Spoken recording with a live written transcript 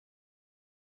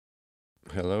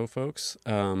Hello, folks.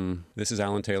 This is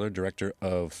Alan Taylor, director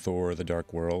of Thor: The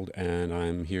Dark World, and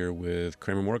I'm here with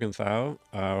Kramer Morganthou,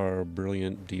 our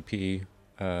brilliant DP.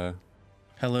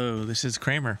 Hello, this is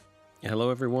Kramer. Hello,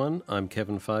 everyone. I'm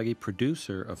Kevin Feige,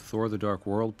 producer of Thor: The Dark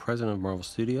World, president of Marvel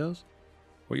Studios.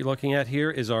 What you're looking at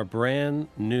here is our brand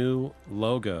new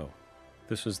logo.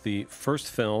 This was the first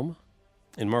film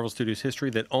in Marvel Studios history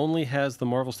that only has the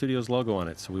Marvel Studios logo on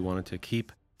it, so we wanted to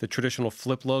keep the traditional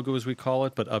flip logo, as we call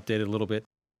it, but update it a little bit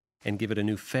and give it a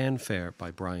new fanfare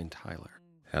by Brian Tyler.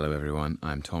 Hello everyone,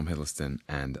 I'm Tom Hiddleston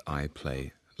and I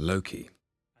play Loki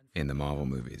in the Marvel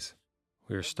movies.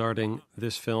 We're starting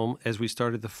this film as we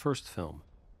started the first film,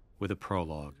 with a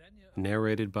prologue,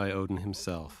 narrated by Odin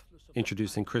himself,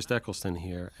 introducing Chris Eccleston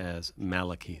here as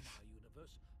Malekith.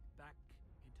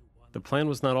 The plan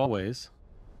was not always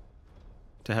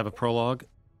to have a prologue.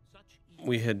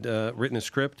 We had written a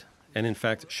script and in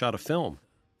fact shot a film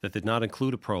that did not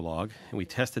include a prologue, and we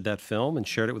tested that film and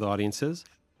shared it with audiences,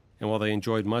 and while they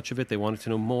enjoyed much of it, they wanted to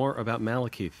know more about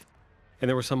Malekith. And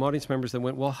there were some audience members that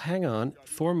went, well, hang on,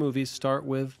 Thor movies start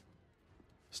with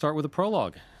a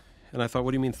prologue. And I thought,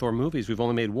 what do you mean Thor movies? We've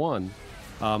only made one.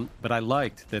 But I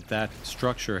liked that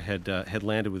structure had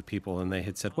landed with people, and they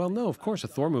had said, well, no, of course, a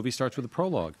Thor movie starts with a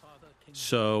prologue.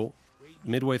 So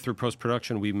midway through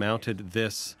post-production, we mounted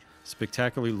this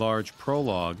spectacularly large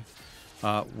prologue,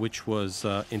 which was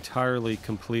entirely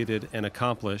completed and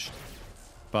accomplished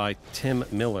by Tim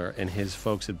Miller and his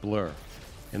folks at Blur.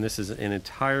 And this is an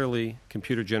entirely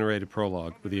computer-generated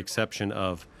prologue, with the exception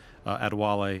of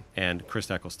Adewale and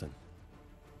Chris Eccleston.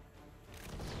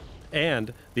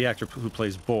 And the actor who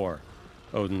plays Bor,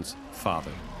 Odin's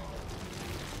father.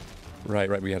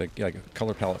 Right. We had a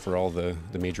color palette for all the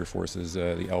major forces.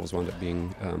 The elves wound up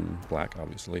being black,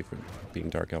 obviously, for being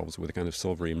dark elves, with a kind of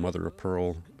silvery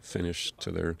mother-of-pearl finish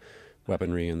to their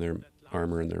weaponry and their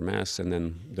armor and their masks. And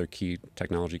then their key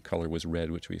technology color was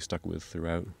red, which we stuck with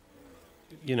throughout.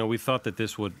 You know, we thought that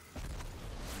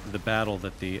the battle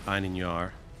that the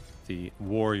Ainur, the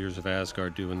warriors of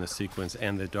Asgard, do in this sequence,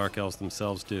 and the Dark Elves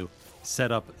themselves do,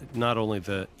 set up not only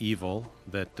the evil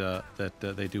that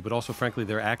they do, but also, frankly,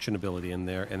 their action ability and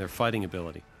their fighting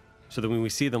ability. So that when we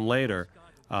see them later,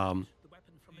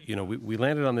 we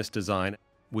landed on this design,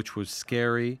 which was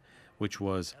scary, which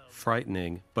was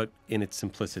frightening, but in its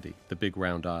simplicity, the big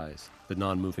round eyes, the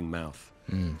non-moving mouth.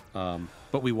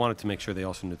 But we wanted to make sure they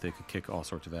also knew they could kick all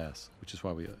sorts of ass, which is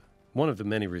why one of the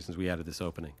many reasons we added this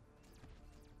opening.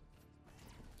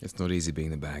 It's not easy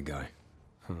being the bad guy.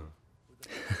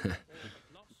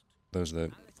 Those are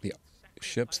the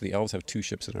ships. The elves have two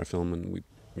ships in our film, and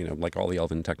we, like all the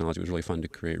elven technology, it was really fun to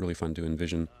create, really fun to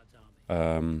envision.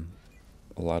 A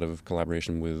lot of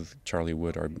collaboration with Charlie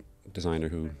Wood, our designer,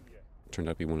 who turned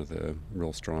out to be one of the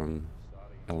real strong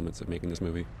elements of making this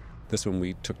movie. This one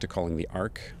we took to calling the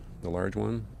Ark, the large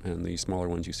one, and the smaller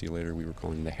ones you see later we were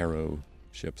calling the Harrow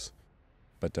ships,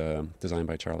 but designed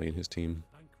by Charlie and his team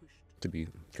to be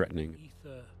threatening.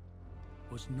 Ether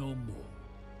was no more.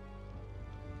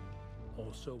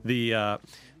 Also, The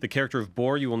character of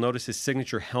Bor, you will notice his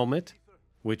signature helmet,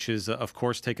 which is, of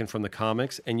course, taken from the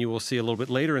comics, and you will see a little bit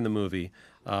later in the movie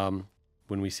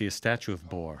when we see a statue of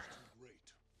Bor.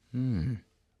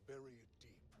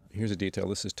 Here's a detail.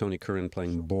 This is Tony Curran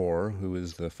playing Bor, who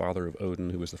is the father of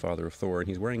Odin, who is the father of Thor, and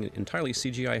he's wearing an entirely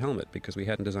CGI helmet because we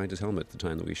hadn't designed his helmet at the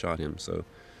time that we shot him. So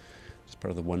it's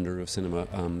part of the wonder of cinema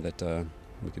that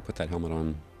we could put that helmet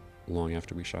on long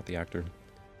after we shot the actor.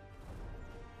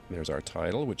 There's our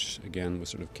title, which again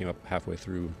came up halfway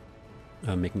through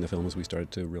making the film, as we started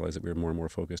to realize that we were more and more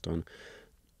focused on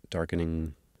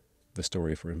darkening the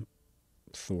story for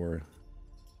Thor.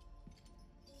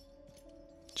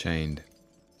 Chained.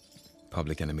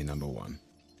 Public enemy number one.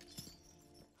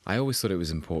 I always thought it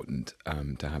was important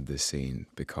to have this scene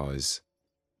because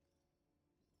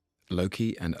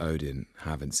Loki and Odin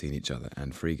haven't seen each other,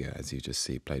 and Frigga, as you just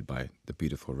see, played by the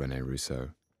beautiful Rene Russo.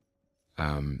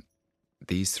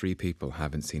 These three people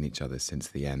haven't seen each other since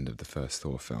the end of the first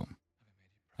Thor film.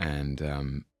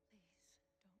 And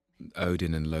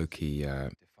Odin and Loki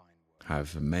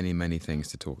have many, many things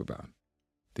to talk about.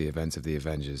 The events of the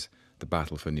Avengers, the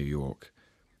battle for New York,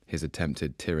 his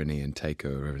attempted tyranny and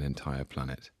takeover of an entire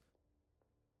planet.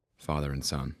 Father and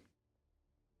son.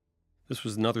 This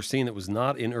was another scene that was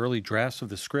not in early drafts of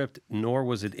the script, nor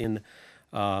was it in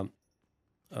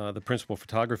the principal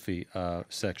photography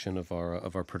section of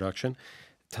our production.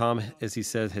 Tom, as he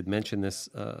said, had mentioned this,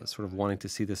 sort of wanting to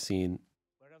see this scene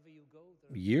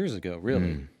years ago,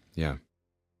 really. Yeah.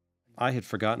 I had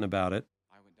forgotten about it.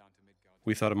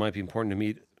 We thought it might be important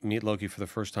to meet Loki for the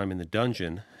first time in the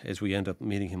dungeon, as we end up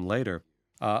meeting him later.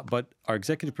 But our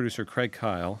executive producer, Craig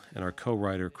Kyle, and our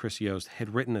co-writer, Chris Yost,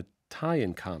 had written a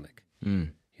tie-in comic.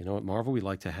 Mm. You know, at Marvel, we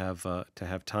like to have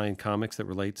tie-in comics that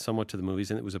relate somewhat to the movies,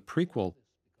 and it was a prequel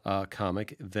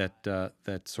comic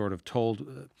that sort of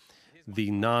told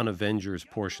the non-Avengers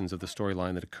portions of the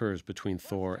storyline that occurs between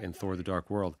Thor and Thor: The Dark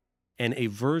World. And a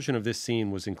version of this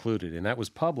scene was included, and that was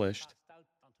published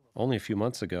only a few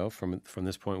months ago from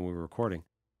this point when we were recording.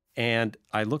 And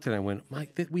I looked at it and I went,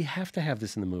 Mike, we have to have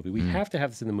this in the movie. We have to have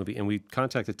this in the movie. And we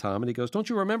contacted Tom, and he goes, don't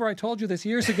you remember I told you this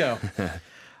years ago?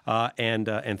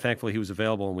 And thankfully he was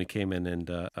available, and we came in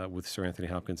and with Sir Anthony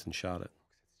Hopkins and shot it.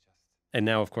 And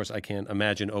now, of course, I can't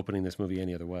imagine opening this movie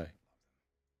any other way.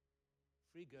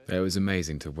 It was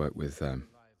amazing to work with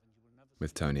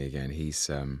Tony again. He's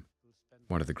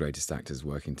one of the greatest actors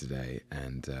working today,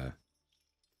 and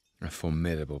a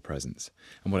formidable presence.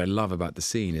 And what I love about the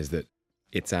scene is that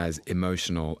it's as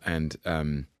emotional and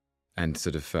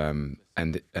sort of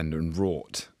and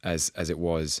wrought as it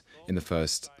was in the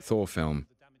first Thor film,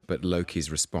 but Loki's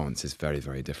response is very,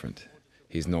 very different.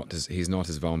 He's not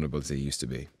as vulnerable as he used to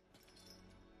be.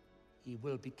 He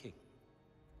will be king.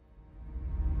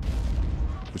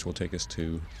 Which will take us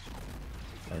to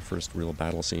our first real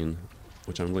battle scene,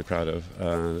 which I'm really proud of.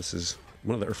 This is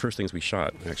one of the first things we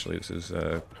shot, actually.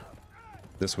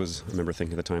 This was, I remember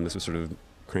thinking at the time, this was sort of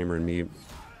Kramer and me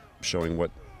showing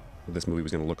what this movie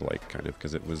was going to look like, kind of,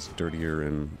 because it was dirtier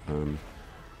and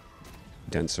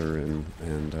denser, and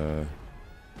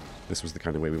this was the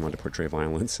kind of way we wanted to portray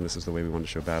violence, and this is the way we wanted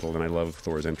to show battle, and I love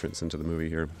Thor's entrance into the movie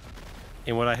here.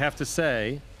 And what I have to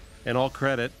say, and all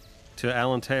credit to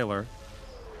Alan Taylor,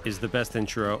 is the best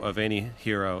intro of any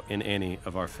hero in any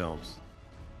of our films.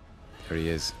 There he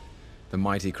is, the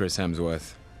mighty Chris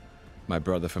Hemsworth, my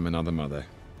brother from another mother.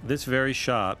 This very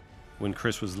shot, when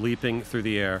Chris was leaping through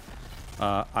the air,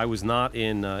 I was not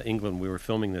in England. We were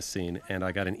filming this scene, and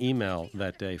I got an email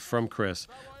that day from Chris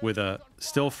with a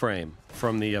still frame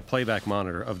from the playback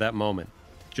monitor of that moment,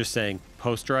 just saying,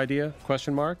 poster idea, ?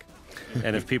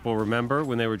 And if people remember,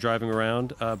 when they were driving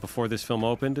around before this film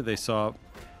opened, they saw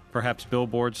perhaps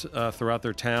billboards throughout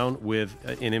their town with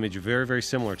an image very, very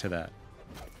similar to that.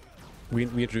 We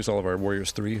introduced all of our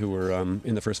Warriors 3 who were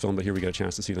in the first film, but here we got a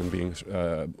chance to see them being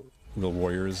real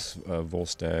warriors,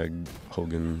 Volstagg,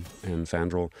 Hogun, and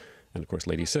Fandral, and of course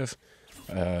Lady Sif.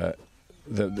 The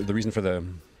reason for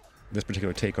this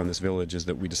particular take on this village is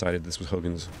that we decided this was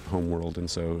Hogun's home world, and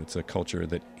so it's a culture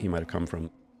that he might have come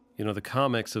from. You know, the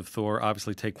comics of Thor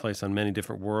obviously take place on many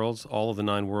different worlds, all of the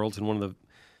 9 worlds, and one of the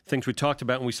things we talked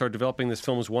about when we started developing this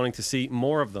film was wanting to see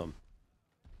more of them.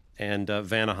 And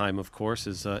Vanaheim, of course,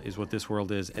 is what this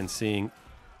world is, and seeing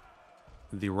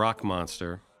the rock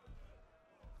monster,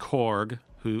 Korg,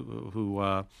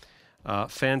 who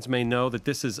fans may know that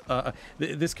this is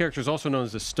this character is also known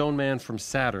as the Stone Man from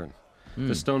Saturn.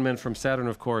 The Stone Man from Saturn,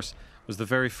 of course, was the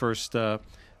very first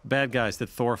bad guys that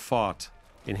Thor fought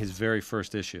in his very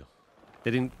first issue.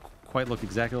 They didn't quite look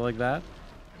exactly like that,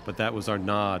 but that was our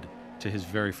nod to his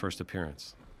very first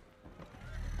appearance.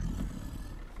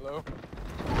 Hello?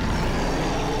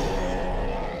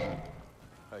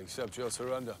 I accept your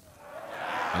surrender.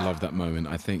 I love that moment.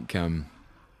 I think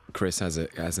Chris has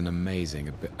an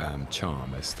amazing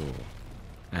charm as Thor,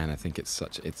 and I think it's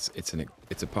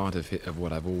a part of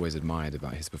what I've always admired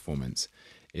about his performance,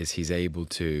 is he's able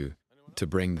to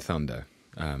bring the thunder,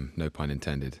 no pun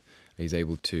intended. He's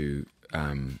able to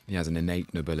he has an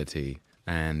innate nobility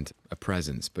and a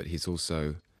presence, but he's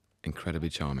also incredibly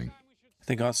charming. I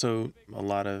think also a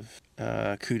lot of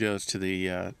kudos to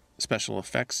the special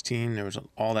effects team. There was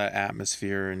all that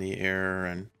atmosphere in the air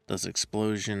and those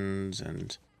explosions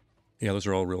and... Yeah, those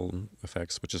are all real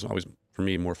effects, which is always, for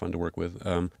me, more fun to work with.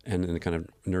 And in a kind of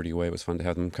nerdy way, it was fun to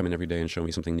have them come in every day and show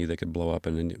me something new they could blow up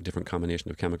and a different combination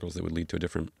of chemicals that would lead to a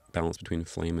different balance between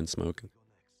flame and smoke.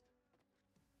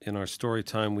 In our story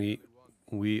time, we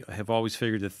have always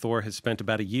figured that Thor has spent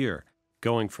about a year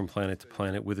going from planet to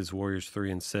planet with his Warriors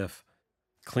 3 and Sif,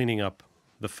 cleaning up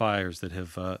the fires that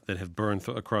have burned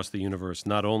across the universe,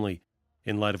 not only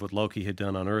in light of what Loki had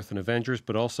done on Earth and Avengers,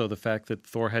 but also the fact that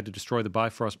Thor had to destroy the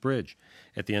Bifrost Bridge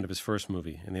at the end of his first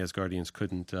movie, and the Asgardians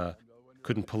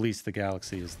couldn't police the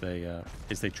galaxy as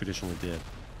they traditionally did.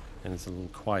 And it's a little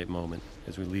quiet moment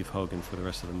as we leave Hogun for the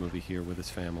rest of the movie here with his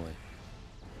family.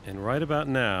 And right about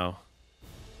now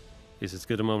is as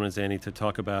good a moment as any to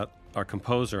talk about our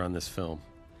composer on this film,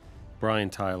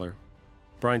 Brian Tyler.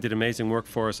 Brian did amazing work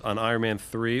for us on Iron Man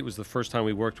 3. It was the first time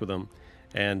we worked with him,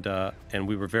 and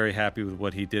we were very happy with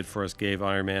what he did for us, gave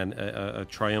Iron Man a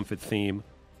triumphant theme,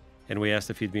 and we asked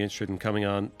if he'd be interested in coming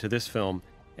on to this film,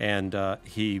 and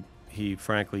he he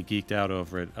frankly geeked out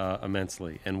over it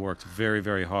immensely and worked very,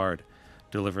 very hard,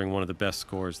 delivering one of the best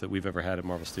scores that we've ever had at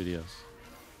Marvel Studios.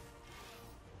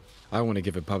 I want to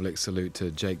give a public salute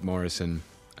to Jake Morrison,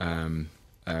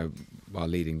 our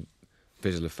leading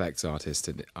visual effects artist.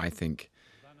 And I think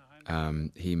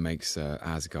he makes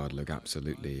Asgard look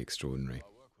absolutely extraordinary.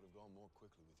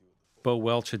 Bo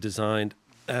Welch had designed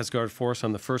Asgard for us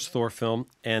on the first Thor film,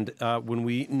 and when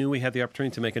we knew we had the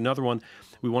opportunity to make another one,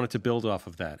 we wanted to build off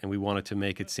of that, and we wanted to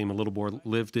make it seem a little more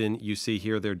lived in. You see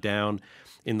here they're down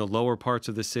in the lower parts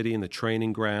of the city, in the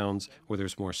training grounds, where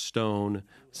there's more stone,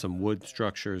 some wood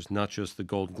structures, not just the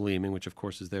gold gleaming, which of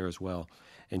course is there as well.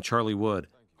 And Charlie Wood,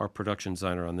 our production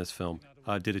designer on this film,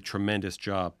 did a tremendous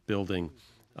job building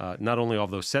not only all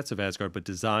those sets of Asgard, but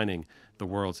designing the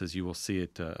worlds as you will see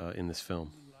it in this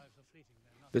film.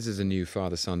 This is a new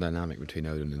father-son dynamic between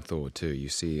Odin and Thor, too. You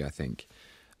see, I think,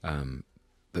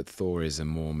 that Thor is a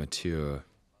more mature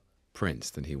prince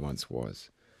than he once was.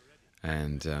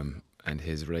 And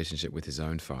his relationship with his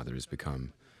own father has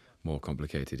become more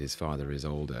complicated. His father is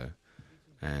older,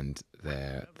 and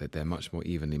they're much more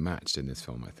evenly matched in this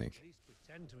film, I think.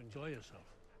 To enjoy yourself.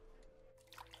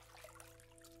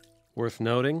 Worth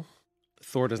noting,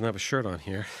 Thor doesn't have a shirt on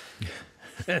here.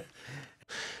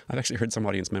 I've actually heard some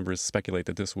audience members speculate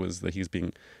that that he's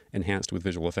being enhanced with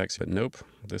visual effects, but nope,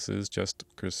 this is just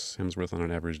Chris Hemsworth on an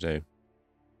average day.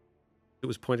 It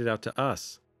was pointed out to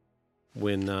us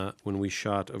when we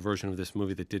shot a version of this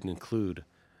movie that didn't include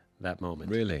that moment.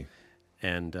 Really?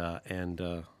 And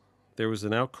there was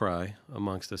an outcry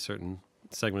amongst a certain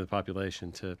segment of the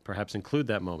population to perhaps include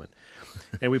that moment.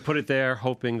 And we put it there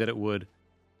hoping that it would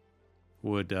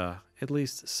at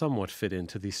least somewhat fit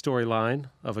into the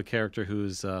storyline of a character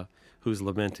who's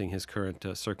lamenting his current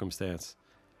circumstance.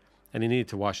 And he needed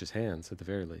to wash his hands at the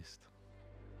very least.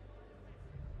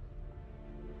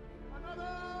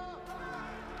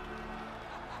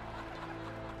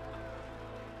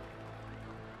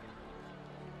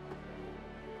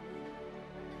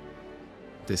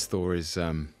 This Thor is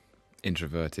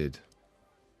introverted,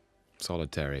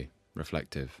 solitary,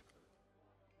 reflective.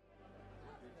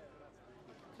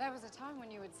 There was a time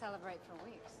when you would celebrate for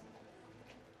weeks.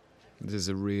 This is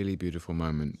a really beautiful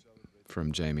moment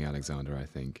from Jamie Alexander, I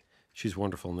think. She's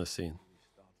wonderful in this scene.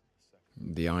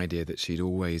 The idea that she'd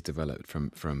always developed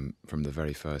from the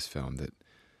very first film,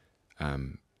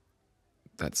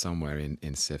 that somewhere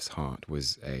in Sif's heart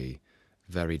was a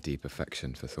very deep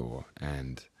affection for Thor,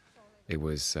 and it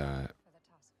was a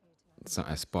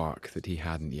spark that he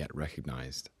hadn't yet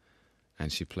recognized.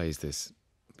 And she plays this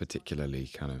particularly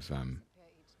kind of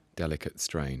delicate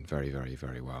strain very, very,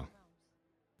 very well.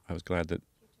 I was glad that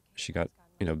she got,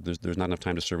 there's not enough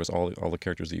time to service all the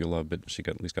characters that you love, but she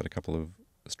at least got a couple of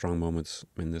strong moments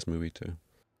in this movie too,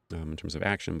 in terms of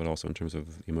action, but also in terms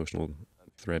of the emotional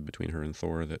thread between her and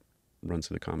Thor that runs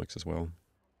through the comics as well.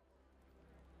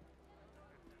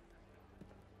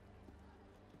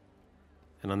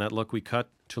 And on that look, we cut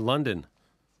to London,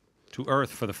 to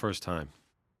Earth for the first time.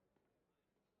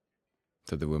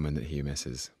 To the woman that he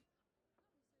misses.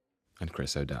 And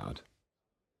Chris O'Dowd.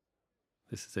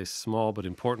 This is a small but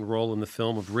important role in the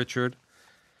film of Richard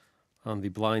on the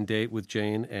blind date with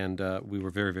Jane, and we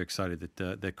were very, very excited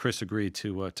that Chris agreed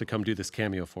to come do this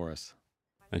cameo for us.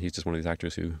 And he's just one of these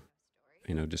actors who,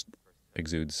 just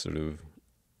exudes sort of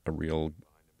a real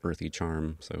earthy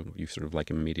charm, so you sort of like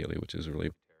him immediately, which is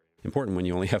really important when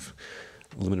you only have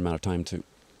a limited amount of time to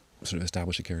sort of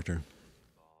establish a character.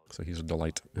 So he's a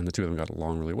delight, and the two of them got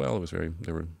along really well. It was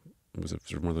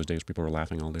sort of one of those days where people were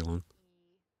laughing all day long.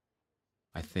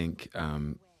 I think,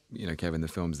 Kevin, the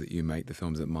films that you make, the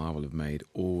films that Marvel have made,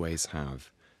 always have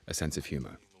a sense of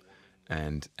humor.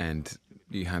 And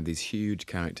you have these huge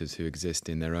characters who exist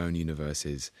in their own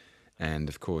universes. And,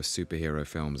 of course, superhero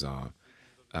films are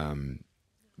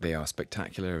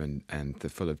spectacular and they're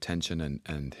full of tension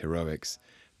and heroics.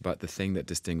 But the thing that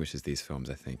distinguishes these films,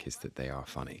 I think, is that they are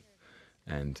funny.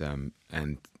 And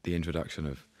the introduction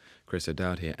of Chris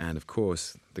O'Dowd here, and of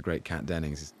course the great Kat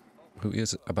Dennings, who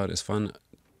is about as fun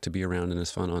to be around and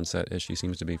as fun on set as she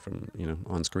seems to be from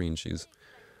on screen. She's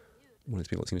one of those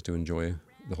people that seems to enjoy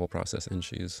the whole process, and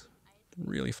she's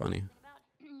really funny.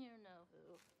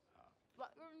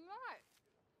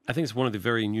 I think it's one of the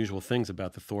very unusual things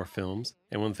about the Thor films,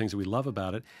 and one of the things that we love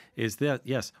about it is that,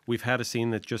 yes, we've had a scene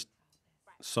that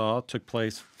took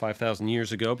place 5,000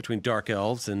 years ago between dark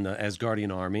elves and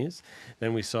Asgardian armies.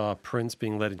 Then we saw a prince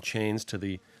being led in chains to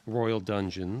the royal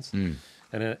dungeons, and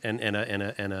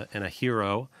a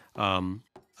hero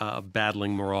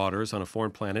battling marauders on a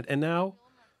foreign planet. And now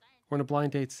we're in a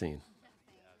blind date scene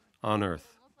on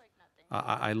Earth.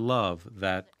 I love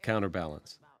that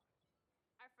counterbalance.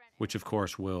 which of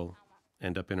course will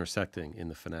end up intersecting in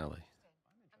the finale.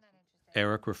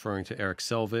 Eric referring to Eric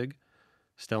Selvig,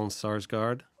 Stellan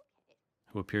Skarsgård,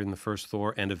 who appeared in the first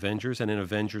Thor and Avengers, and in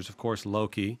Avengers, of course,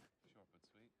 Loki,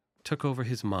 took over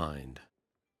his mind,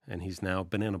 and he's now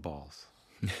Banana Balls.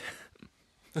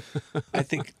 I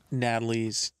think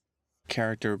Natalie's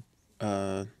character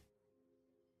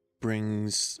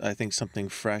brings, I think, something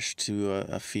fresh to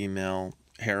a female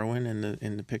heroine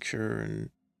in the picture, and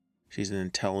she's an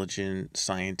intelligent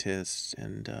scientist,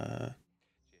 and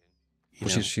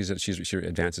she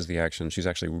advances the action. She's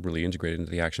actually really integrated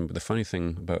into the action. But the funny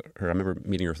thing about her, I remember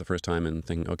meeting her for the first time and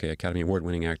thinking, okay, Academy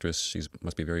Award-winning actress. She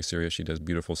must be very serious. She does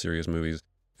beautiful, serious movies.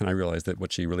 And I realized that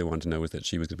what she really wanted to know was that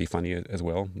she was going to be funny as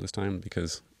well this time,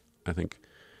 because I think,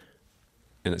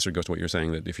 and it sort of goes to what you're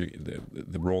saying, that if you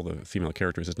the role of the female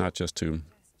characters is not just to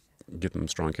give them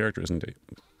strong characters and to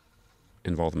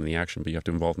involve them in the action, but you have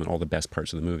to involve them in all the best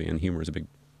parts of the movie, and humor is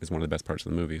one of the best parts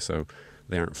of the movie. So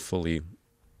they aren't fully,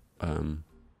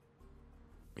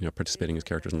 participating as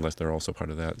characters unless they're also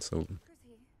part of that. So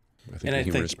I think the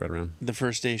humor is spread around. The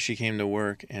first day she came to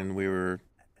work, and we were,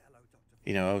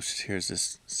 here's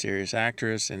this serious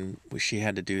actress, and she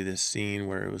had to do this scene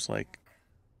where it was like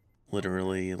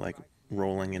literally like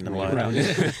rolling in the mud,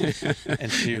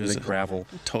 and she was a gravel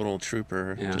total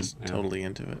trooper, totally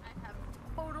into it. I have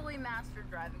totally mastered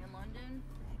driving in London.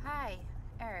 Hi,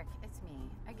 Eric, it's me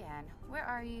again. Where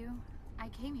are you? I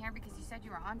came here because you said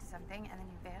you were onto something and then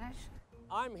you vanished.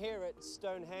 I'm here at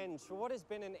Stonehenge for what has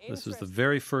been an This was the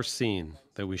very first scene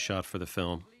that we shot for the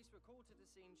film.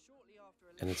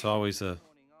 And it's always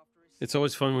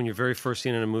fun when your very first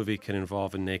scene in a movie can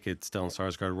involve a naked Stellan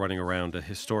Skarsgård running around a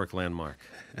historic landmark.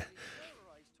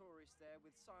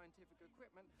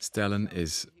 Stellan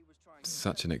is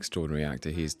such an extraordinary actor.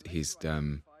 He's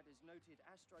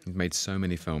made so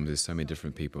many films with so many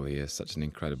different people. He has such an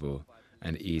incredible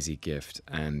and easy gift,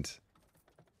 and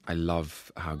I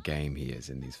love how game he is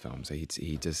in these films.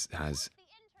 He just has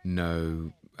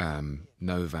no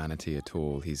vanity at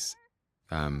all. He's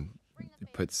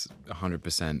puts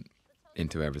 100%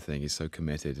 into everything. He's so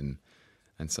committed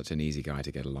and such an easy guy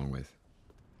to get along with.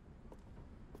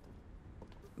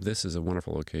 This is a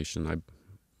wonderful location.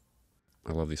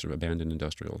 I love these sort of abandoned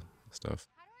industrial stuff.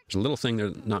 There's a little thing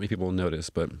there not many people will notice,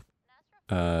 but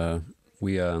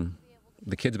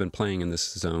the kids have been playing in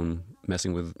this zone,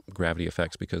 messing with gravity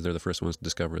effects because they're the first ones to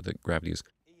discover that gravity's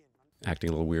acting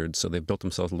a little weird. So they've built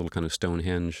themselves a little kind of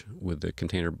Stonehenge with the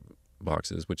container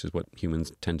boxes, which is what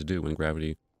humans tend to do when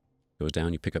gravity goes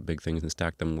down. You pick up big things and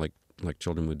stack them like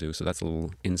children would do. So that's a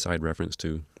little inside reference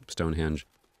to Stonehenge.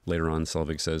 Later on,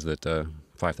 Selvig says that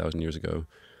 5,000 years ago,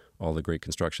 all the great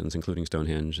constructions, including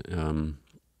Stonehenge,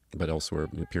 but elsewhere,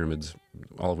 pyramids,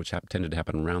 all of which tended to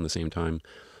happen around the same time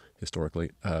historically,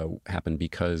 happened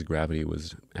because gravity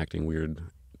was acting weird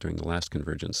during the last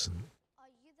convergence.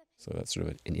 So that's sort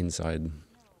of an inside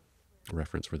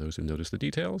reference for those who notice the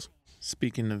details.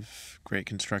 Speaking of great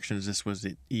constructions, this was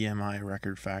the EMI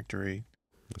Record Factory.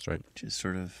 That's right. Which is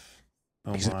sort of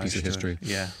piece of history.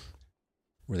 Yeah.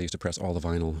 Where they used to press all the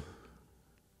vinyl.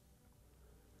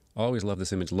 I always love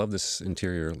this image, love this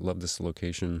interior, love this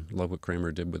location, love what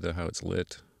Kramer did with how it's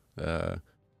lit.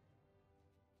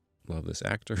 Love this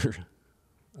actor.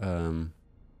 To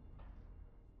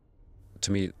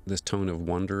me, this tone of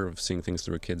wonder, of seeing things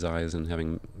through a kid's eyes and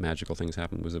having magical things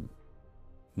happen, was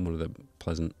one of the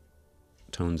pleasant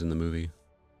tones in the movie.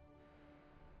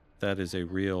 That is a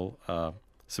real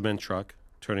cement truck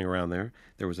turning around there.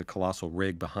 There was a colossal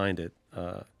rig behind it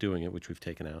doing it, which we've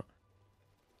taken out.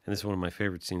 And this is one of my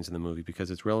favorite scenes in the movie because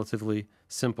it's relatively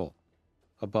simple.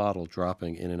 A bottle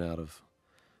dropping in and out of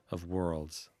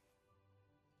worlds.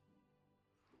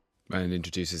 And it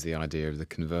introduces the idea of the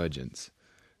convergence,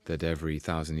 that every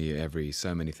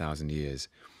so many thousand years,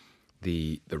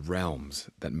 the realms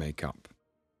that make up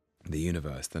the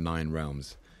universe, the 9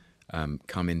 realms,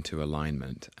 come into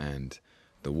alignment, and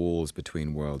the walls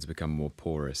between worlds become more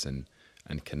porous and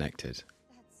connected.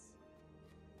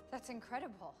 That's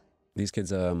incredible. These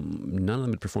kids, none of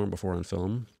them had performed before on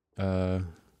film.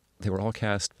 They were all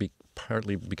cast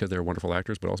partly because they were wonderful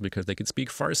actors, but also because they could speak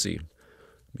Farsi.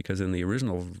 Because in the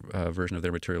original version of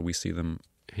their material, we see them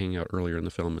hanging out earlier in the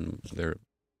film, and they're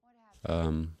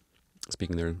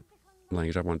speaking their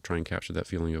language. I want to try and capture that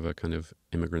feeling of a kind of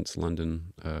immigrants'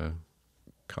 London,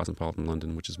 cosmopolitan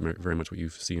London, which is very much what you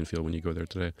see and feel when you go there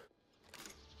today.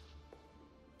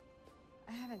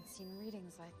 I haven't seen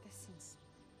readings like this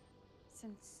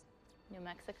since New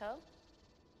Mexico?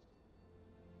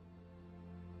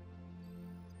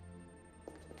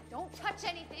 Don't touch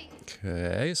anything.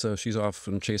 Okay, so she's off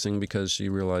and chasing because she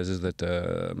realizes that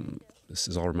this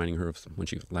is all reminding her of when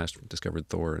she last discovered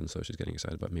Thor, and so she's getting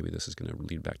excited about maybe this is going to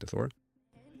lead back to Thor.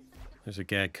 There's a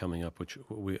gag coming up which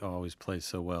we always play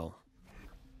so well,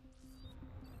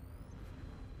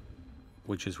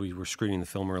 which is we were screening the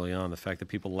film early on. The fact that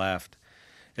people laughed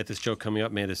at this joke coming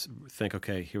up made us think,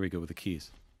 okay, here we go with the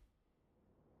keys.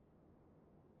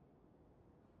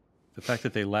 The fact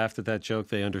that they laughed at that joke,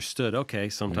 they understood, okay,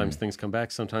 sometimes things come back,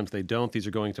 sometimes they don't. These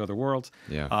are going to other worlds.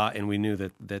 Yeah. And we knew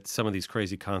that some of these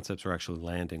crazy concepts are actually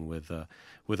landing with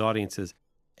audiences.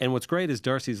 And what's great is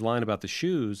Darcy's line about the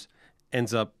shoes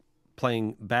ends up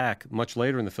playing back much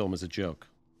later in the film as a joke,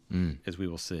 as we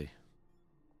will see.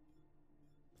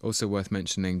 Also worth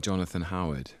mentioning Jonathan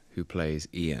Howard, who plays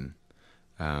Ian,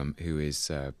 who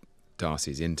is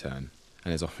Darcy's intern,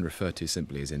 and is often referred to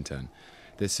simply as intern.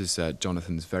 This is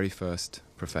Jonathan's very first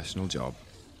professional job.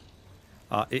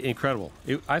 Incredible.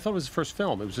 I thought it was his first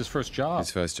film. It was his first job. His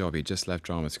first job. He just left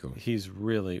drama school. He's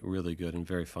really, really good and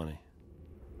very funny.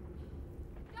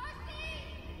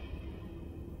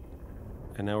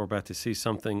 And now we're about to see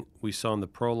something we saw in the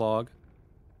prologue,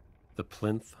 the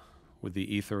plinth with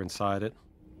the ether inside it.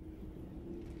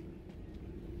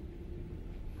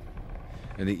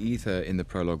 And the ether in the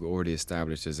prologue already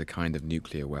established as a kind of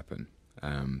nuclear weapon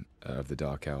of the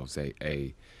Dark Elves,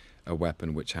 a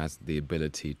weapon which has the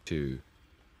ability to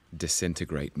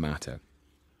disintegrate matter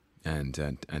and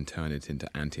turn it into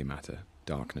antimatter,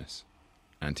 darkness,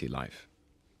 anti-life.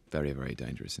 Very, very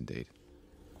dangerous indeed.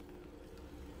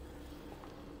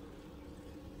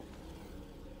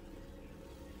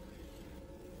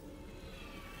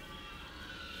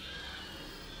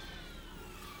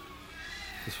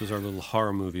 This was our little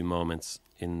horror movie moments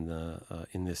in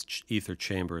this ether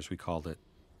chamber, as we called it.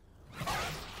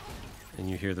 And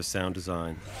you hear the sound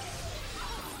design.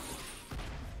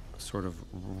 Sort of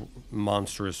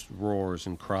monstrous roars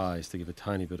and cries to give a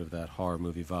tiny bit of that horror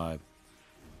movie vibe.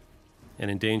 And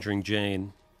endangering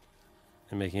Jane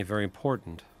and making it very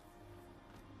important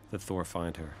that Thor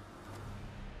find her.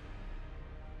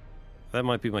 That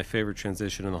might be my favorite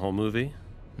transition in the whole movie.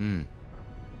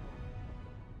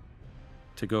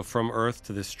 To go from Earth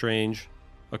to this strange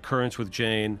occurrence with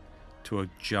Jane to a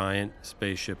giant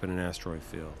spaceship in an asteroid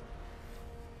field.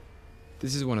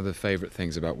 This is one of the favorite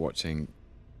things about watching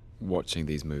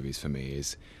these movies for me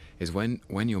is when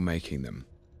you're making them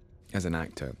as an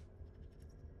actor.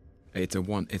 It's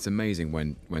amazing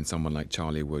when someone like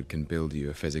Charlie Wood can build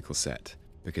you a physical set,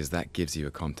 because that gives you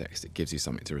a context. It gives you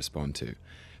something to respond to.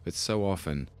 But so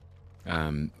often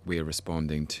we are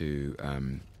responding to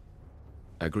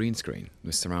a green screen.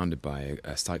 We're surrounded by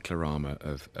a cyclorama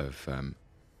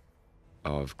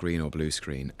of green or blue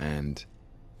screen, and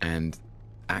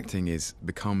acting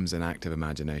becomes an act of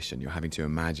imagination. You're having to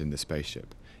imagine the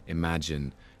spaceship,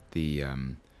 imagine the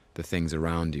things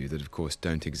around you that, of course,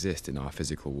 don't exist in our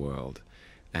physical world.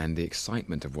 And the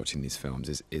excitement of watching these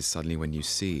films is suddenly when you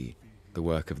see the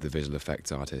work of the visual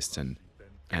effects artists and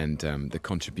the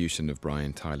contribution of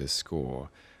Brian Tyler's score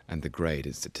and the grade.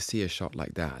 Is to see a shot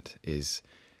like that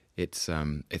it's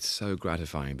so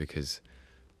gratifying, because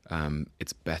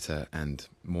it's better and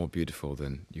more beautiful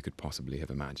than you could possibly have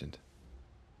imagined.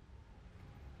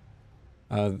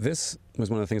 This was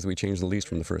one of the things that we changed the least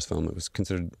from the first film. It was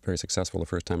considered very successful the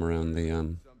first time around.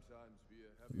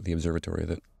 The observatory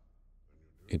that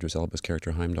Idris Elba's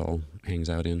character Heimdall hangs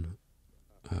out in,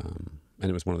 and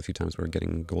it was one of the few times where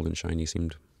getting gold and shiny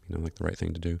seemed, like the right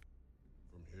thing to do.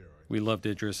 We loved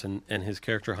Idris and his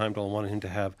character Heimdall, and wanted him to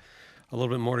have a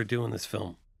little bit more to do in this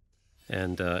film.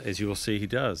 And as you will see, he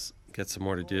does get some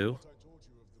more to do.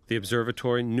 The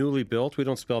observatory, newly built. We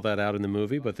don't spell that out in the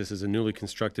movie, but this is a newly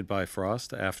constructed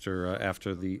Bifrost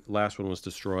after the last one was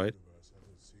destroyed.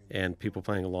 And people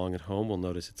playing along at home will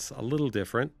notice it's a little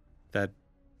different. That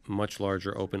much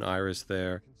larger open iris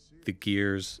there. The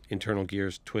gears, internal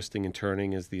gears, twisting and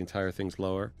turning as the entire thing's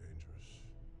lower.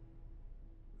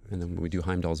 And then when we do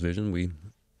Heimdall's vision,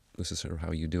 this is sort of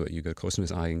how you do it. You go close to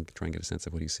his eye and try and get a sense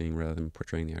of what he's seeing rather than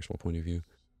portraying the actual point of view.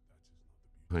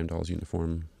 Heimdall's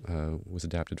uniform was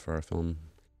adapted for our film.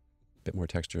 A bit more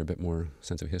texture, a bit more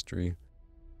sense of history.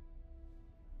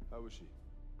 How was she?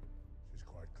 She's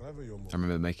quite clever. I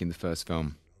remember making the first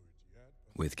film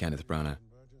with Kenneth Branagh.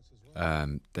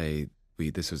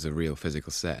 This was a real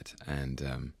physical set, and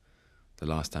the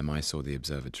last time I saw the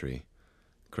observatory,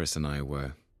 Chris and I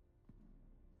were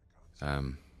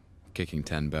kicking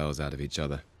 10 bells out of each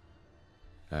other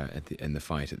in the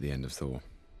fight at the end of Thor.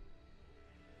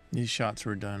 These shots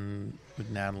were done with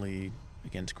Natalie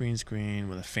against green screen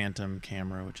with a Phantom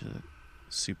camera, which is a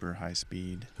super high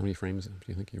speed. How many frames do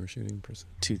you think you were shooting per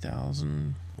second?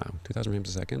 2,000. Wow, 2,000 frames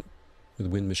a second with a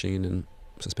wind machine and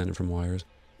suspended from wires.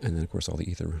 And then, of course, all the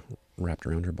ether wrapped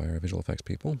around her by our visual effects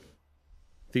people.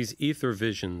 These ether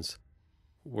visions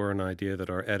were an idea that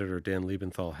our editor, Dan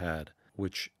Liebenthal, had,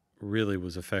 which really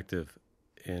was effective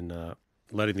in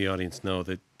letting the audience know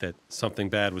that something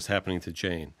bad was happening to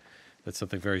Jane, that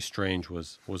something very strange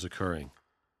was occurring.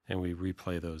 And we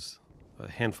replay those a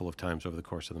handful of times over the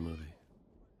course of the movie.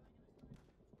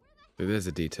 But there's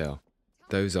a detail.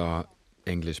 Those are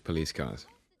English police cars.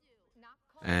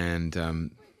 And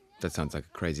that sounds like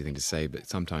a crazy thing to say, but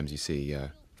sometimes you see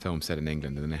films set in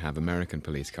England and then they have American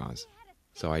police cars.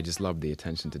 So I just love the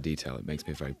attention to detail. It makes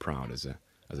me very proud as a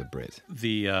Brit.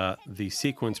 The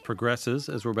sequence progresses,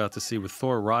 as we're about to see, with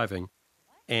Thor arriving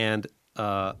and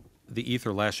the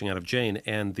ether lashing out of Jane.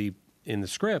 And in the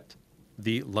script,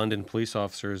 the London police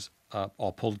officers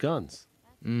all pulled guns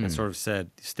and sort of said,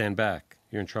 "Stand back,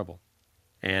 you're in trouble."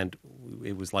 And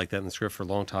it was like that in the script for a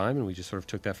long time, and we just sort of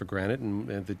took that for granted.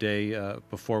 And the day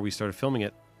before we started filming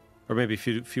it, or maybe a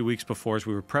few weeks before, as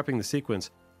we were prepping the sequence,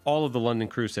 all of the London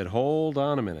crew said, "Hold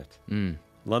on a minute.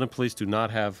 London police do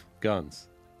not have guns."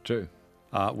 True.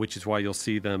 Which is why you'll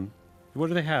see them. What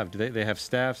do they have? Do they have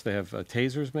staffs? They have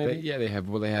tasers, maybe? They have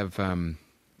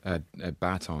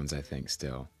batons, I think,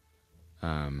 still.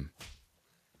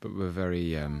 But we're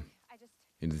very,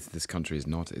 this country is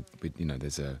not,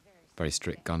 there's a very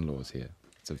strict gun laws here.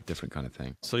 It's a different kind of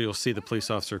thing. So you'll see the police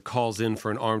officer calls in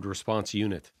for an armed response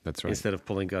unit. That's right. Instead of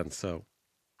pulling guns. So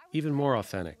even more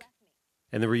authentic.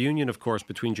 And the reunion, of course,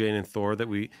 between Jane and Thor that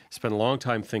we spent a long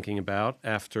time thinking about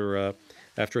after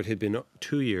it had been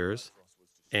 2 years.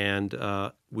 And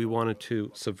we wanted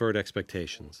to subvert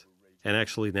expectations. And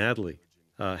actually, Natalie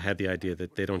had the idea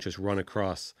that they don't just run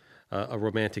across a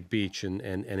romantic beach and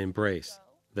embrace,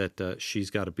 that she's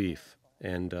got a beef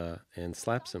and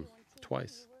slaps him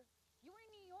twice.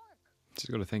 She's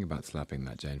got to think about slapping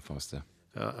that Jane Foster.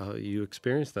 You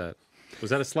experienced that.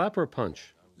 Was that a slap or a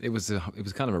punch? It was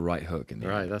kind of a right hook in the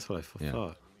Right, end. that's what I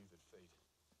thought.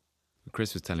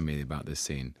 Chris was telling me about this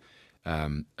scene.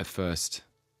 At first,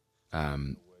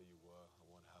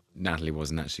 Natalie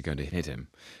wasn't actually going to hit him,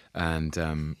 and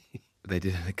they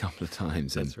did it a couple of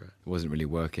times, and That's right. it wasn't really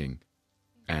working.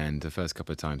 And the first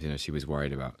couple of times, she was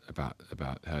worried about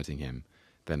hurting him.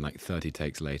 Then, like 30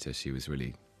 takes later, she was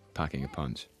really packing a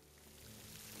punch.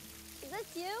 Is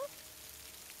this you? I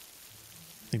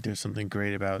think there's something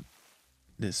great about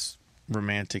this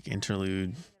romantic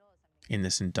interlude in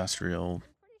this industrial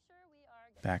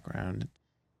background.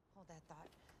 Hold that thought.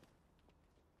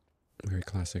 Very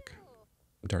classic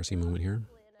Darcy moment here.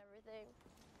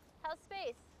 How's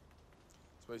space?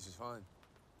 Space is fine.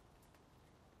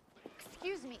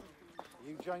 Excuse me.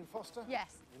 You Jane Foster?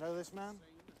 Yes. You know this man?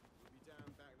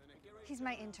 He's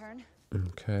my intern.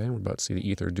 Okay, we're about to see the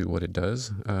ether do what it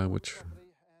does, which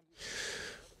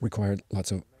required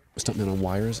lots of stuntmen on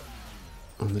wires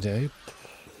on the day.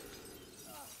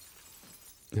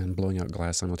 And blowing out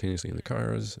glass simultaneously in the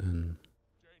cars, and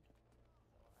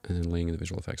then laying in the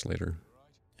visual effects later.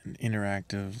 And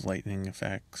interactive lightning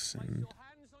effects, and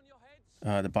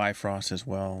the Bifrost as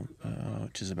well,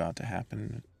 which is about to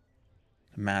happen.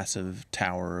 A massive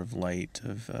tower of light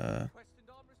of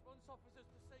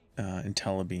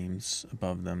IntelliBeams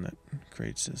above them that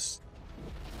creates this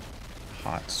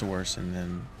hot source, and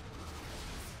then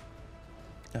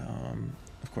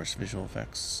of course visual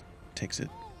effects takes it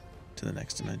to the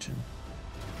next dimension.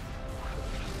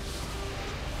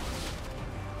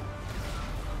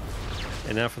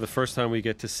 And now for the first time we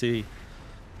get to see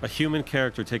a human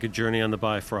character take a journey on the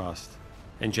Bifrost.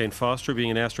 And Jane Foster,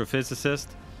 being an astrophysicist,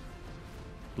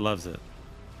 loves it.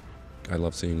 I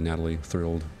love seeing Natalie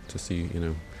thrilled to see,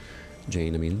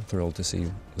 Jane, thrilled to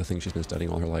see the thing she's been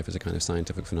studying all her life as a kind of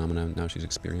scientific phenomenon. Now she's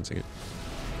experiencing it.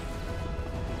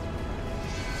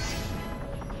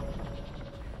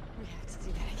 We have to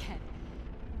do that again.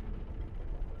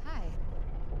 Hi.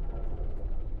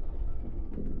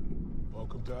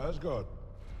 Welcome to Asgard.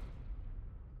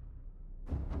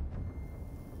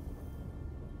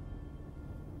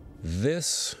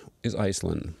 This is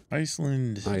Iceland.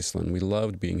 Iceland. We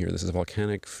loved being here. This is a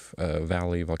volcanic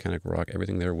valley, volcanic rock.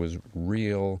 Everything there was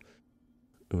real.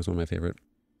 It was one of my favorite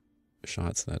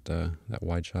shots, that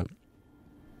wide shot.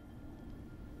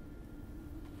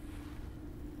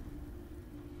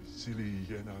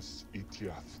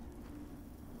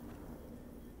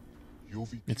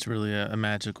 It's really a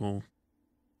magical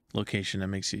location that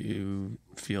makes you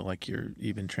feel like you're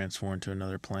even transformed to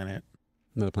another planet.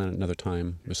 Another planet, another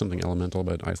time. There's something elemental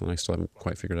about Iceland. I still haven't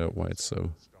quite figured out why it's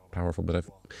so powerful. But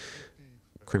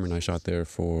Kramer and I shot there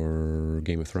for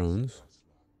Game of Thrones.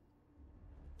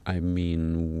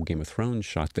 Game of Thrones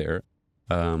shot there.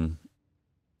 But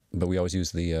we always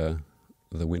use the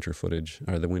the winter footage,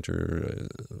 or the winter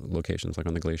locations, like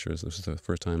on the glaciers. This was the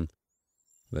first time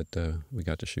that we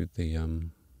got to shoot the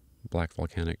black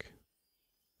volcanic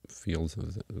fields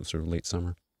of the sort of late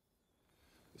summer.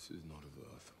 This is not of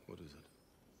Earth. What is it?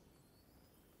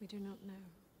 We do not know.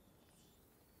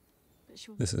 But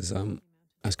surely This is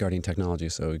Asgardian technology,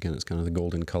 so again, it's kind of the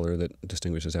golden color that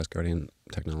distinguishes Asgardian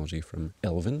technology from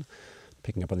Elven,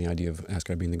 picking up on the idea of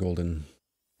Asgard being the golden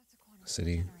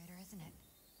city.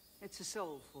 It's a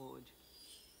soul forge.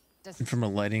 And from a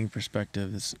lighting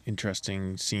perspective, this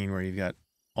interesting scene where you've got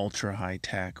ultra high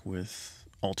tech with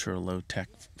ultra low tech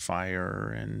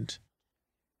fire and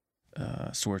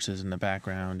sources in the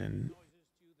background, and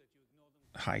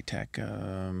high tech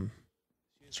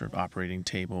sort of operating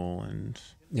table. And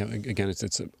Yeah, again,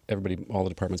 it's everybody, all the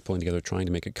departments pulling together, trying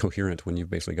to make it coherent when you've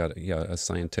basically got a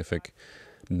scientific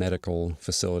medical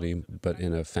facility, but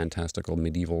in a fantastical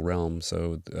medieval realm.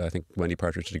 So I think Wendy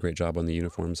Partridge did a great job on the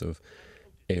uniforms of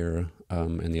Air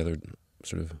and the other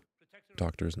sort of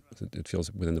doctors. It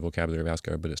feels within the vocabulary of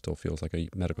Asgard, but it still feels like a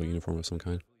medical uniform of some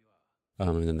kind.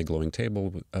 And then the glowing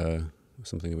table,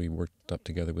 something that we worked up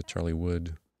together with Charlie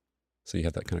Wood. So you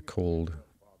have that kind of cold,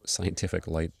 scientific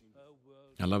light.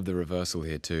 I love the reversal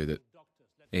here too, that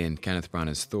in Kenneth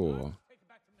Branagh's Thor,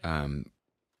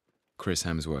 Chris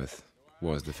Hemsworth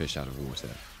was the fish out of water,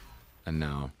 and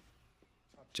now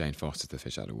Jane Foster's the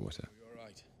fish out of water.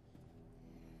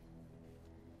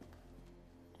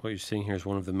 What you're seeing here is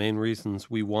one of the main reasons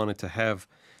we wanted to have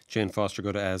Jane Foster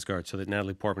go to Asgard, so that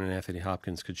Natalie Portman and Anthony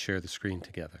Hopkins could share the screen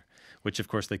together, which of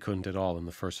course they couldn't at all in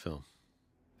the first film.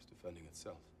 It's defending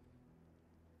itself.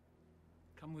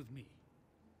 Come with me.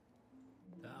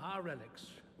 There are relics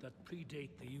that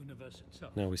predate the universe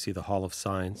itself. Now we see the Hall of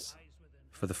Science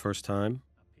for the first time,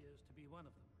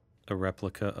 a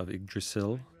replica of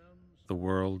Yggdrasil, the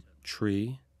World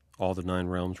Tree, all the 9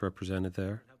 realms represented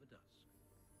there.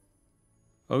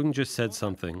 Odin just said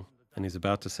something, and he's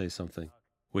about to say something,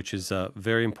 which is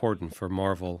very important for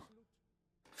Marvel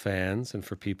fans and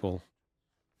for people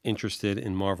interested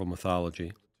in Marvel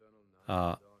mythology,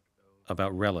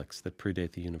 about relics that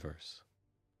predate the universe.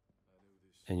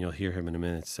 And you'll hear him in a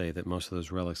minute say that most of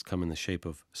those relics come in the shape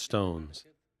of stones,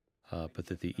 but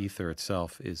that the ether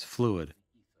itself is fluid.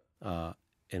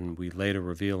 And we later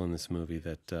reveal in this movie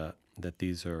that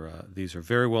these are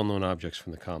very well-known objects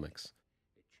from the comics,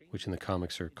 which in the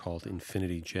comics are called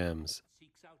Infinity Gems.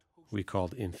 We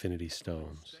called Infinity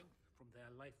Stones.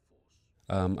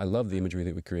 I love the imagery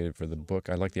that we created for the book.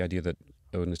 I like the idea that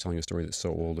Odin is telling a story that's so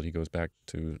old that he goes back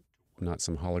to not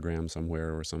some hologram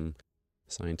somewhere or some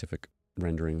scientific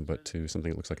rendering, but to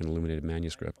something that looks like an illuminated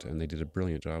manuscript. And they did a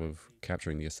brilliant job of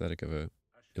capturing the aesthetic of a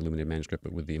illuminated manuscript,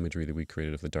 but with the imagery that we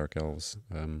created of the Dark Elves.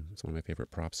 It's one of my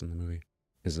favorite props in the movie.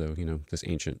 As though, this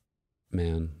ancient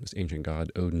man, this ancient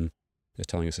god, Odin, is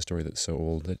telling us a story that's so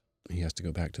old that he has to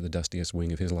go back to the dustiest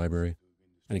wing of his library.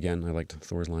 And again, I liked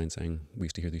Thor's line saying, we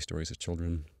used to hear these stories as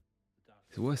children.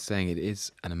 It's worth saying it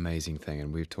is an amazing thing,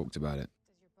 and we've talked about it,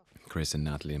 Chris and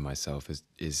Natalie and myself,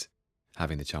 is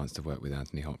having the chance to work with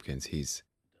Anthony Hopkins. He's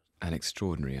an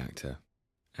extraordinary actor,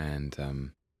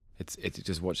 and it's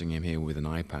just watching him here with an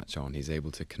eye patch on, he's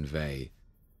able to convey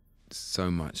so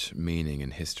much meaning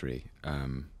and history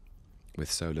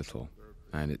with so little,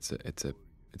 and it's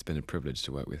been a privilege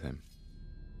to work with him.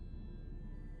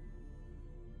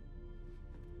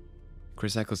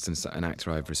 Chris Eccleston's an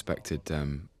actor I've respected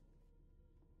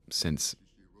since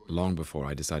long before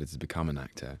I decided to become an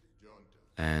actor,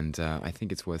 and I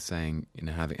think it's worth saying,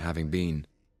 having been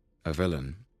a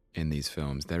villain in these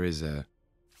films, there is a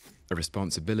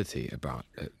responsibility about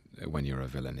when you're a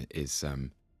villain. It is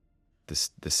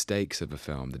the stakes of a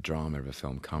film, the drama of a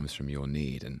film comes from your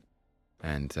need,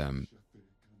 and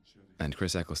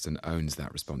Chris Eccleston owns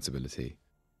that responsibility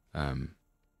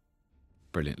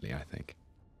brilliantly, I think.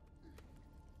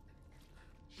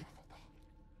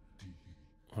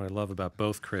 What I love about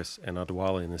both Chris and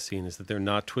Adewale in this scene is that they're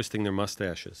not twisting their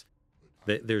mustaches.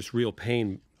 There's real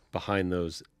pain behind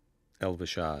those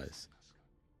elvish eyes.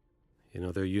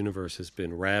 Their universe has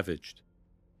been ravaged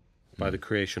by the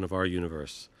creation of our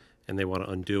universe, and they want to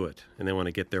undo it, and they want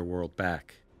to get their world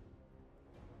back.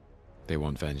 They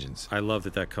want vengeance. I love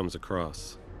that comes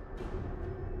across.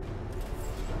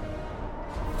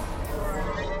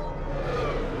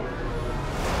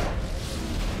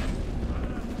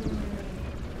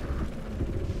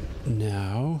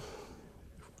 Now,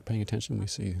 if we're paying attention, we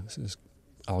see this is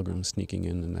Algrim sneaking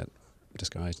in that,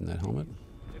 disguised in that helmet.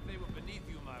 If they were beneath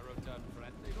you, my rotund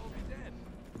friend, they'd all be dead.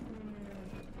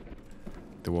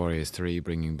 The Warriors 3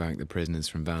 bringing back the prisoners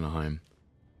from Vanaheim,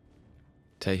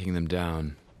 taking them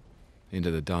down into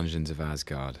the dungeons of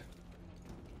Asgard.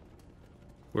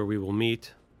 where we will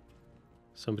meet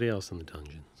somebody else in the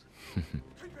dungeons.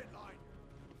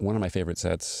 One of my favorite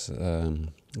sets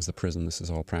is the prison. This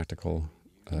is all practical,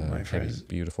 heavy,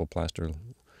 beautiful plaster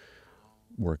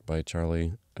work by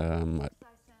Charlie. The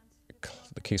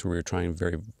case where we were trying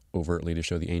very overtly to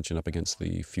show the ancient up against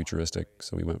the futuristic,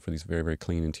 so we went for these very, very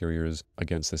clean interiors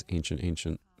against this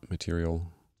ancient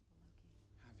material.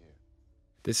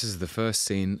 This is the first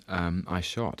scene I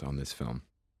shot on this film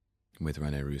with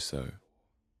René Rousseau,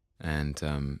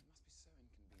 and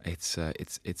it's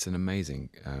an amazing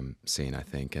scene, I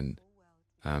think, and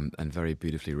very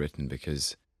beautifully written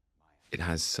because it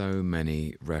has so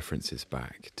many references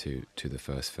back to the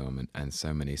first film and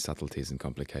so many subtleties and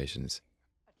complications.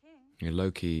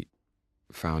 Loki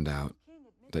found out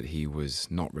that he was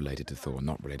not related to Thor,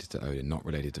 not related to Odin, not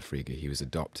related to Frigga. He was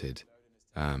adopted,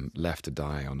 left to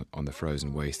die on the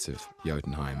frozen wastes of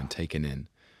Jotunheim and taken in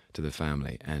to the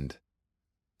family. And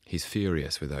he's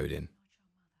furious with Odin.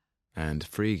 And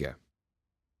Frigga,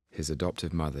 his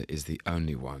adoptive mother, is the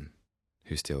only one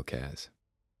who still cares.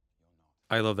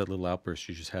 I love that little outburst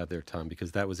you just had there, Tom,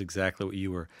 because that was exactly what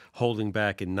you were holding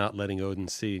back and not letting Odin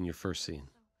see in your first scene.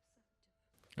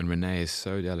 And Renee is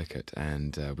so delicate,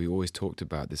 and we always talked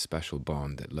about this special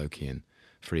bond that Loki and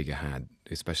Frigga had,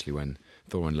 especially when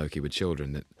Thor and Loki were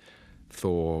children, that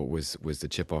Thor was the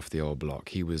chip off the old block.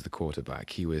 He was the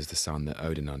quarterback. He was the son that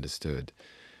Odin understood.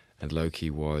 And Loki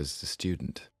was the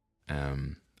student,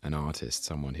 an artist,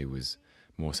 someone who was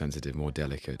more sensitive, more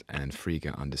delicate, and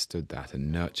Frigga understood that and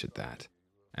nurtured that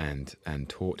and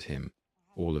taught him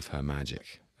all of her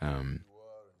magic.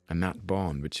 And that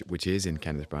bond, which is in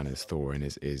Kenneth Branagh's Thor and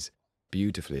is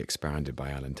beautifully expanded by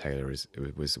Alan Taylor,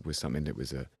 was something that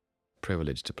was a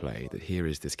privilege to play. That here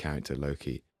is this character,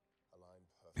 Loki,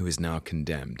 who is now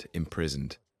condemned,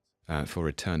 imprisoned for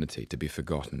eternity, to be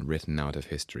forgotten, written out of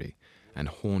history, and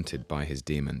haunted by his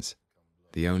demons.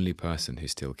 The only person who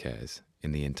still cares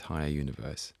in the entire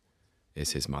universe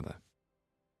is his mother.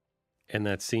 And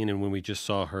that scene, and when we just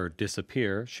saw her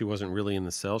disappear, she wasn't really in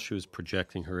the cell. She was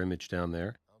projecting her image down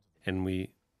there. And we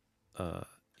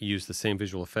used the same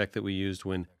visual effect that we used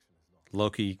when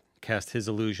Loki cast his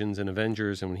illusions in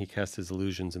Avengers and when he cast his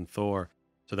illusions in Thor.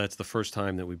 So that's the first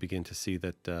time that we begin to see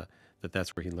that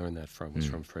that's where he learned that from, was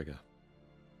from Frigga.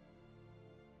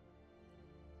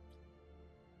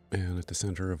 And at the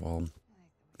center of all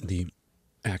the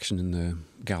action in the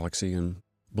galaxy and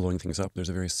blowing things up, there's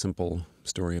a very simple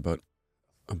story about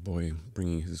a boy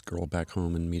bringing his girl back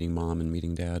home and meeting mom and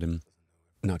meeting dad and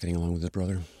not getting along with his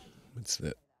brother. It's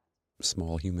the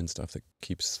small human stuff that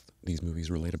keeps these movies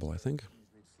relatable, I think.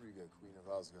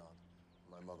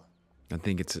 I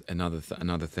think it's another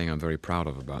thing I'm very proud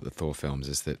of about the Thor films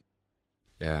is that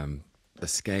the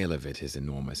scale of it is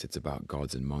enormous. It's about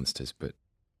gods and monsters, but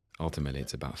ultimately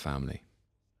it's about family.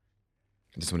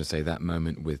 I just want to say that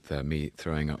moment with me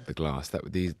throwing up the glass,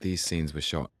 these scenes were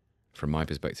shot, from my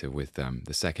perspective, with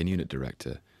the second unit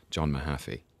director, John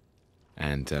Mahaffey.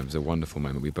 And it was a wonderful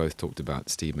moment. We both talked about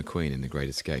Steve McQueen in The Great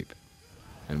Escape.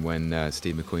 And when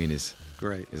Steve McQueen is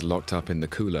locked up in the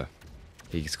cooler,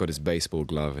 he's got his baseball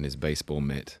glove and his baseball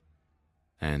mitt.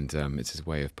 And it's his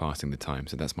way of passing the time.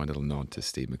 So that's my little nod to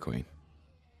Steve McQueen.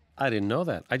 I didn't know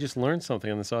that. I just learned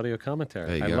something on this audio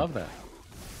commentary. I love that.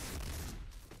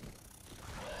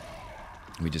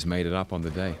 We just made it up on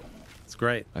the day. It's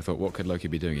great. I thought, what could Loki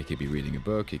be doing? He could be reading a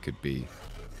book. He could be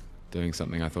doing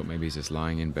something. I thought maybe he's just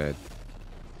lying in bed,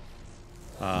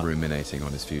 ruminating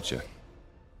on his future.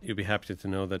 You'll be happy to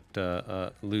know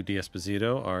that Lou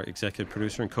D'Esposito, our executive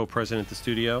producer and co-president of the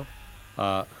studio,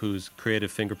 whose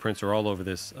creative fingerprints are all over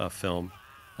this film,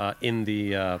 on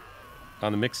the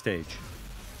mix stage,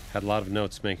 had a lot of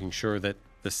notes making sure that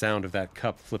the sound of that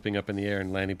cup flipping up in the air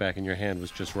and landing back in your hand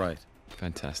was just right.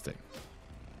 Fantastic.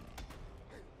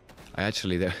 I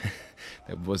actually there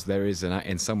is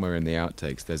somewhere in the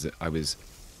outtakes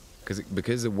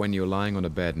because when you're lying on a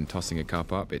bed and tossing a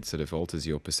cup up, it sort of alters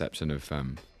your perception of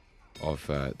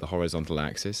the horizontal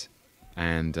axis,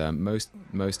 and most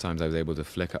times I was able to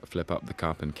flip up the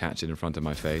cup and catch it in front of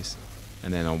my face,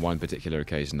 and then on one particular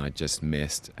occasion I just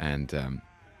missed, and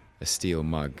a steel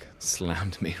mug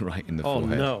slammed me right in the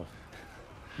forehead. Oh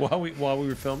no! While we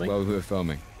were filming? While we were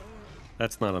filming.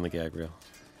 That's not on the gag reel.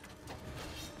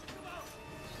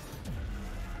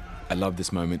 I love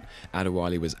this moment.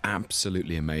 Adewale was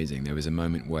absolutely amazing. There was a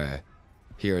moment where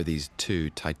here are these two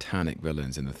titanic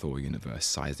villains in the Thor universe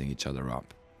sizing each other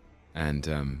up. And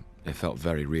it felt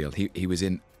very real. He was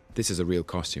in... This is a real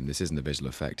costume. This isn't a visual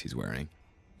effect he's wearing.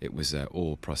 It was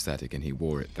all prosthetic, and he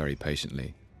wore it very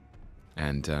patiently.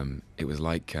 And it was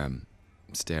like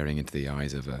staring into the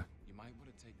eyes of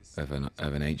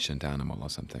an ancient animal or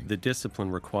something. The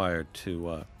discipline required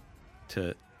to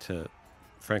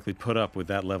frankly put up with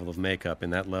that level of makeup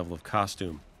and that level of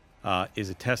costume is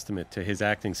a testament to his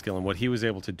acting skill, and what he was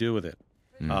able to do with it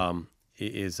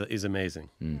is amazing.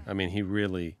 I mean, he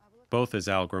really, both as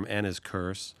Algrim and as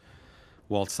Curse,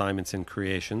 Walt Simonson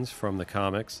creations from the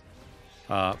comics,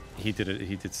 he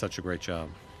did such a great job.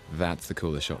 That's the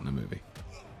coolest shot in the movie.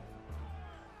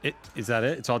 Is that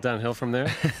it? It's all downhill from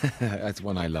there? That's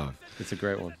one I love. It's a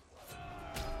great one.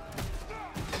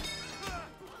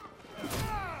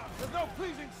 There's no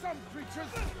pleasing some creatures.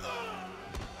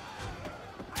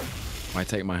 I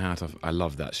take my hat off. I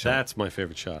love that shot. That's my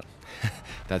favorite shot.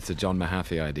 That's a John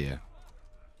Mahaffey idea.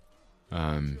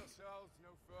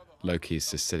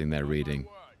 Loki's just sitting there reading,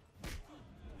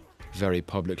 very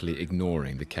publicly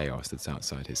ignoring the chaos that's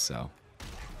outside his cell.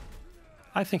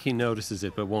 I think he notices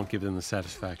it, but won't give them the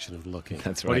satisfaction of looking.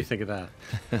 That's right. What do you think of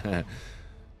that?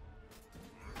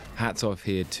 Hats off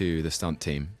here to the stunt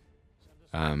team.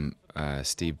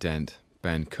 Steve Dent,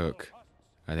 Ben Cook.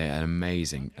 They're an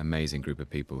amazing, amazing group of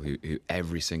people who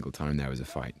every single time there was a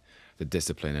fight, the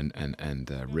discipline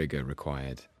and rigor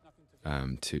required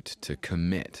to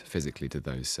commit physically to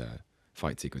those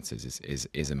fight sequences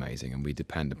is amazing, and we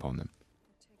depend upon them.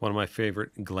 One of my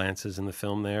favorite glances in the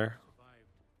film there.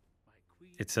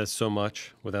 It says so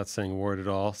much without saying a word at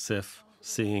all. Sif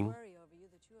seeing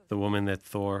the woman that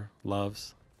Thor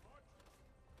loves.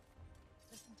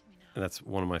 And that's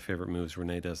one of my favorite moves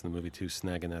Renee does in the movie too,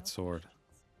 snagging that sword.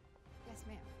 Yes,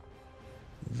 ma'am.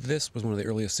 This was one of the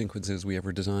earliest sequences we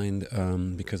ever designed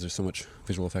because there's so much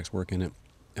visual effects work in it,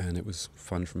 and it was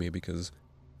fun for me because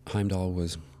Heimdall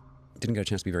didn't get a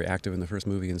chance to be very active in the first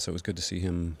movie, and so it was good to see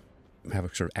him have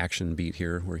a sort of action beat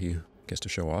here where he gets to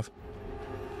show off.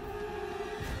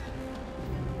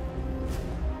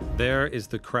 There is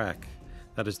the crack.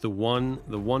 That is the one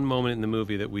moment in the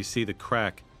movie that we see the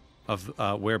crack of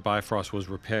where Bifrost was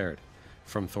repaired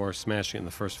from Thor smashing it in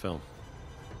the first film.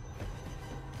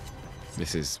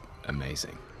 This is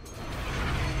amazing.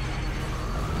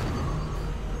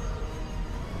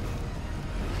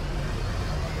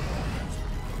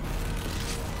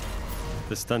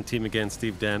 The stunt team again,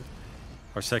 Steve Dent,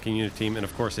 our second unit team, and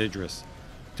of course Idris,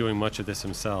 doing much of this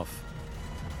himself.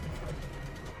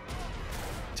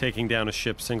 Taking down a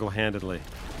ship single-handedly.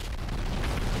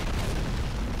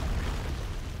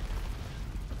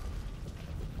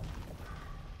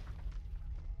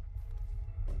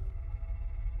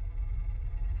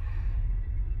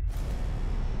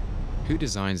 Who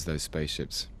designs those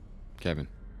spaceships, Kevin?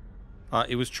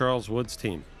 It was Charles Wood's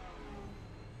team.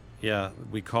 Yeah,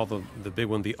 we call the big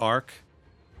one the Ark,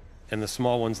 and the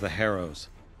small ones the Harrows.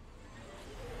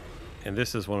 And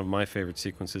this is one of my favorite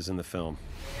sequences in the film.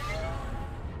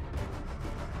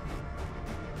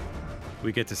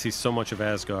 We get to see so much of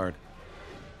Asgard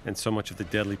and so much of the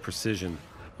deadly precision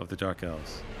of the Dark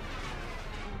Elves.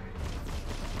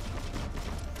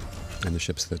 And the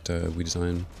ships that we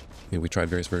designed, we tried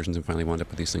various versions and finally wound up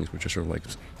with these things which are sort of like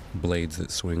blades that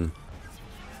swing.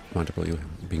 Wound up really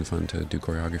being fun to do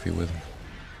choreography with.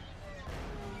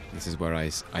 This is where I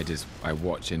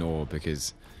watch in awe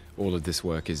because all of this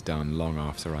work is done long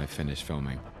after I finish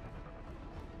filming.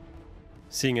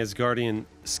 Seeing Asgardian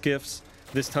skiffs,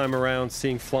 this time around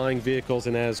seeing flying vehicles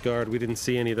in Asgard. We didn't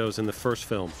see any of those in the first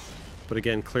film. But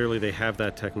again, clearly they have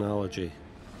that technology.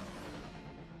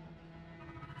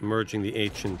 Merging the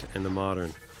ancient and the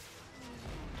modern.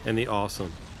 And the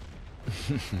awesome.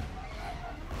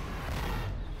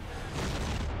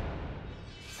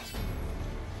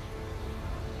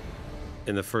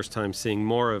 And the first time seeing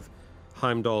more of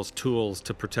Heimdall's tools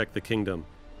to protect the kingdom,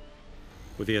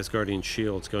 with the Asgardian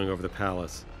shields going over the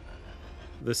palace.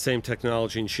 The same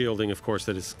technology and shielding, of course,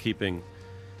 that is keeping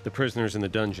the prisoners in the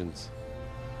dungeons.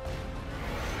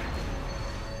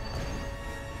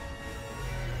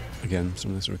 Again,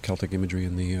 some of the sort of Celtic imagery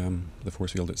in the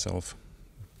force field itself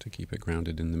to keep it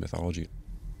grounded in the mythology.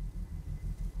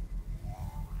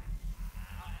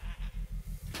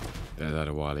 There's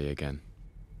Adewale again.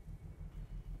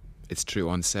 It's true,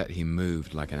 on set he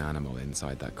moved like an animal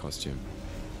inside that costume.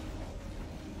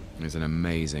 There's an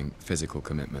amazing physical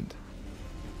commitment.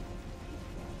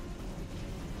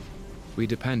 We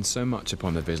depend so much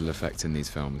upon the visual effects in these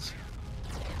films.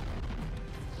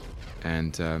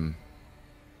 And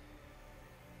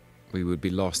we would be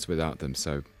lost without them,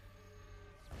 so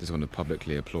just want to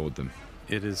publicly applaud them.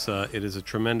 It is a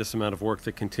tremendous amount of work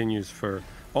that continues for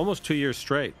almost 2 years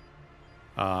straight.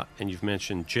 And you've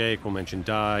mentioned Jake, we'll mention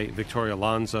Di, Victoria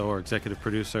Alonso, our executive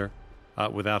producer,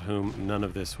 without whom none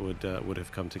of this would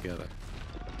have come together.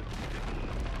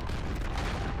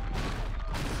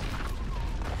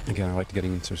 Again, I liked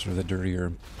getting into sort of the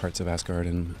dirtier parts of Asgard,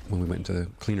 and when we went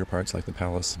into cleaner parts like the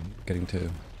palace, getting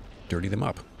to dirty them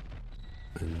up.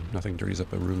 And nothing dirties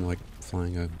up a room like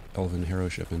flying a elven hero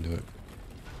ship into it.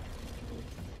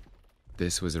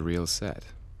 This was a real set.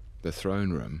 The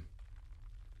throne room,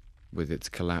 with its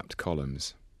collapsed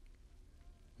columns,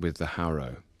 with the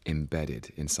harrow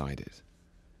embedded inside it.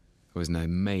 It was an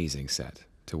amazing set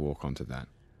to walk onto that.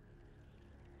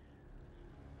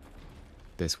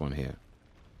 This one here.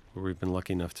 Where we've been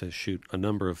lucky enough to shoot a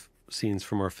number of scenes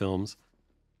from our films.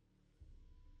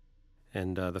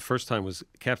 And the first time was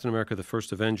Captain America, the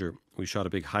First Avenger. We shot a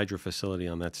big Hydra facility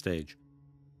on that stage.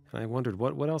 And I wondered,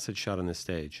 what else had shot on this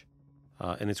stage?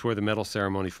 And it's where the medal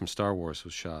ceremony from Star Wars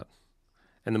was shot.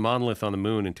 And the monolith on the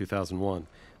moon in 2001.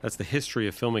 That's the history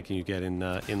of filmmaking you get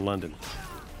in London.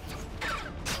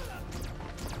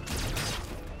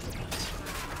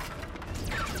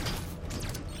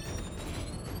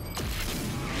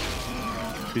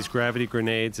 These gravity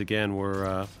grenades, again,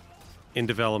 were in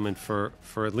development for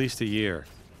at least a year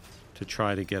to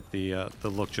try to get the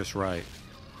look just right.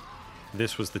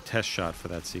 This was the test shot for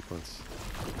that sequence.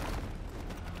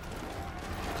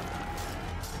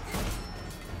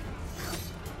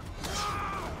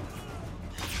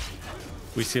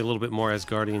 We see a little bit more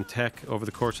Asgardian tech over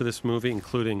the course of this movie,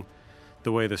 including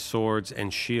the way the swords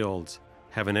and shields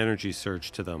have an energy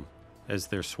surge to them as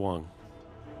they're swung.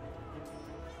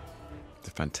 The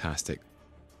fantastic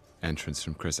entrance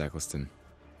from Chris Eccleston.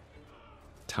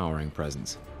 Towering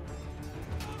presence.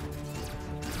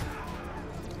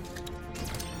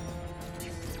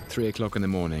 At 3 o'clock in the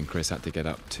morning, Chris had to get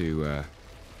up to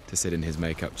sit in his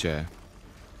makeup chair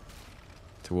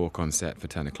to walk on set for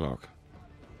 10 o'clock.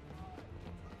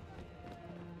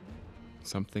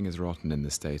 Something is rotten in the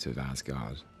state of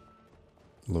Asgard.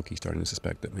 Loki's starting to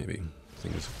suspect that maybe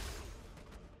things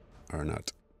are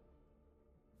not...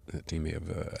 that he may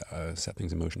have set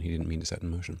things in motion he didn't mean to set in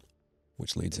motion.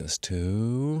 Which leads us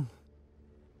to...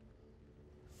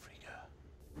 Frigga.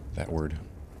 That word.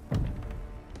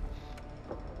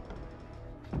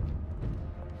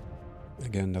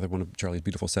 Again, another one of Charlie's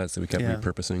beautiful sets that we kept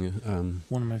repurposing.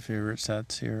 One of my favorite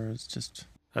sets here is just...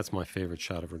 That's my favorite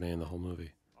shot of Renee in the whole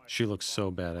movie. She looks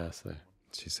so badass there.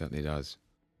 She certainly does.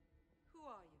 Who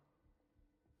are you?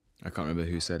 I can't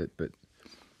remember who said it, but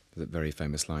that very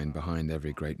famous line, behind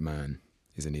every great man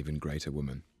is an even greater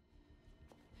woman.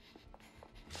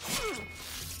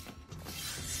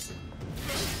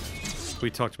 We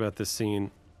talked about this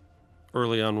scene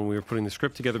early on when we were putting the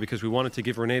script together because we wanted to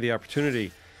give Renee the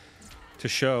opportunity to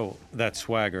show that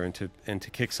swagger and to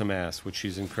kick some ass, which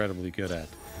she's incredibly good at.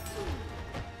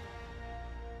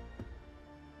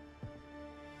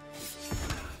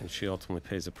 And she ultimately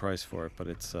pays a price for it, but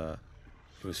it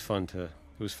was fun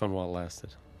while it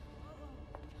lasted.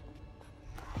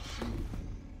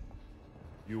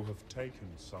 You have taken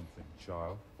something,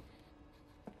 child.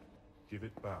 Give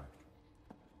it back.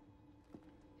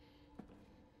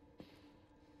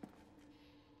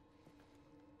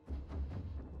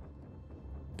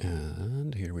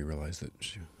 And here we realize that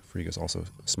Frigga's also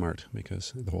smart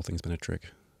because the whole thing's been a trick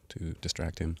to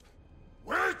distract him.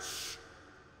 Witch!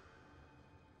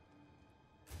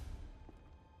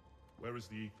 Where is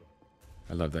the ether?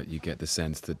 I love that you get the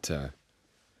sense that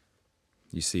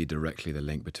you see directly the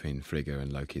link between Frigga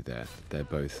and Loki there. They're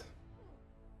both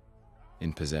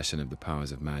in possession of the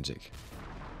powers of magic.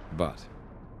 But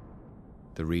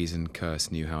the reason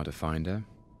Kurse knew how to find her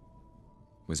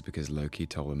was because Loki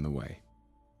told him the way.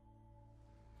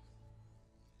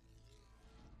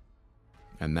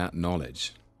 And that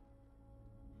knowledge,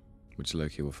 which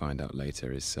Loki will find out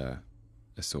later, is a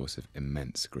source of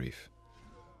immense grief.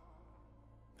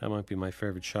 That might be my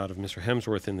favorite shot of Mr.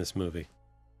 Hemsworth in this movie.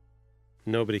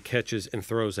 Nobody catches and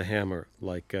throws a hammer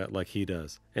like he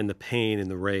does. And the pain and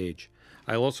the rage.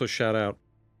 I'll also shout out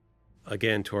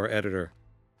again to our editor,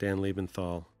 Dan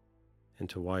Liebenthal, and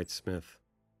to Wyatt Smith,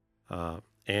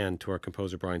 and to our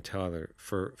composer, Brian Tyler,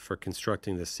 for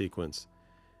constructing this sequence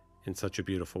in such a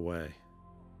beautiful way.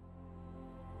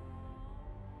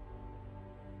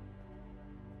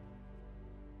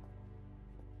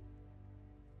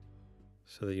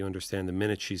 So that you understand the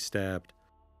minute she's stabbed,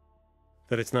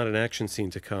 that it's not an action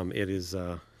scene to come. It is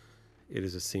a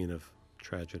scene of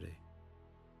tragedy.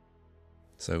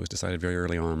 So it was decided very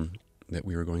early on that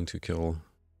we were going to kill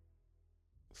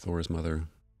Thor's mother,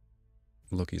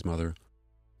 Loki's mother,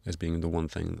 as being the one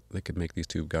thing that could make these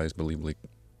two guys believably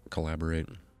collaborate.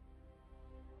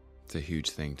 It's a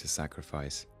huge thing to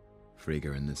sacrifice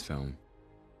Frigga in this film,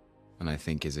 and I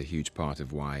think is a huge part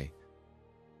of why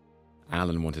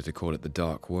Alan wanted to call it the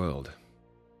Dark World.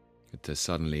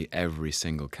 Suddenly every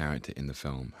single character in the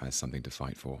film has something to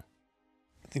fight for.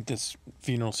 I think this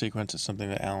funeral sequence is something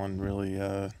that Alan really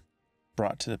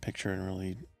brought to the picture and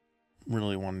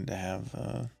really wanted to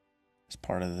have as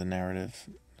part of the narrative.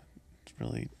 It's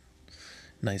really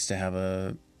nice to have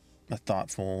a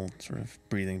thoughtful sort of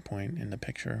breathing point in the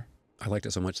picture. I liked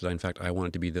it so much that, in fact, I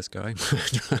wanted to be this guy.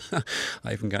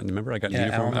 I even got, remember, I got in Yeah,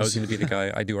 uniform. Alan I was was- going to be the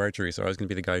guy, I do archery, so I was going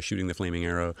to be the guy shooting the flaming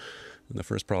arrow. And the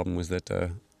first problem was that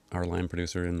our line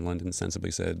producer in London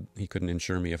sensibly said he couldn't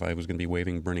insure me if I was going to be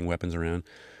waving burning weapons around.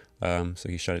 So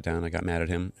he shut it down. I got mad at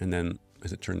him. And then,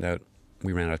 as it turned out,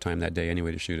 we ran out of time that day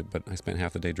anyway to shoot it, but I spent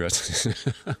half the day dressed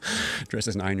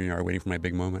as an iron yard waiting for my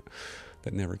big moment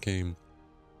that never came.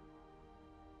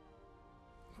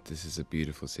 This is a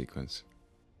beautiful sequence.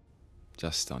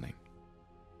 Just stunning.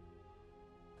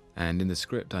 And in the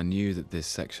script, I knew that this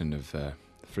section of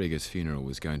Frigga's funeral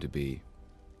was going to be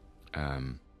a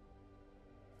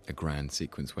grand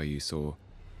sequence where you saw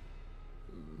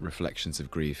reflections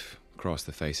of grief across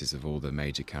the faces of all the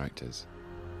major characters.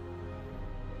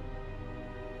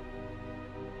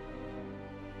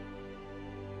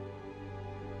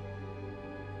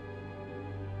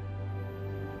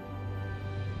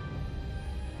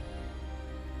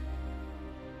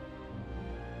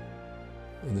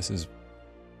 And this is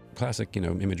classic,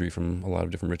 imagery from a lot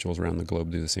of different rituals around the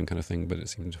globe do the same kind of thing, but it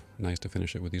seemed nice to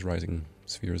finish it with these rising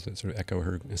spheres that sort of echo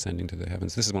her ascending to the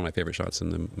heavens. This is one of my favorite shots in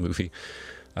the movie.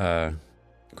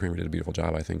 Kramer did a beautiful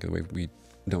job, I think, the way we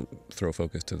don't throw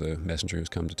focus to the messenger who's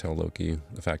come to tell Loki.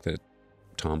 The fact that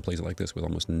Tom plays it like this with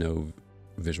almost no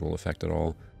visual effect at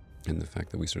all, and the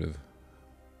fact that we sort of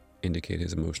indicate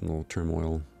his emotional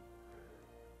turmoil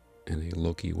in a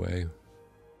Loki way.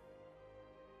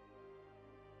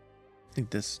 I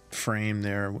think this frame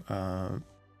there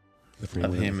The frame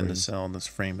of within him the in the frame. cell, this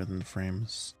frame within the frame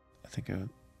is, I think, a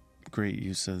great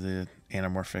use of the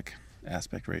anamorphic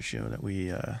aspect ratio that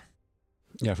we...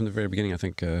 Yeah, from the very beginning, I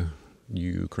think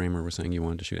you, Kramer, were saying you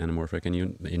wanted to shoot anamorphic, and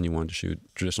you wanted to shoot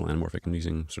traditional anamorphic and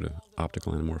using sort of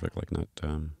optical anamorphic, like not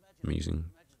using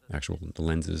actual the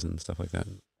lenses and stuff like that.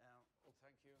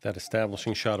 That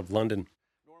establishing shot of London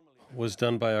was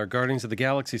done by our Guardians of the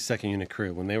Galaxy second unit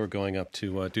crew when they were going up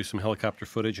to do some helicopter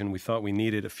footage, and we thought we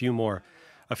needed a few more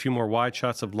wide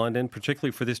shots of London,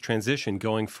 particularly for this transition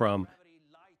going from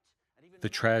the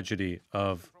tragedy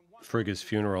of Frigga's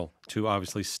funeral to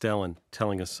obviously Stellan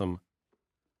telling us some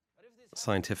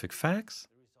scientific facts,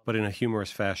 but in a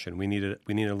humorous fashion. We needed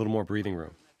a little more breathing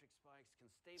room.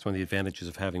 It's one of the advantages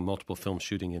of having multiple films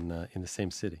shooting in the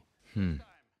same city.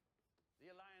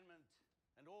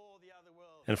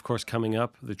 And of course, coming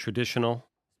up, the traditional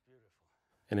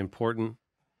and important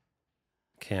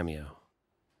cameo.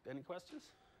 Any questions?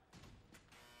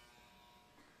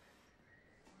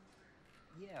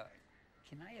 Yeah.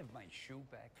 Can I have my shoe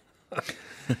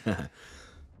back?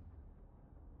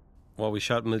 While we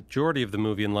shot majority of the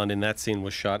movie in London, that scene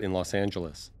was shot in Los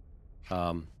Angeles,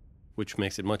 which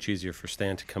makes it much easier for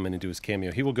Stan to come in and do his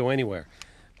cameo. He will go anywhere,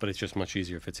 but it's just much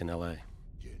easier if it's in L.A.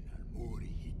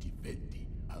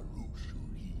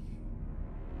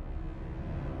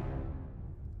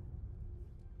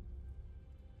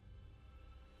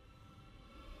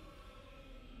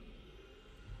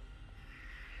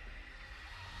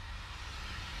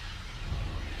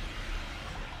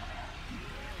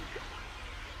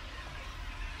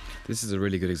 This is a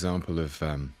really good example of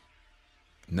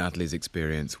Natalie's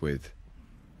experience with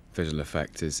visual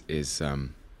effects is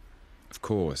of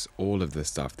course, all of the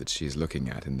stuff that she's looking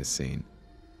at in this scene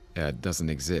doesn't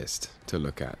exist to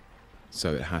look at.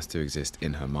 So it has to exist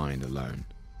in her mind alone.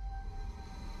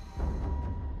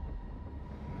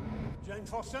 Jane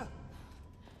Foster,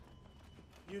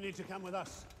 you need to come with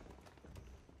us.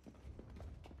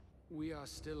 We are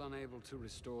still unable to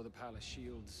restore the palace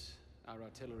shields. Our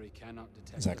artillery cannot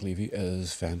detect Zach them. Levy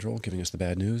as Fandral, giving us the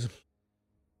bad news.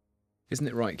 Isn't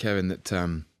it right, Kevin, that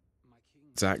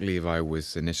Zach Levi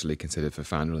was initially considered for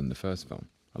Fandral in the first film,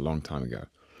 a long time ago,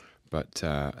 but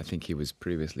I think he was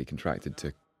previously contracted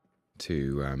to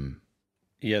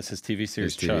Yes, his TV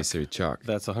series Chuck.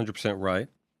 That's 100% right.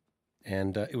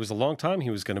 And it was a long time he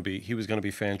was going to be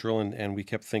Fandral, and we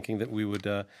kept thinking that we would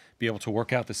be able to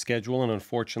work out the schedule, and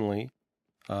unfortunately,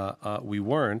 we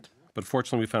weren't. But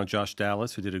fortunately, we found Josh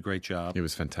Dallas, who did a great job. It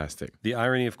was fantastic. The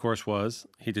irony, of course, was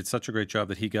he did such a great job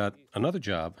that he got another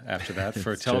job after that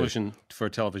for a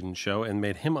television show, and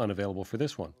made him unavailable for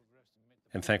this one.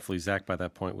 And thankfully, Zach by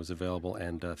that point was available,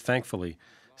 and thankfully,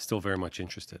 still very much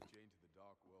interested.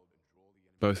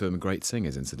 Both of them great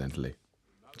singers, incidentally,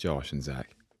 Josh and Zach.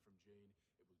 Do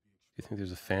you think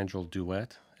there's a Fandral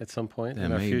duet at some point There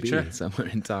in our may future? be somewhere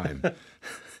in time.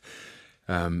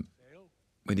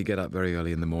 when you get up very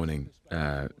early in the morning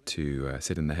to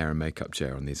sit in the hair and makeup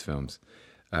chair on these films,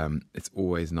 it's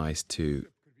always nice to,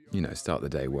 start the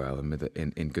day well and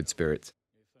in good spirits.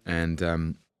 And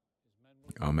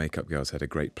our makeup girls had a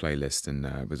great playlist, and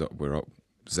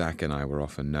Zach and I were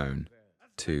often known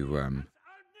to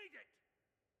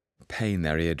pain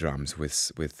their eardrums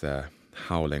with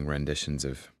howling renditions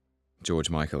of George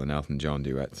Michael and Elton John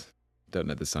duets. Don't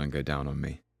Let the Sun Go Down on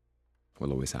Me.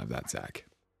 We'll always have that, Zach.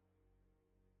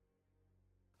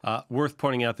 Worth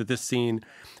pointing out that this scene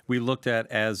we looked at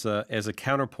as a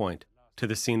counterpoint to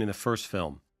the scene in the first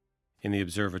film, in the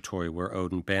observatory where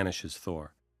Odin banishes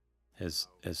Thor, as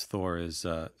Thor is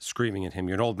screaming at him,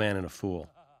 "You're an old man and a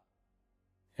fool."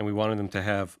 And we wanted them to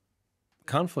have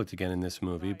conflict again in this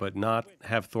movie, but not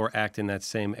have Thor act in that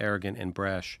same arrogant and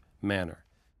brash manner.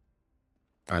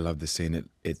 I love the scene.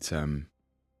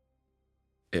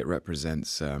 It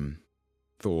represents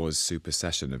Thor's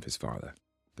supersession of his father,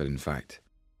 that in fact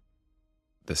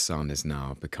the son is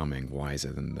now becoming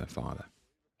wiser than the father.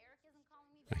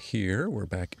 Here, we're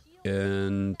back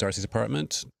in Darcy's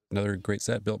apartment. Another great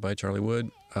set built by Charlie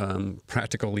Wood.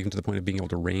 Practical, even to the point of being able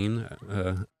to rain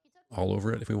all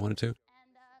over it if we wanted to.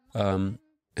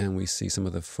 And we see some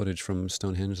of the footage from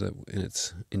Stonehenge that in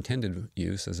its intended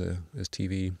use as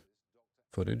TV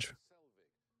footage.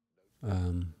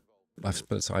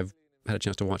 I've had a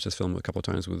chance to watch this film a couple of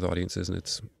times with audiences, and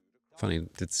it's funny.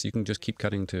 You can just keep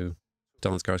cutting to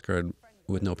Stellan Skarsgård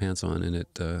with no pants on, and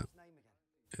it's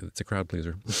a crowd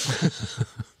pleaser.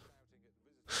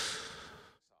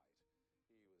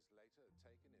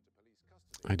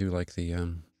 I do like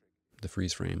the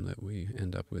freeze frame that we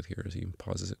end up with here as he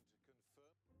pauses it.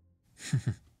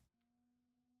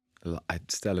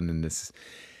 Stellan in this,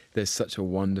 there's such a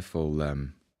wonderful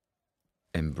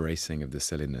embracing of the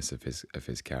silliness of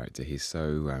his character. He's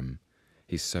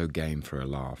so game for a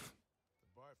laugh.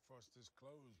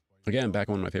 Again, back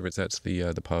on one of my favorite sets,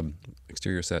 the pub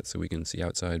exterior set, so we can see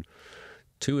outside.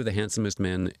 Two of the handsomest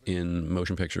men in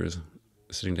motion pictures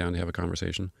sitting down to have a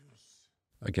conversation.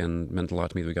 Again, meant a lot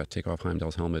to me that we got to take off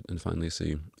Heimdall's helmet and finally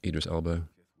see Idris Elba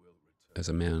as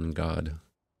a man god.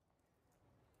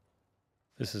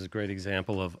 This is a great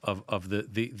example of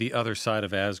the other side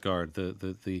of Asgard,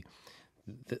 the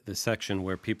section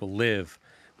where people live,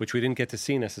 which we didn't get to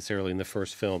see necessarily in the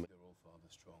first film.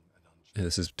 And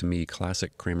this is, to me,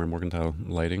 classic Kramer Morganthau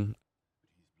lighting.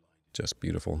 Just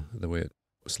beautiful, the way it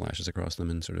slashes across them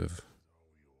and sort of,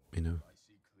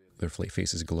 their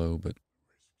faces glow but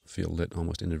feel lit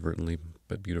almost inadvertently,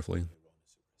 but beautifully.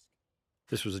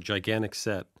 This was a gigantic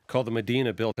set called the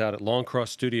Medina, built out at Longcross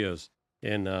Studios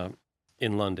in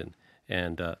London.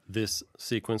 And this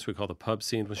sequence we call the pub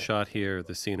scene was shot here.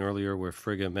 The scene earlier where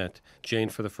Frigga met Jane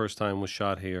for the first time was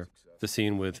shot here. The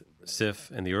scene with Sif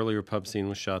and the earlier pub scene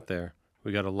was shot there.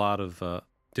 We got a lot of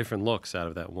different looks out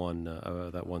of that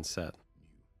one set.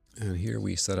 And here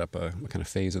we set up a kind of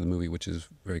phase of the movie, which is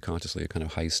very consciously a kind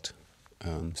of heist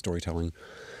storytelling.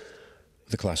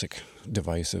 The classic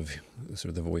device of sort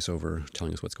of the voiceover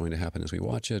telling us what's going to happen as we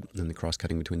watch it, and the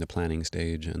cross-cutting between the planning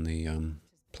stage and the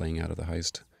playing out of the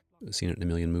heist. I've seen it in a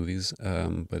million movies,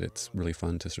 but it's really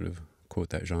fun to sort of quote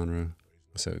that genre.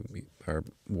 So our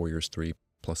Warriors 3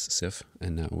 plus Sif,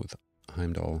 and now with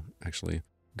Heimdall actually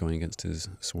going against his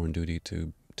sworn duty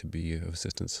to be of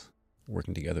assistance,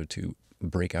 working together to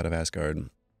break out of Asgard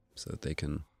so that they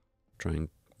can try and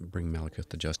bring Malekith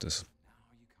to justice.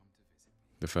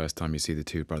 The first time you see the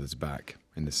two brothers back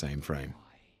in the same frame.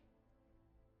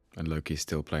 And Loki's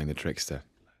still playing the trickster.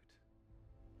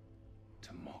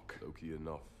 To mock. Loki,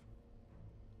 enough.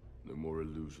 No more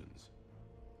illusions.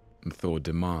 And Thor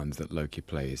demands that Loki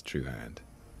play his true hand.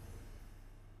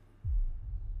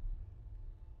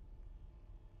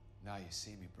 Now you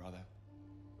see me, brother.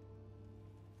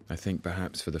 I think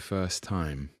perhaps for the first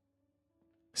time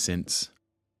since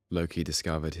Loki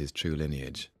discovered his true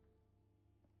lineage,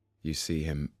 you see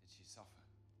him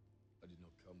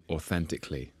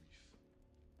authentically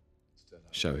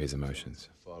show his emotions.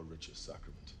 Far richer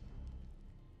sacrament.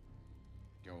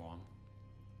 Go on.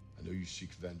 I know you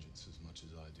seek vengeance as much as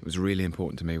I do. It was really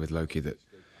important to me with Loki that,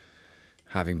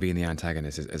 having been the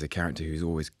antagonist as a character who's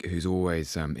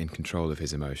always in control of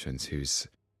his emotions, who's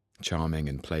charming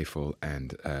and playful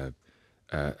and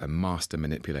a master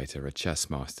manipulator, a chess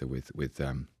master with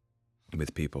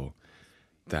people,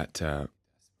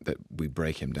 that we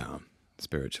break him down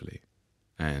spiritually.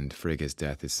 And Frigga's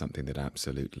death is something that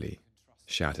absolutely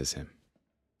shatters him.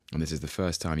 And this is the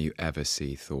first time you ever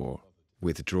see Thor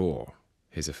withdraw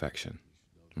his affection.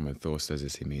 And when Thor says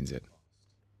this, he means it.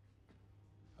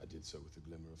 I did so with a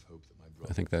glimmer of hope that my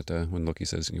brother... I think that when Loki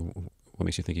says, what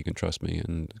makes you think you can trust me?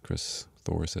 And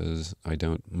Thor says, I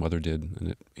don't. Mother did.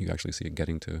 And you actually see it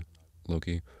getting to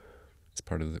Loki. It's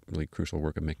part of the really crucial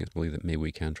work of making us believe that maybe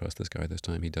we can trust this guy this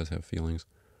time. He does have feelings.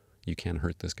 You can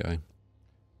hurt this guy.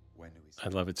 I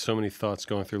love it. So many thoughts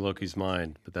going through Loki's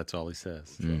mind, but that's all he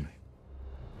says. Mm.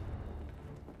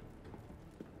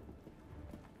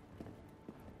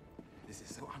 This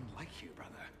is so unlike you,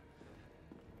 brother.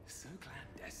 So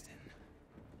clandestine.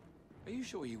 Are you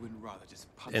sure you wouldn't rather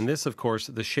just punch? And this, of course,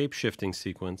 the shape-shifting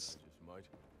sequence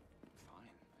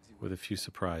with a few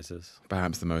surprises.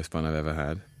 Perhaps the most fun I've ever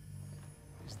had.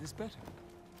 Is this better?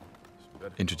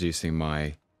 Introducing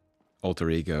my alter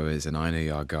ego as an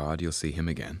Einar guard. You'll see him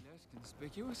again. Less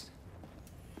conspicuous?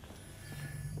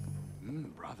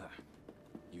 Brother,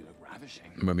 you look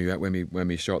ravishing. When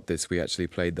we shot this, we actually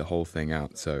played the whole thing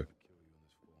out. So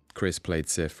Chris played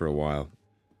Sif for a while,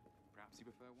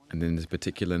 and then this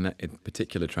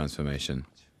particular transformation,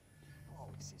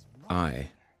 I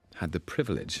had the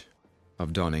privilege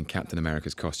of donning Captain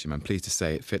America's costume. I'm pleased to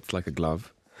say it fits like a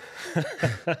glove.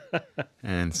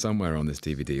 And somewhere on this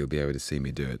DVD, you'll be able to see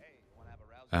me do it.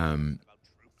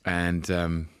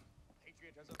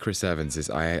 Chris Evans is,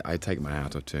 I take my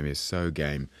hat off to him. He's so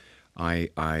game.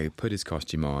 I put his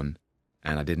costume on,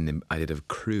 and I did a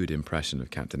crude impression of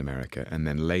Captain America, and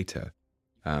then later,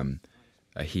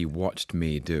 he watched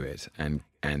me do it,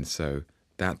 and so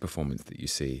that performance that you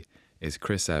see is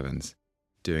Chris Evans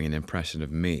doing an impression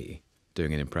of me,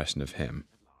 doing an impression of him.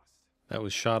 That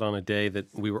was shot on a day that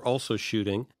we were also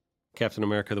shooting Captain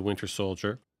America: The Winter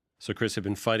Soldier. So Chris had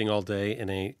been fighting all day in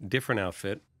a different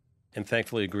outfit, and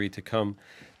thankfully agreed to come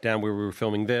down where we were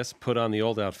filming this, put on the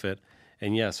old outfit,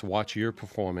 and yes, watch your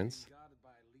performance.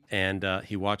 And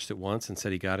he watched it once and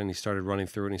said he got it, and he started running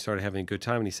through it, and he started having a good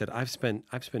time. And he said, I've spent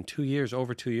 2 years,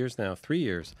 over 2 years now, 3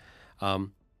 years,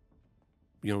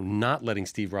 not letting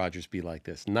Steve Rogers be like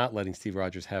this, not letting Steve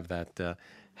Rogers have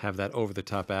that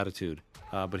over-the-top attitude.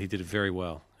 But he did it very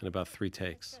well in about 3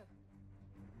 takes.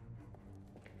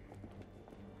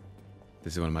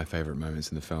 This is one of my favorite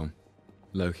moments in the film.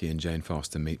 Loki and Jane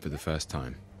Foster meet for the first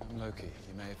time. I'm Loki.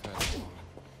 You may have heard of me.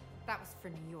 That was for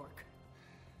New York.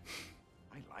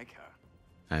 I like her.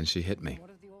 And she hit me.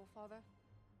 What of the old father?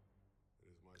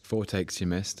 4 takes she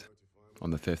missed.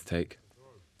 On the 5th take,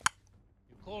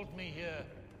 You called me here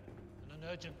on an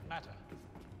urgent matter.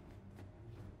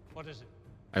 What is it?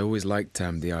 I always liked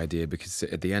the idea because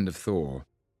at the end of Thor,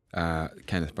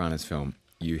 Kenneth Branagh's film,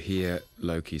 you hear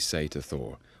Loki say to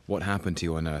Thor, "What happened to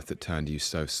you on Earth that turned you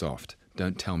so soft?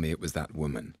 Don't tell me it was that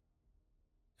woman."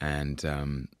 And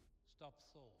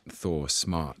Thor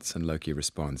smarts, and Loki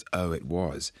responds, "Oh, it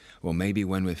was. Well, maybe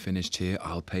when we're finished here,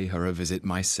 I'll pay her a visit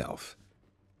myself."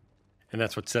 And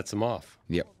that's what sets them off.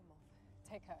 Yep.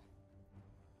 Take her.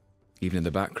 Even in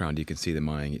the background, you can see them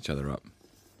eyeing each other up.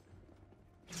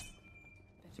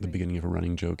 The beginning of a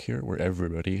running joke here where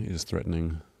everybody is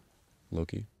threatening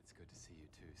Loki. It's good to see you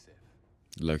too, Sif.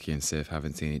 Loki and Sif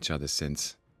haven't seen each other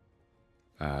since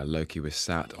Loki was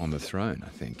sat on the throne, I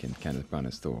think, in Kenneth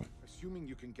Branagh's Thor. Assuming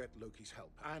you can get Loki's help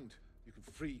and you can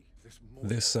free this more.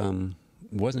 This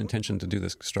was an intention to do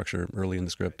this structure early in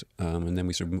the script, and then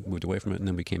we sort of moved away from it, and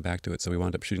then we came back to it. So we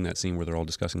wound up shooting that scene where they're all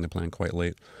discussing the plan quite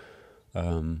late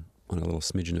on a little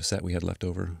smidgen of set we had left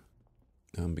over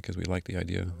because we liked the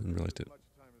idea and realized it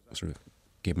sort of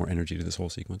gave more energy to this whole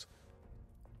sequence.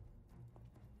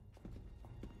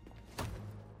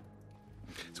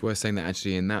 It's worth saying that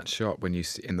actually in that shot, when you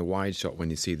see, in the wide shot, when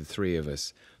you see the 3 of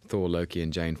us, Thor, Loki,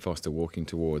 and Jane Foster walking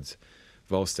towards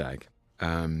Volstagg,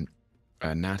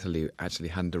 Natalie actually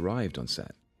hadn't arrived on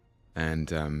set, and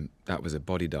that was a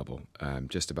body double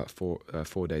just about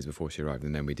 4 days before she arrived,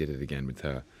 and then we did it again with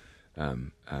her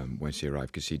when she arrived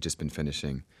because she'd just been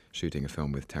finishing shooting a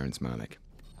film with Terrence Malick.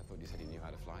 I thought you said you knew how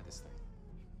to fly this thing.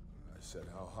 I said,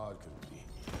 how hard could it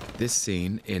be? This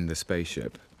scene in the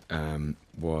spaceship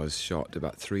was shot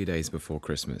about 3 days before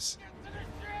Christmas,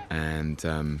 and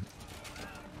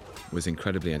was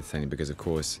incredibly entertaining because, of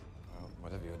course, Well,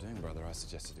 whatever you're doing, brother, I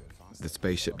suggest you do it fast. the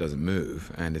spaceship doesn't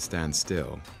move and it stands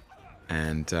still,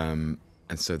 and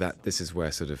so this is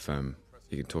where sort of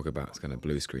you can talk about kind of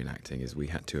blue screen acting. Is we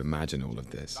had to imagine all of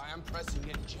this. I am pressing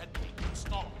it gently.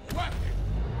 Stop working.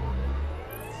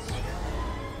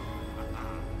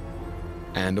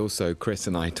 And also, Chris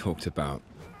and I talked about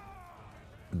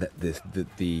that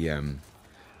the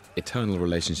eternal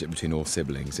relationship between all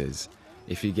siblings is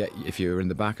if you're in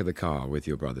the back of the car with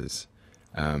your brothers,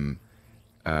 you're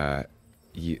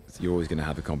always going to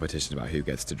have a competition about who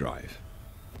gets to drive.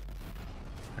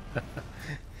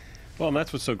 Well, and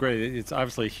that's what's so great. It's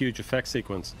obviously a huge effect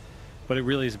sequence, but it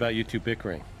really is about you two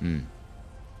bickering. Mm.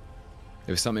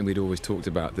 It was something we'd always talked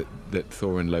about, that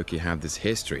Thor and Loki have this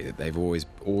history, that they've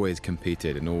always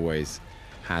competed and always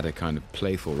had a kind of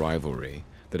playful rivalry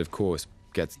that, of course,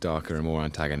 gets darker and more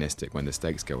antagonistic when the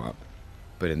stakes go up.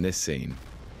 But in this scene,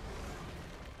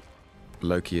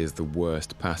 Loki is the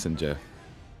worst passenger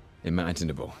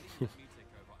imaginable.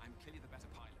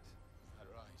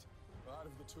 Out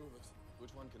of the two of us,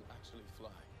 which one can actually fly?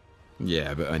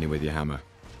 Yeah, but only with your hammer.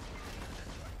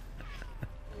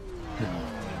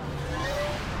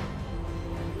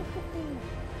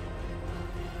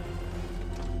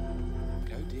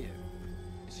 Oh dear.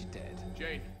 Is she dead?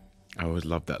 Jane. I always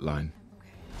loved that line.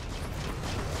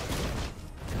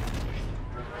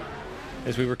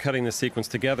 As we were cutting the sequence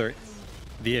together,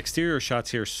 the exterior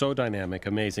shots here are so dynamic,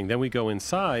 amazing. Then we go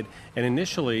inside, and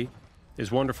initially,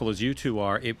 as wonderful as you two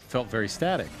are, it felt very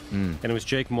static. And it was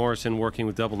Jake Morrison working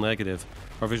with Double Negative,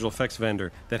 our visual effects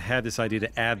vendor, that had this idea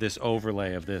to add this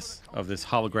overlay of this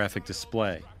holographic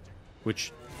display,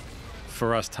 which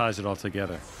for us ties it all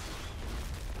together.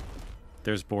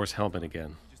 There's Boar's helmet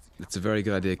again. It's a very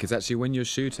good idea, because actually when you're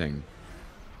shooting,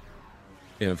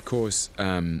 of course,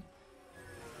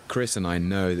 Chris and I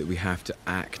know that we have to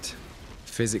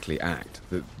physically act,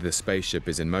 that the spaceship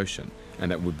is in motion and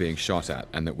that we're being shot at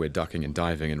and that we're ducking and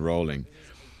diving and rolling.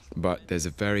 But there's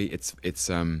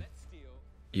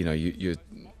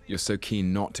you're so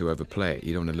keen not to overplay it.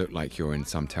 You don't want to look like you're in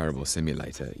some terrible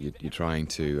simulator. You're trying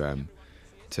to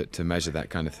measure that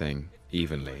kind of thing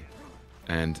evenly.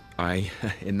 And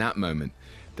in that moment,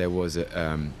 there was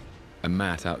a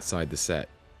mat outside the set,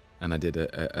 and I did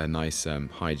a nice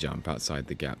high jump outside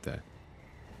the gap there.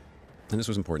 And this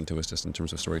was important to us just in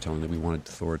terms of storytelling, that we wanted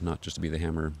Thor not just to be the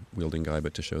hammer-wielding guy,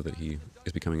 but to show that he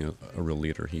is becoming a real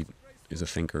leader. He is a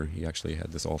thinker. He actually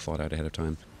had this all thought out ahead of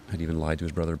time. Had even lied to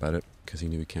his brother about it, because he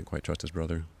knew he can't quite trust his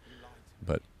brother.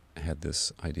 But had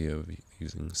this idea of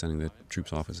sending the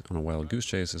troops off on a wild goose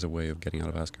chase as a way of getting out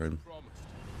of Asgard.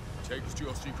 Take us to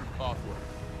your secret pathway.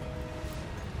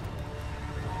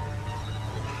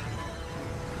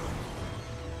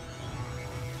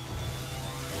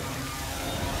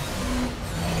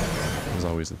 As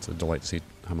always, it's a delight to see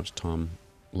how much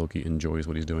Loki enjoys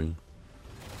what he's doing.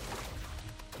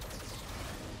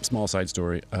 Small side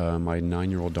story, my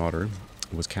 9-year-old daughter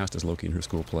was cast as Loki in her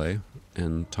school play,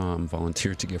 and Tom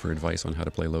volunteered to give her advice on how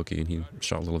to play Loki, and he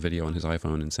shot a little video on his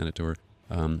iPhone and sent it to her.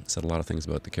 Said a lot of things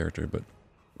about the character, but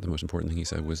the most important thing he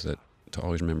said was that to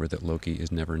always remember that Loki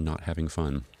is never not having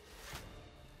fun.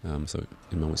 So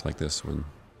in moments like this, when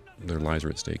their lives are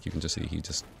at stake, you can just see he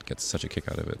just gets such a kick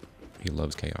out of it. He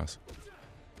loves chaos.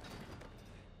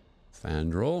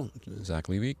 Fandral, Zach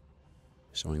Levy,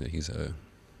 showing that he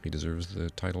deserves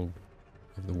the title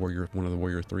of the Warrior, one of the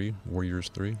Warriors 3.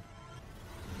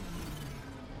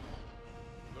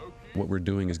 What we're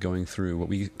doing is going through what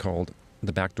we called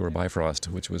the backdoor Bifrost,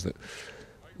 which was that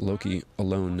Loki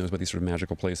alone knows about these sort of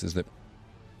magical places that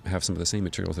have some of the same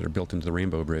materials that are built into the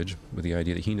Rainbow Bridge, with the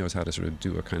idea that he knows how to sort of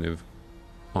do a kind of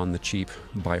on-the-cheap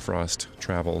Bifrost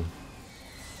travel.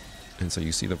 And so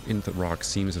you see in the rock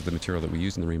seams of the material that we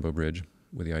use in the Rainbow Bridge,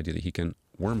 with the idea that he can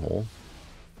wormhole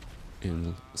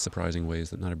in surprising ways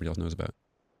that not everybody else knows about.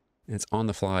 And it's on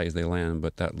the fly as they land,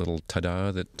 but that little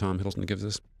ta-da that Tom Hiddleston gives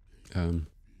us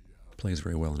plays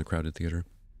very well in a crowded theater.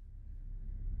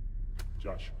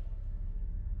 Josh,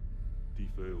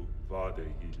 Tifeu vade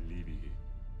I livihi.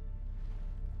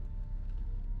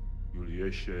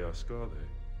 Juliesce ascade.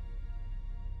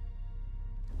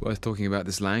 Worth talking about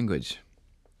this language.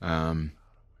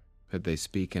 That they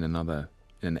speak in an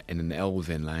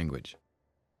Elven language.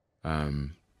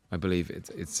 I believe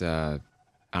it's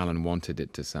Alan wanted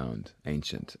it to sound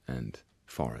ancient and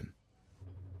foreign.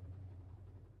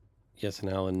 Yes, and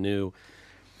Alan knew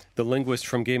the linguist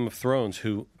from Game of Thrones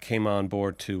who came on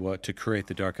board to create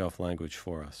the Dark Elf language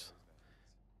for us.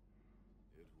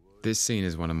 This scene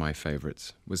is one of my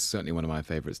favorites. Was certainly one of my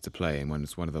favorites to play, and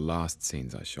it's one of the last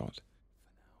scenes I shot.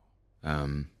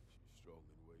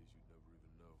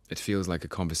 It feels like a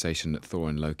conversation that Thor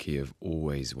and Loki have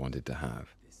always wanted to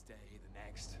have. This day, the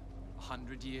next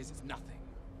 100 years is nothing.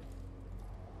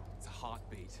 It's a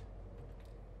heartbeat.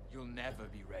 You'll never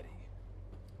be ready.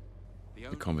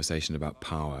 A conversation about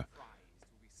power.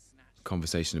 A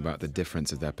conversation about the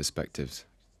difference of their perspectives.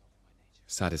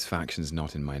 Satisfaction's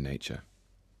not in my nature.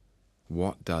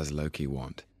 What does Loki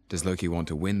want? Does Loki want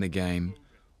to win the game,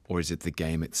 or is it the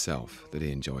game itself that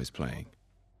he enjoys playing?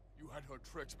 You had her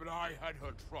tricks, but I had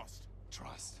her trust.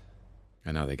 Trust?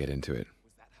 And now they get into it.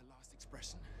 Was that her last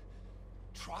expression?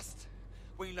 Trust?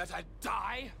 When you let her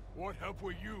die? What help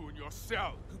were you in your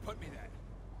cell? Who put me there?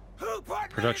 Who put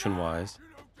Production-wise,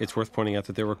 it's worth pointing out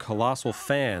that there were colossal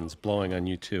fans blowing on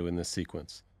you two in this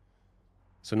sequence.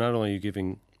 So not only are you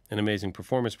giving an amazing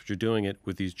performance, but you're doing it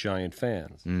with these giant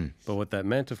fans. But what that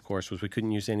meant, of course, was we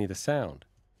couldn't use any of the sound.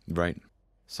 Right.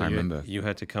 So I remember. You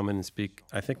had to come in and speak,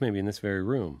 I think maybe in this very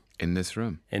room. In this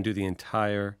room. And do the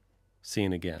entire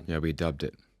scene again. Yeah, we dubbed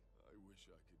it.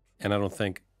 And I don't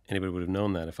think anybody would have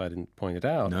known that if I didn't point it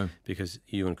out. No. Because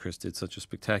you and Chris did such a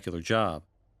spectacular job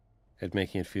at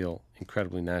making it feel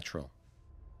incredibly natural.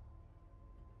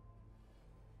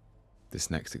 This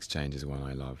next exchange is one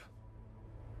I love.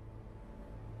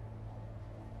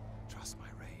 Trust my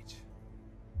rage.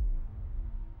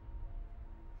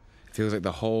 It feels like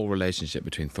the whole relationship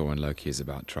between Thor and Loki is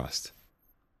about trust.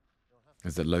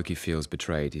 Is that Loki feels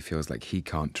betrayed. He feels like he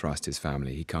can't trust his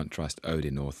family. He can't trust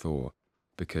Odin or Thor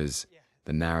because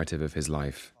the narrative of his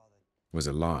life was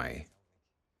a lie.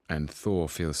 And Thor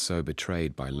feels so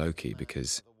betrayed by Loki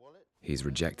because he's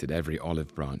rejected every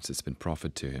olive branch that's been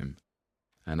proffered to him.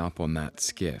 And up on that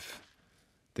skiff,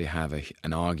 they have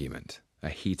an argument, a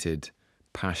heated,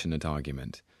 passionate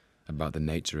argument about the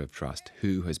nature of trust.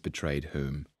 Who has betrayed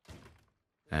whom?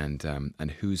 And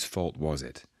whose fault was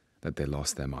it that they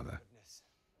lost their mother?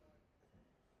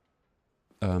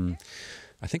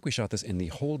 I think we shot this in the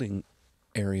holding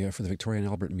area for the Victoria and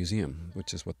Albert Museum,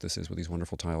 which is what this is with these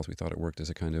wonderful tiles. We thought it worked as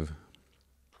a kind of,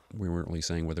 we weren't really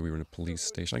saying whether we were in a police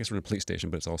station. I guess we're in a police station,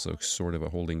 but it's also sort of a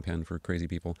holding pen for crazy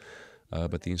people.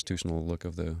 But the institutional look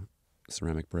of the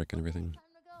ceramic brick and everything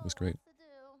was great.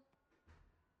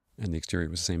 And the exterior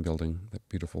was the same building, that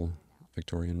beautiful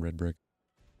Victorian red brick.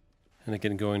 And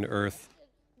again, going to Earth,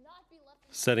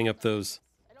 setting up those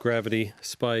gravity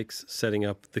spikes, setting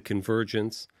up the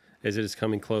convergence as it is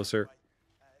coming closer,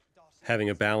 having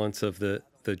a balance of the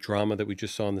drama that we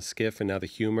just saw in the skiff and now the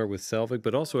humor with Selvig,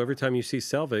 but also every time you see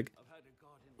Selvig,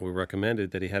 we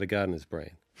recommended that he had a god in his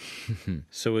brain.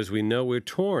 So as we know, we're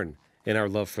torn in our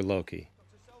love for Loki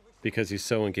because he's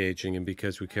so engaging and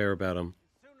because we care about him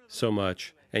so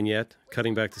much, and yet,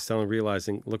 cutting back to Stellan,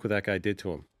 realizing, look what that guy did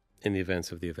to him in the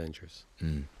events of the Avengers.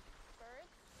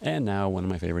 And now one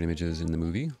of my favorite images in the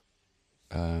movie,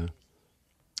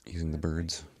 using the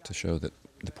birds to show that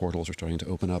the portals are starting to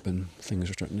open up and things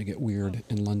are starting to get weird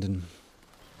in London.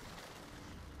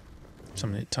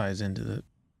 Something that ties into the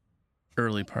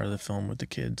early part of the film with the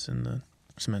kids and the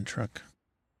cement truck.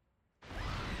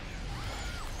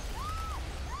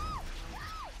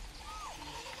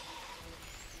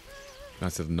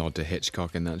 That's a nod to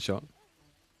Hitchcock in that shot.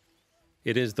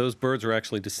 It is. Those birds are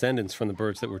actually descendants from the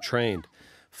birds that were trained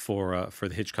for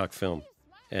the Hitchcock film,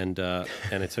 and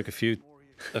it took a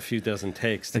few dozen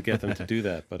takes to get them to do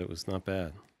that, but it was not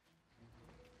bad.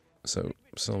 So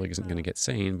Selvig isn't going to get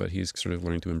sane, but he's sort of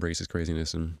learning to embrace his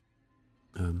craziness, and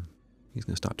he's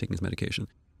going to stop taking his medication.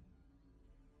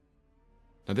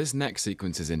 Now this next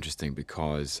sequence is interesting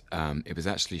because it was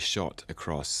actually shot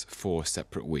across 4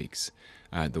 separate weeks.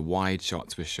 The wide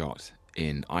shots were shot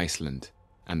in Iceland,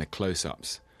 and the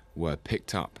close-ups were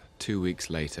picked up 2 weeks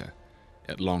later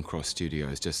at Longcross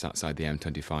Studios just outside the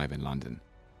M25 in London.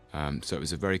 So it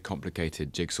was a very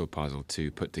complicated jigsaw puzzle to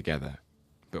put together,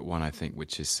 but one I think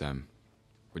which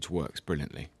works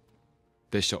brilliantly.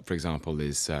 This shot, for example,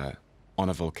 is on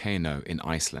a volcano in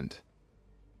Iceland.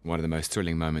 One of the most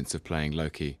thrilling moments of playing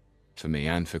Loki for me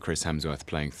and for Chris Hemsworth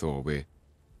playing Thor. We're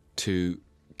two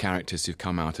characters who've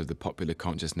come out of the popular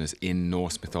consciousness in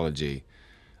Norse mythology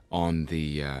on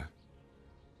the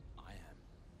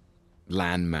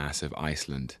landmass of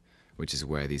Iceland, which is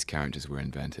where these characters were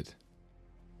invented.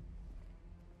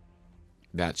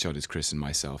 That shot is Chris and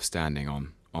myself standing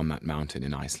on that mountain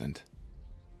in Iceland.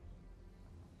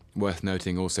 Worth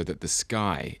noting also that the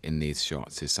sky in these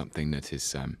shots is something that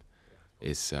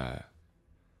is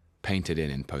painted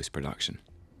in post-production.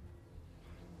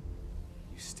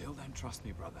 You still don't trust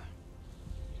me, brother.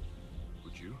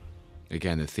 Would you?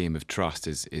 Again, the theme of trust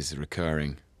is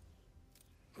recurring.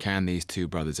 Can these two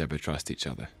brothers ever trust each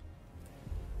other?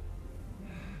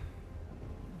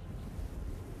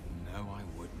 No, I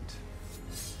wouldn't.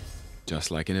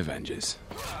 Just like in Avengers.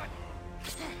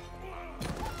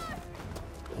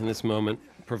 In this moment,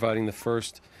 providing the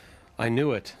first "I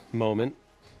knew it" moment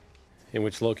in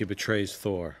which Loki betrays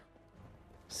Thor,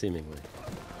 seemingly.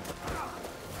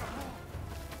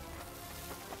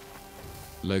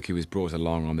 Loki was brought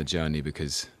along on the journey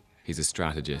because he's a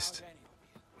strategist,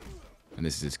 and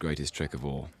this is his greatest trick of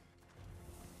all.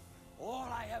 All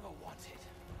I ever wanted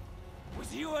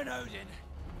was you and Odin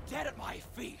dead at my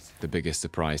feet. The biggest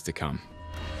surprise to come.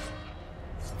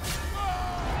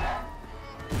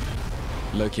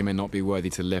 Loki may not be worthy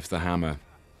to lift the hammer,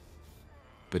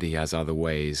 but he has other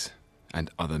ways and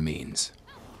other means.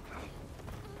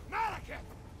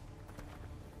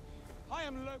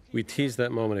 We teased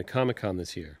that moment at Comic-Con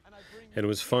this year, and it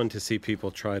was fun to see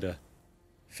people try to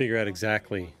figure out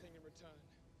exactly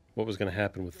what was going to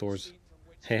happen with Thor's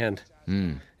hand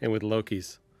and with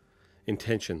Loki's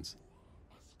intentions.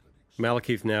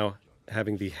 Malekith now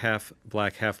having the half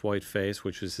black, half white face,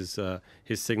 which was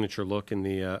his signature look in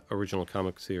the original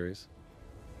comic series.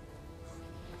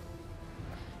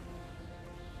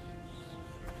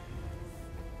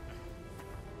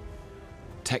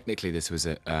 Technically, this was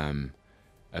a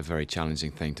very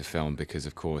challenging thing to film because,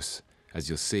 of course, as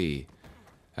you'll see,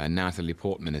 Natalie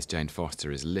Portman as Jane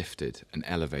Foster is lifted and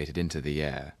elevated into the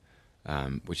air,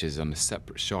 which is on a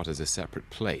separate shot as a separate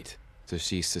plate. So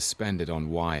she's suspended on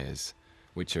wires,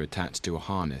 which are attached to a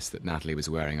harness that Natalie was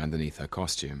wearing underneath her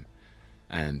costume.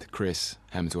 And Chris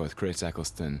Hemsworth, Chris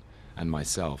Eccleston, and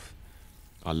myself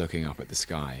are looking up at the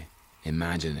sky,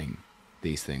 imagining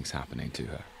these things happening to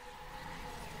her.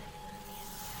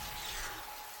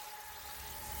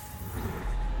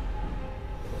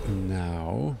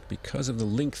 Now, because of the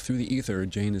link through the ether,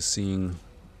 Jane is seeing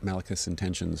Malekith's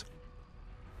intentions,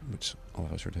 which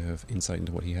allows her to have insight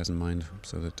into what he has in mind,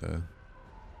 so that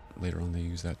later on they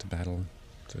use that to battle,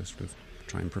 to sort of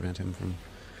try and prevent him from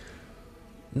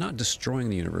not destroying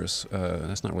the universe.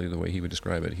 That's not really the way he would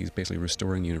describe it. He's basically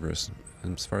restoring the universe.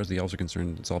 And as far as the elves are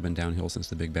concerned, it's all been downhill since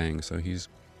the Big Bang, so he's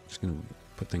just going to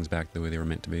put things back the way they were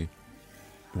meant to be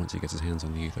once he gets his hands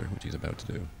on the ether, which he's about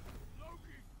to do.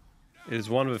 It is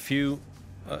one of a few,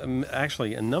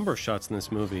 actually a number of shots in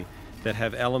this movie that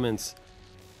have elements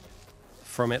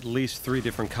from at least 3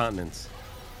 different continents.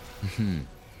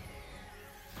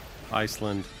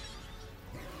 Iceland,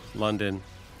 London,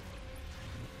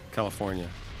 California.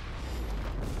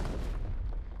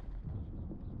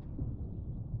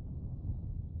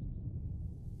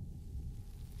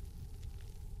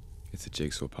 It's a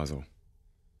jigsaw puzzle.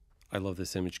 I love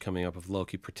this image coming up of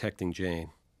Loki protecting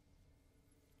Jane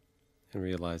and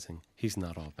realizing he's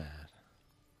not all bad.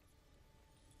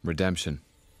 Redemption.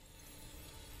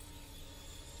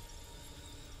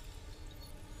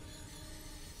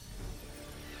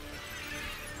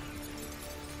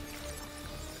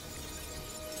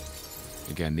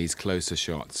 Again, these closer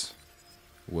shots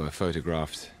were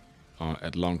photographed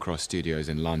at Longcross Studios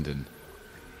in London,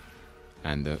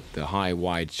 and the high,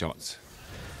 wide shots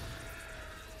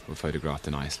were photographed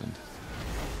in Iceland.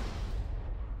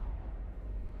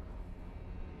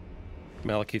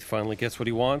 Malekith finally gets what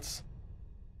he wants,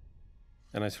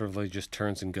 and I sort of like just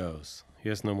turns and goes. He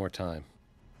has no more time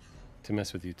to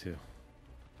mess with you two.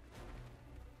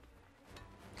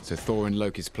 So Thor and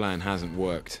Loki's plan hasn't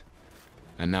worked,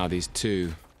 and now these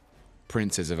two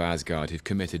princes of Asgard who've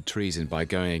committed treason by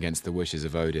going against the wishes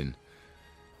of Odin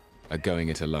are going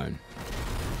it alone.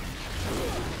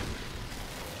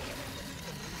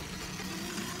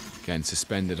 Again,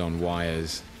 suspended on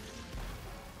wires,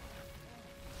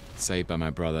 saved by my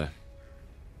brother.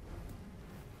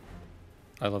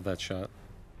 I love that shot.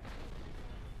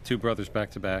 2 brothers back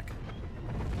to back.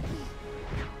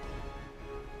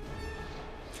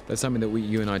 That's something that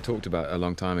you and I talked about a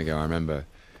long time ago, I remember.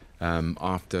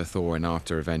 After Thor and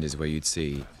after Avengers, where you'd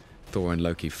see Thor and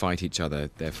Loki fight each other.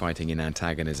 They're fighting in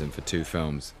antagonism for 2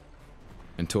 films,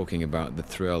 and talking about the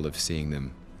thrill of seeing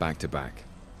them back to back,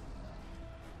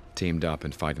 teamed up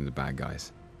and fighting the bad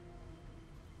guys.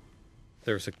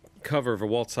 There's a cover of a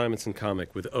Walt Simonson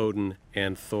comic with Odin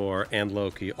and Thor and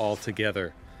Loki all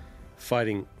together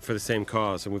fighting for the same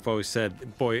cause. And we've always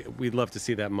said, boy, we'd love to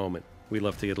see that moment. We'd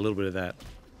love to get a little bit of that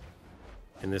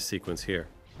in this sequence here.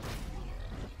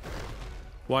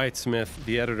 Wyatt Smith,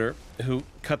 the editor who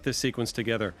cut this sequence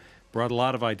together, brought a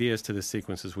lot of ideas to this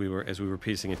sequence as we were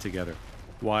piecing it together.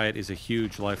 Wyatt is a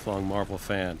huge, lifelong Marvel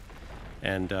fan,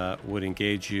 and would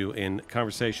engage you in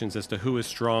conversations as to who is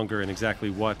stronger and exactly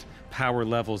what power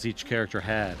levels each character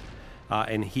had.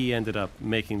 And he ended up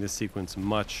making this sequence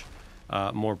much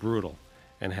more brutal,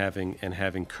 and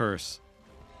having Curse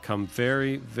come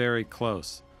very, very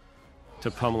close to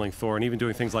pummeling Thor, and even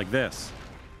doing things like this.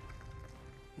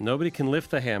 Nobody can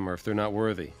lift the hammer if they're not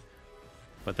worthy,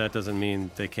 but that doesn't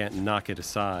mean they can't knock it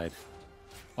aside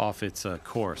off its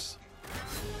course.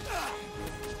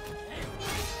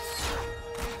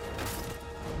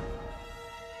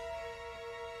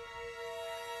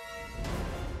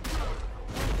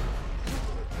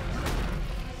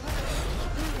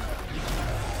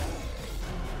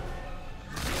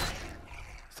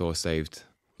 Thor saved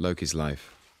Loki's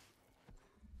life.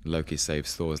 Loki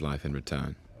saves Thor's life in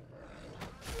return,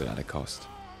 but at a cost.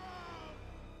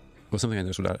 Well, something I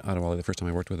noticed with Adewale the first time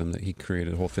I worked with him, that he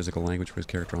created a whole physical language for his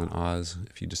character on Oz.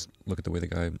 If you just look at the way the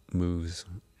guy moves,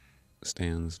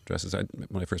 Stan's dresses.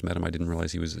 When I first met him, I didn't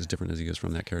realize he was as different as he is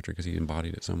from that character because he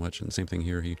embodied it so much. And the same thing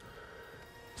here, he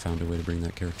found a way to bring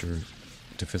that character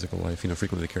to physical life. You know,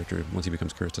 frequently the character, once he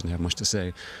becomes Chris, doesn't have much to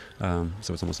say. So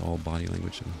it's almost all body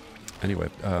language. And anyway,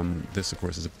 this, of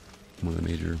course, is one of the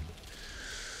major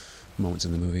moments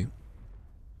in the movie.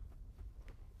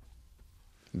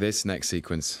 This next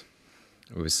sequence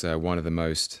was one of the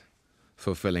most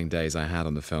fulfilling days I had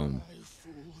on the film.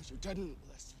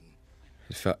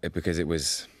 Because it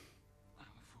was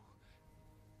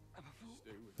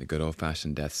the good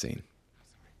old-fashioned death scene.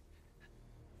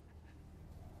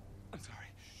 I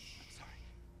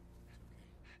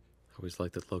always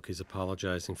like that Loki's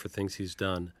apologizing for things he's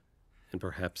done and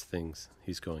perhaps things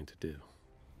he's going to do.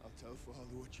 I'll tell Father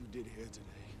what you did here today.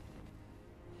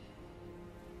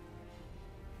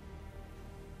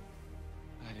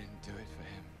 I didn't do it for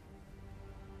him.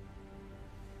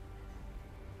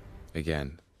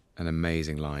 Again, an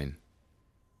amazing line.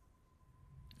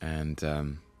 And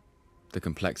the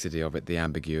complexity of it, the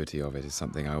ambiguity of it is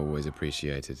something I always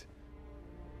appreciated.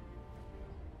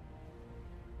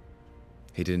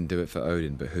 He didn't do it for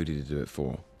Odin, but who did he do it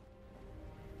for?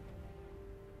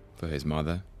 For his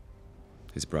mother?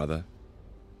 His brother?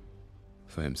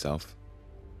 For himself?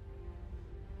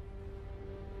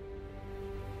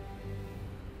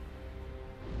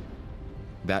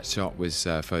 That shot was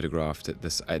photographed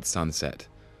at sunset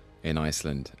in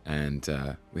Iceland, and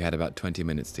we had about 20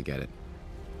 minutes to get it.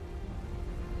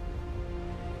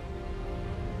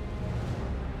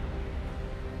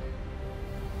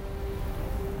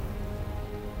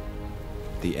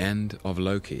 The end of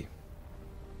Loki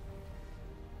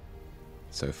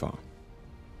so far.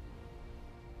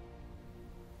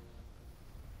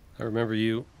 I remember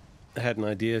you had an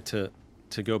idea to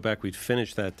go back. We'd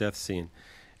finished that death scene,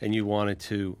 and you wanted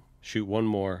to shoot one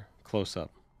more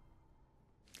close-up.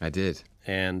 I did.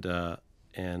 And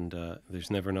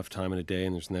there's never enough time in a day,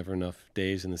 and there's never enough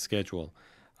days in the schedule.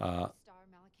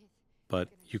 But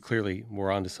you clearly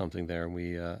were onto something there,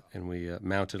 and we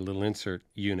mounted a little insert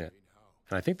unit.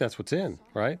 And I think that's what's in,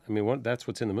 right? I mean, that's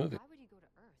what's in the movie.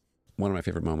 One of my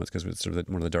favorite moments, because it's sort of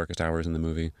one of the darkest hours in the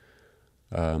movie.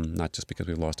 Not just because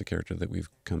we've lost a character that we've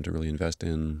come to really invest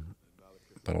in,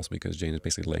 but also because Jane is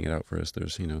basically laying it out for us.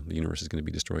 There's, the universe is going to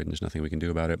be destroyed and there's nothing we can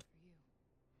do about it.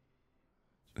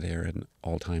 They're at an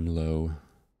all-time low.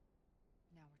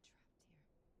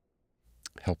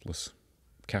 Helpless.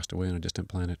 Cast away on a distant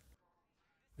planet.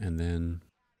 And then...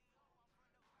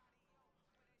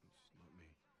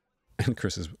 And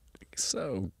Chris is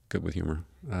so good with humor.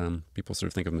 People sort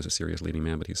of think of him as a serious leading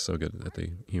man, but he's so good at the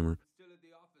humor.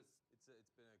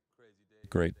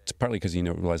 Great. It's partly because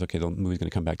realize, okay, the movie's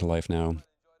going to come back to life now.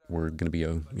 We're going to be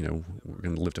we're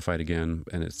going to live to fight again,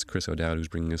 and it's Chris O'Dowd who's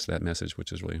bringing us that message,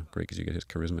 which is really great because you get his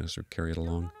charisma to sort of carry it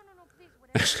along.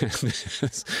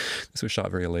 This was shot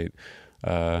very late.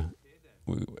 I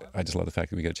just love the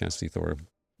fact that we get a chance to see Thor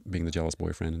being the jealous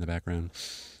boyfriend in the background.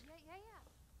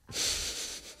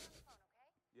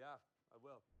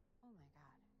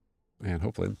 And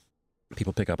hopefully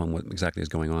people pick up on what exactly is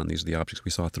going on. These are the objects we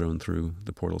saw thrown through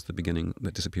the portals at the beginning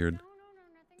that disappeared.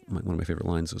 One of my favorite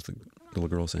lines was the little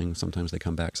girl saying, sometimes they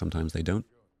come back, sometimes they don't.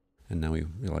 And now we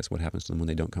realize what happens to them when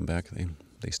they don't come back.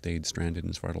 They stayed stranded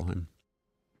in Svartalheim.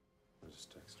 I'll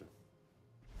just text her.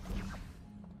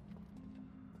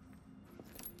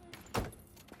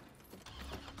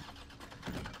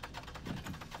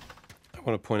 I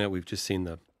want to point out we've just seen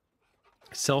the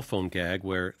cell phone gag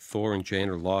where Thor and Jane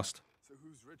are lost,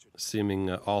 seeming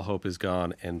all hope is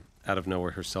gone, and out of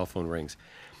nowhere her cell phone rings.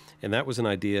 And that was an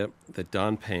idea that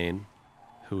Don Payne,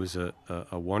 who is a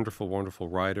wonderful, wonderful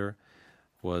writer,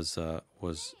 was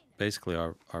basically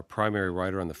our primary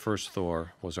writer on the first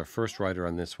Thor, was our first writer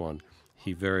on this one.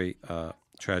 He very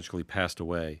tragically passed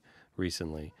away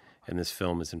recently, and this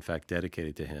film is in fact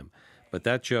dedicated to him. But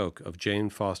that joke of Jane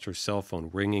Foster's cell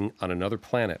phone ringing on another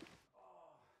planet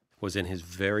was in his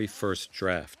very first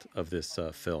draft of this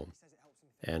film.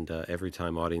 And every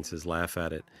time audiences laugh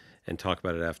at it and talk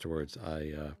about it afterwards,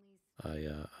 I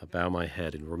bow my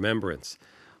head in remembrance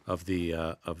of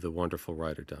the wonderful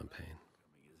writer Don Payne.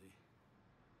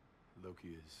 Loki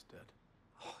is dead.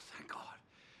 Oh, thank God.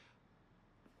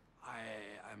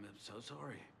 I'm so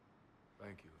sorry.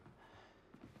 Thank you.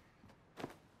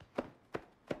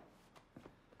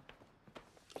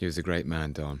 He was a great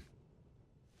man, Don.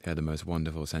 He had the most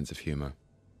wonderful sense of humor.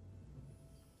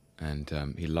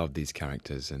 And he loved these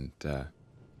characters, and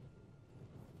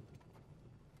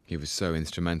he was so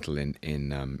instrumental in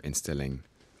instilling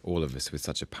all of us with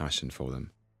such a passion for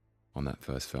them on that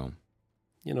first film.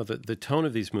 The tone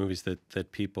of these movies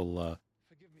that people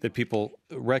that people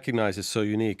recognize as so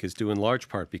unique is due in large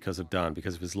part because of Don,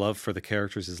 because of his love for the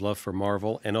characters, his love for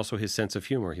Marvel, and also his sense of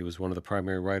humor. He was one of the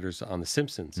primary writers on The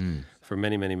Simpsons for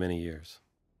many, many, many years.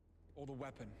 Or the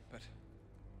weapon, but...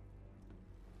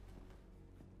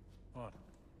 What?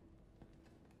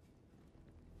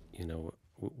 You know,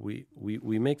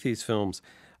 we make these films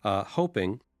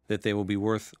hoping that they will be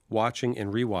worth watching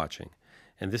and rewatching.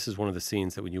 And this is one of the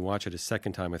scenes that when you watch it a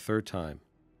second time, a third time,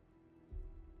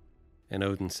 and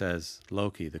Odin says,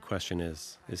 Loki, the question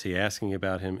is he asking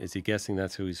about him? Is he guessing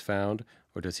that's who he's found?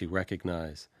 Or does he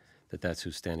recognize that that's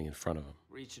who's standing in front of him?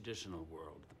 Reach additional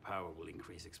world, the power will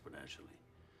increase exponentially.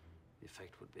 The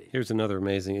effect would be... Here's another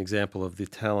amazing example of the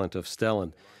talent of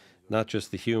Stellan. Not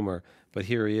just the humor, but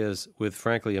here he is with,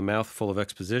 frankly, a mouthful of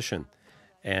exposition,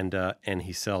 and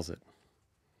he sells it.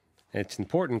 And it's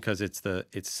important because it's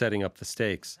setting up the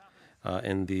stakes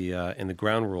and the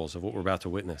ground rules of what we're about to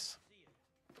witness.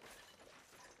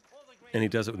 And he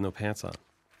does it with no pants on.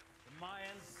 The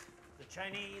Mayans, the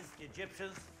Chinese, the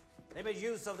Egyptians, they made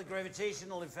use of the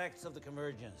gravitational effects of the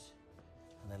convergence.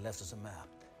 And they left us a map.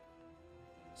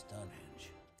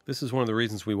 Stonehenge. This is one of the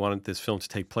reasons we wanted this film to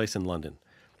take place in London.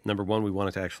 Number one, we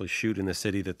wanted to actually shoot in the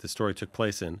city that the story took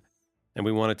place in. And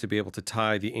we wanted to be able to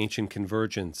tie the ancient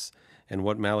convergence and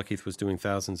what Malekith was doing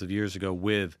thousands of years ago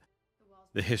with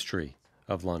the history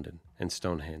of London and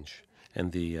Stonehenge.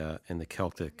 And the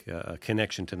Celtic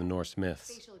connection to the Norse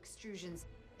myths. Facial extrusions.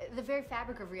 The very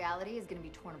fabric of reality is going to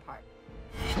be torn apart.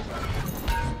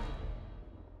 I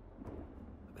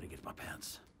better get my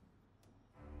pants.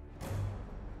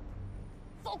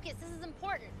 Focus, this is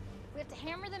important. We have to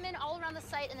hammer them in all around the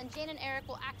site, and then Jane and Eric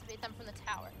will activate them from the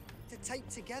tower. To tape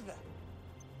together.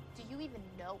 Do you even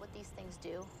know what these things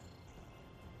do?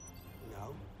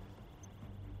 No.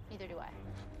 Neither do I.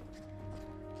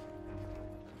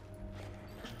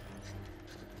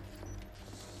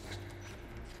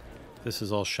 This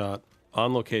is all shot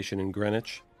on location in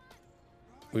Greenwich.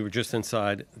 We were just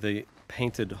inside the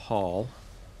painted hall,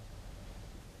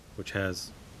 which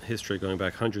has history going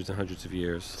back hundreds and hundreds of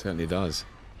years. Certainly does.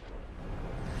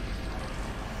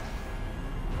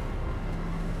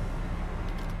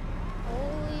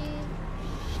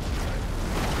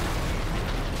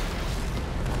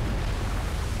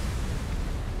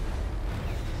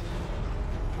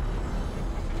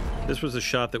 This was a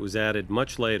shot that was added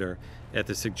much later at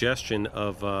the suggestion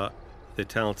of the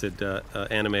talented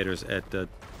animators at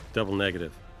Double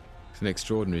Negative. It's an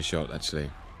extraordinary shot, actually.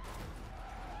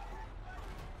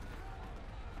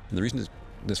 And the reason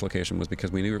this location was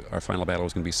because we knew our final battle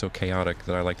was going to be so chaotic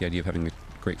that I liked the idea of having a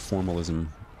great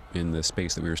formalism in the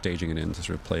space that we were staging it in to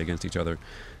sort of play against each other.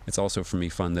 It's also, for me,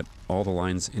 fun that all the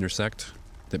lines intersect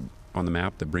on the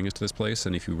map that bring us to this place,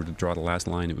 and if you were to draw the last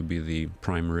line, it would be the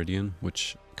prime meridian,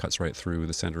 which cuts right through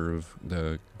the center of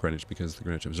the Greenwich, because the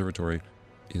Greenwich Observatory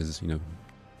is,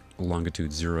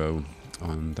 longitude 0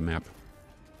 on the map.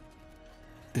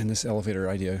 And this elevator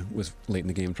idea was late in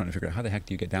the game, trying to figure out how the heck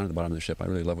do you get down to the bottom of the ship. I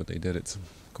really love what they did. It's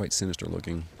quite sinister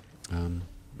looking, and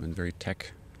very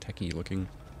techy looking.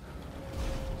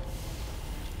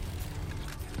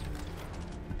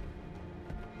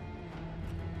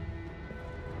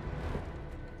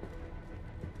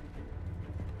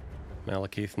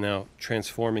 Malekith now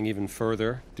transforming even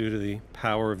further due to the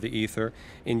power of the ether.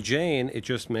 In Jane, it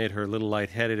just made her a little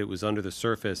lightheaded. It was under the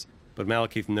surface, but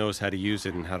Malekith knows how to use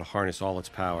it and how to harness all its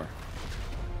power.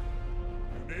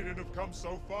 You needn't have come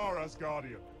so far,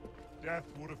 Asgardian. Death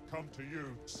would have come to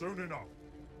you soon enough.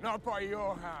 Not by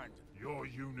your hand. Your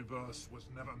universe was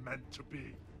never meant to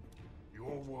be.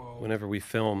 Your world... Whenever we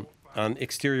film on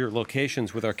exterior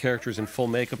locations with our characters in full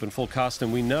makeup and full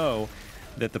costume, we know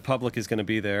that the public is going to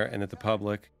be there and that the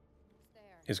public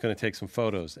is going to take some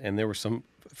photos. And there were some,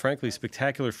 frankly,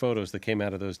 spectacular photos that came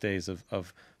out of those days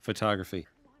of photography.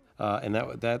 And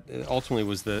that ultimately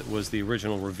was the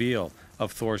original reveal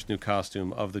of Thor's new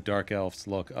costume, of the Dark Elf's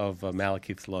look, of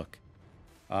Malekith's look.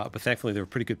 But thankfully, they were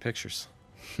pretty good pictures.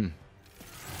 With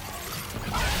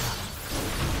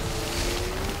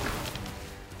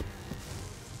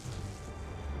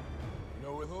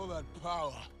all that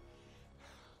power,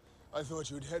 I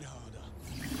thought you'd hit harder.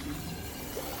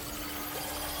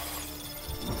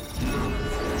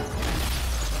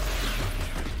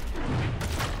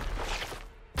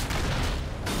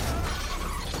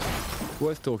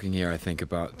 Worth talking here, I think,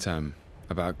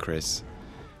 about Chris.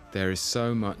 There is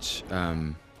so much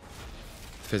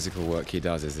physical work he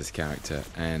does as this character,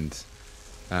 and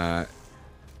I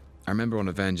remember on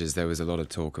Avengers there was a lot of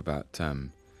talk about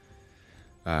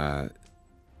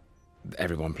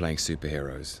everyone playing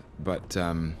superheroes, but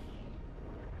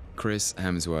Chris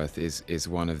Hemsworth is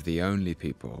one of the only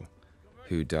people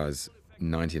who does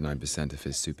 99% of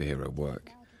his superhero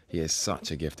work. He is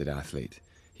such a gifted athlete.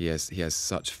 He has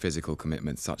such physical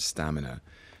commitment, such stamina.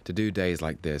 To do days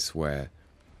like this where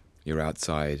you're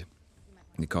outside,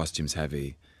 the costume's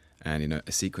heavy, and, you know,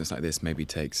 a sequence like this maybe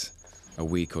takes a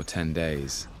week or 10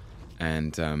 days,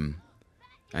 and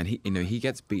he, you know, he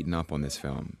gets beaten up on this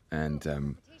film,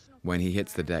 and when he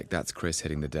hits the deck, that's Chris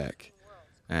hitting the deck,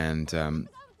 and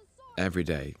every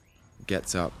day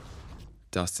gets up,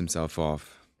 dusts himself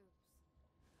off,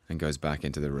 and goes back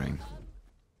into the ring.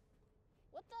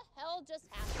 What the hell just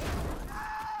happened?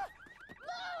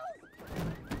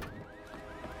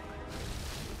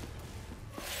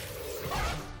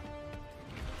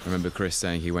 I remember Chris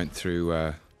saying he went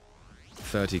through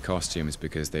 30 costumes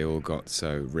because they all got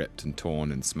so ripped and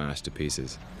torn and smashed to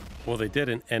pieces. Well, they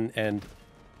did, and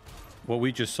what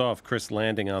we just saw of Chris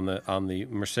landing on the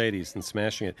Mercedes and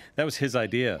smashing it, that was his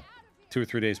idea 2 or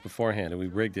 3 days beforehand, and we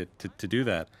rigged it to do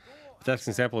that. But that's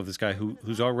an example of this guy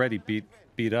who's already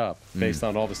beat up based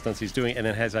on all the stunts he's doing, and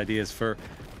then has ideas for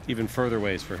even further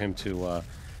ways for him to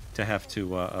have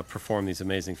to perform these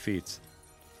amazing feats.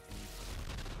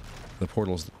 The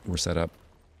portals were set up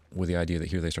with the idea that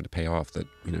here they start to pay off, that,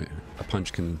 you know, a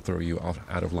punch can throw you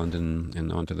out of London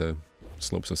and onto the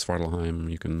slopes of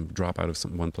Svartalheim. You can drop out of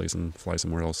one place and fly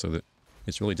somewhere else, so that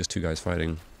it's really just two guys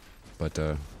fighting, but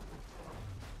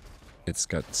it's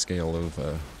got scale of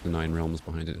the 9 realms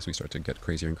behind it as we start to get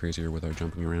crazier and crazier with our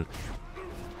jumping around.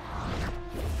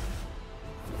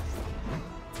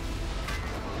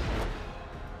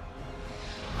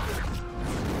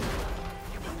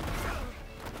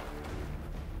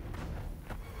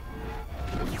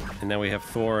 And now we have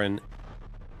Thor and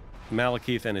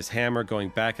Malekith and his hammer going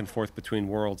back and forth between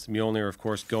worlds. Mjolnir, of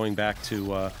course, going back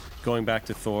to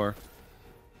Thor,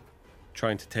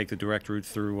 trying to take the direct route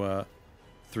through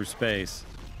space.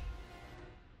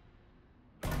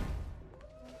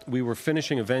 We were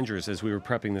finishing Avengers as we were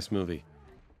prepping this movie,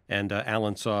 and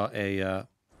Alan saw a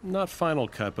not final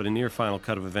cut, but a near final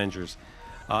cut of Avengers.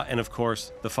 And of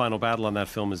course, the final battle on that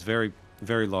film is very,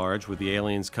 very large, with the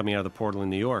aliens coming out of the portal in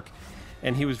New York.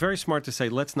 And he was very smart to say,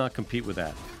 let's not compete with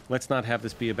that. Let's not have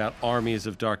this be about armies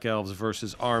of Dark Elves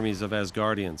versus armies of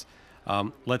Asgardians.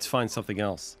 Let's find something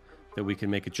else that we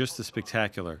can make it just as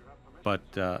spectacular, but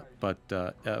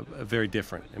very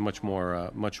different and much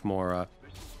more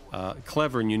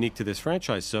clever and unique to this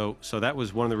franchise. So that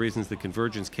was one of the reasons the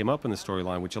convergence came up in the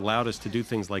storyline, which allowed us to do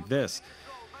things like this,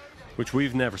 which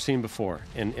we've never seen before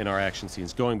in our action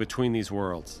scenes, going between these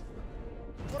worlds.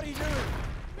 What are you doing?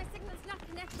 My signal's not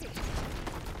connected.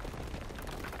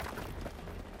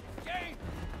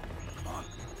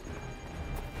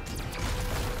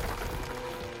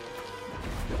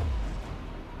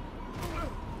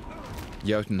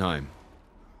 Jotunheim.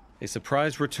 A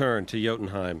surprise return to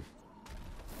Jotunheim,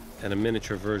 and a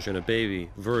miniature version, a baby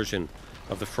version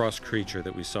of the frost creature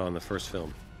that we saw in the first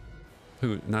film.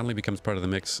 Who not only becomes part of the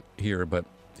mix here, but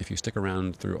if you stick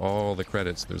around through all the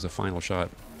credits, there's a final shot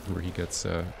where he gets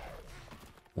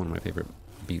one of my favorite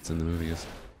beats in the movie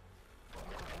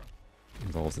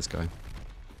involves this guy.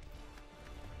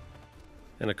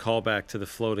 And a callback to the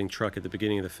floating truck at the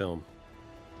beginning of the film,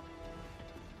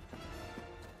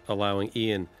 allowing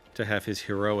Ian to have his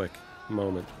heroic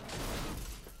moment.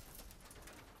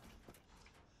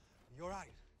 You're right.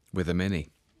 With a Mini.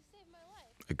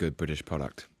 A good British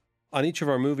product. On each of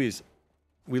our movies,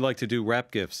 we like to do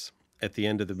wrap gifts at the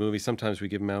end of the movie. Sometimes we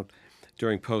give them out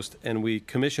during post, and we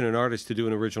commission an artist to do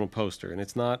an original poster. And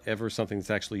it's not ever something that's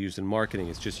actually used in marketing.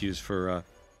 It's just used for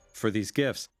these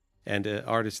gifts. And an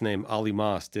artist named Ali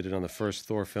Moss did it on the first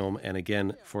Thor film, and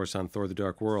again for us on Thor: The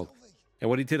Dark World. And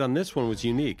what he did on this one was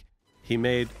unique. He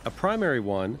made a primary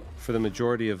one for the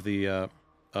majority of the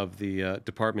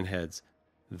department heads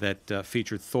that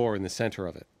featured Thor in the center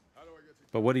of it.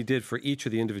 But what he did for each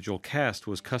of the individual cast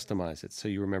was customize it. So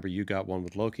you remember you got one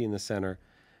with Loki in the center,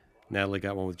 Natalie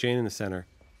got one with Jane in the center,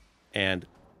 and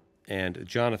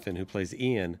Jonathan, who plays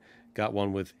Ian, got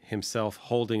one with himself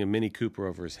holding a Mini Cooper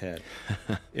over his head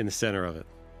in the center of it.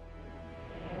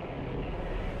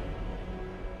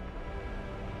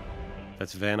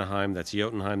 That's Vanaheim, that's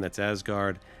Jotunheim, that's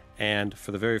Asgard, and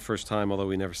for the very first time, although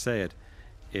we never say it,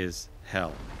 is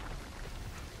Hell.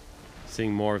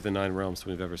 Seeing more of the 9 realms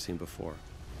than we've ever seen before.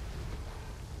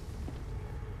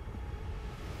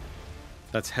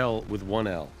 That's Hell with one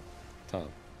L, Tom.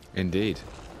 Indeed.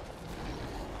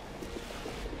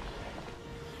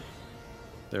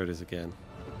 There it is again.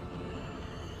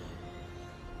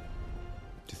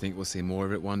 Do you think we'll see more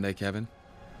of it one day, Kevin?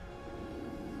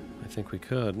 I think we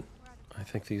could. I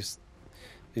think these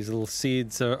little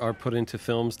seeds are put into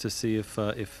films to see if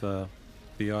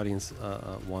the audience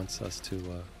wants us to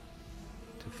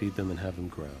feed them and have them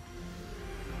grow.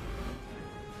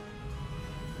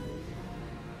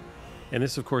 And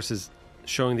this, of course, is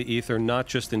showing the ether not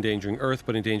just endangering Earth,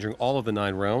 but endangering all of the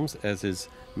 9 realms, as is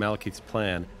Malekith's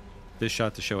plan. This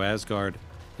shot to show Asgard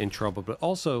in trouble, but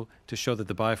also to show that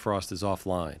the Bifrost is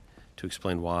offline, to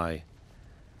explain why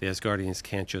the Asgardians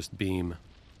can't just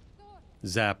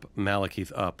zap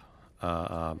Malekith up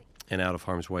and out of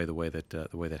harm's way the way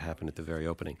that happened at the very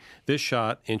opening. This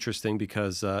shot, interesting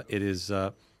because it is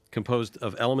composed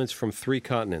of elements from 3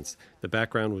 continents. The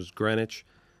background was Greenwich,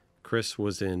 Chris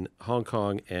was in Hong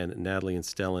Kong, and Natalie and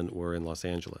Stellan were in Los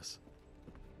Angeles.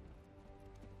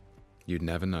 You'd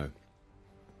never know.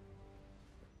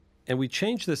 And we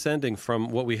changed this ending from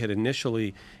what we had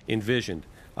initially envisioned.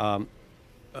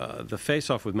 The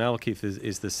face-off with Malekith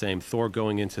is the same. Thor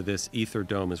going into this ether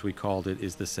dome, as we called it,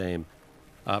 is the same.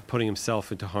 Putting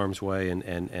himself into harm's way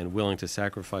and willing to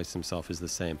sacrifice himself is the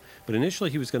same. But initially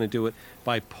he was going to do it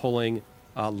by pulling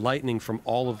lightning from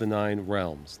all of the 9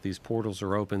 realms. These portals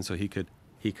are open, so he could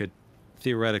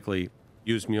theoretically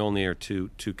use Mjolnir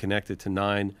to connect it to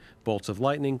 9 bolts of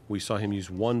lightning. We saw him use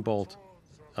 1 bolt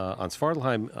on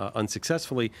Svartalheim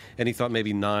unsuccessfully, and he thought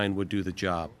maybe 9 would do the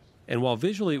job. And while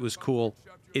visually it was cool,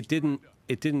 it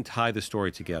didn't tie the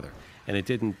story together, and it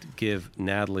didn't give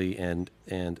Natalie and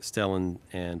Stellan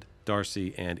and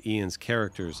Darcy and Ian's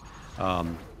characters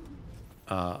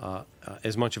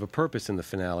as much of a purpose in the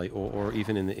finale or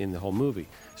even in the whole movie.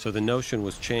 So the notion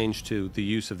was changed to the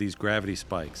use of these gravity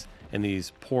spikes and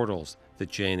these portals that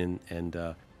Jane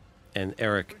and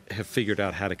Eric have figured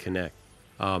out how to connect.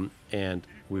 And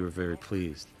we were very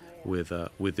pleased with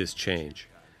this change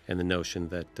and the notion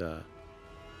that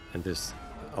and this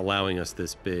allowing us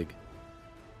this big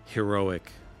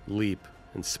heroic leap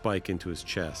and spike into his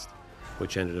chest,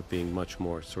 which ended up being much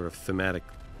more sort of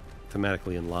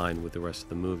thematically in line with the rest of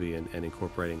the movie and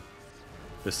incorporating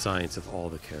the science of all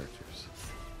the characters.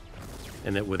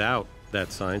 And that without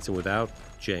that science and without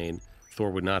Jane, Thor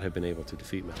would not have been able to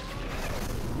defeat Malekith.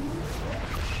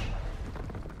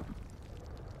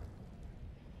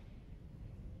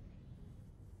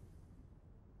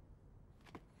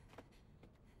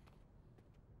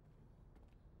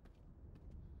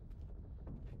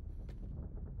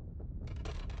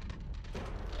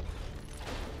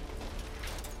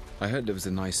 I heard there was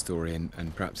a nice story,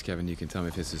 and perhaps, Kevin, you can tell me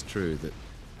if this is true, that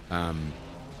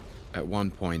at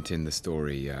one point in the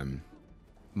story,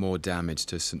 more damage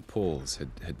to St. Paul's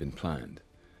had been planned.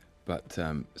 But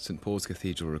St. Paul's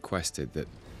Cathedral requested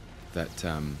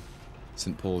that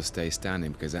St. Paul's stay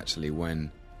standing because actually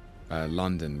when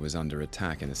London was under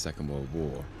attack in the Second World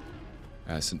War,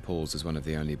 St. Paul's was one of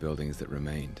the only buildings that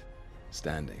remained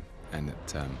standing, and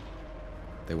that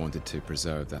they wanted to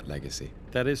preserve that legacy.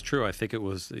 That is true. I think it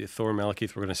was Thor and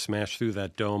Malekith were going to smash through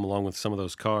that dome along with some of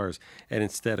those cars, and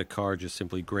instead a car just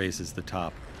simply grazes the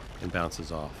top and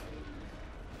bounces off.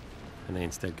 And they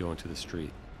instead go into the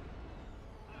street.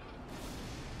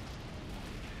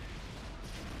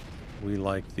 We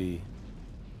like the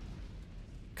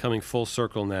coming full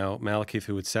circle now. Malekith,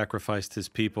 who had sacrificed his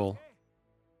people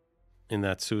in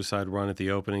that suicide run at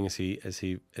the opening, as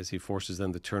he forces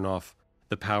them to turn off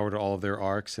the power to all of their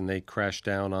arcs, and they crash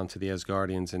down onto the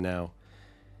Asgardians, and now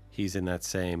he's in that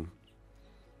same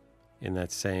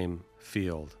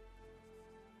field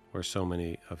where so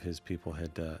many of his people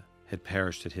had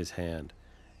perished at his hand,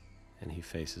 and he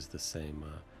faces the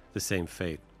same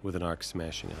fate with an arc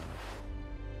smashing on him.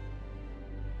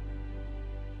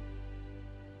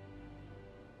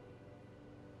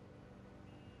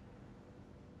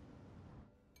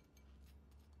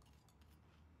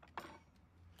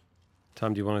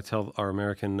 Tom, do you want to tell our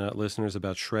American listeners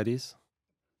about Shreddies?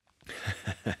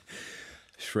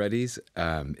 Shreddies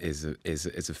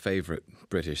is a favorite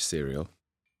British cereal.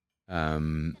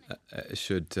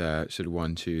 Should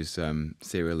one choose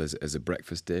cereal as a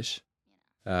breakfast dish?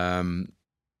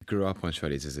 Grew up on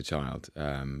Shreddies as a child.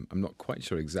 I'm not quite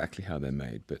sure exactly how they're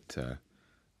made, but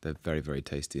they're very, very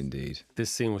tasty indeed.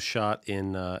 This scene was shot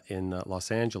in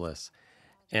Los Angeles,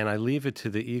 and I leave it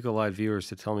to the eagle-eyed viewers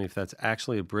to tell me if that's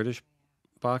actually a British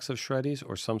box of Shreddies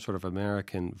or some sort of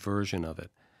American version of it,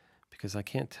 because I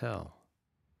can't tell.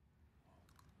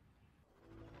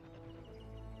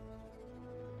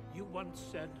 You once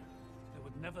said there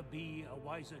would never be a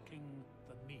wiser king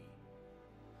than me.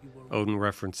 Odin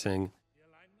referencing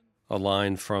a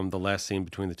line from the last scene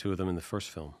between the two of them in the first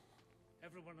film.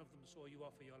 Every one of them saw you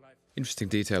offer your life. Interesting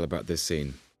detail about this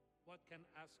scene. What can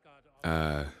Asgard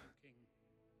offer the king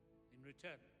in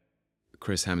return?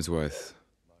 Chris Hemsworth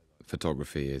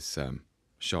photography is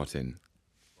shot in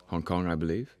Hong Kong, I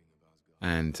believe,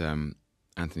 and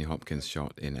Anthony Hopkins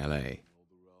shot in LA.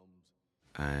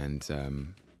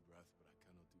 And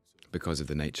because of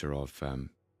the nature of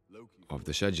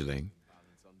the scheduling,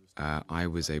 I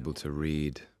was able to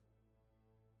read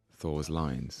Thor's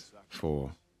lines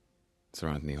for Sir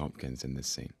Anthony Hopkins in this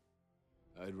scene.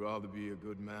 I'd rather be a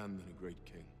good man than a great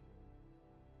king.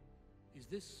 Is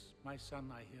this my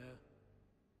son I hear,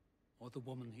 or the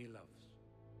woman he loves?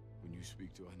 When you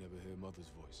speak to, I never hear mother's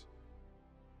voice.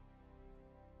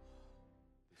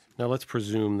 Now let's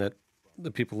presume that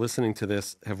the people listening to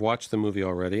this have watched the movie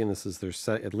already, and this is their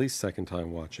at least second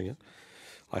time watching it.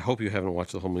 I hope you haven't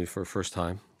watched the whole movie for a first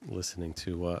time, listening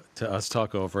to us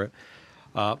talk over it.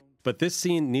 But this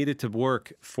scene needed to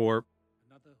work for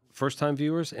first-time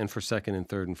viewers and for second and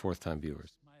third and fourth-time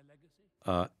viewers.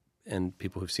 And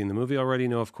people who've seen the movie already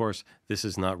know, of course, this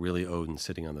is not really Odin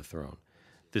sitting on the throne.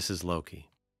 This is Loki.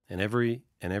 And every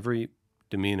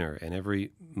demeanor and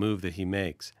every move that he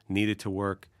makes needed to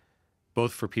work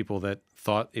both for people that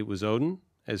thought it was Odin,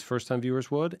 as first-time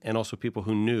viewers would, and also people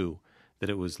who knew that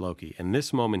it was Loki. And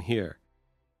this moment here,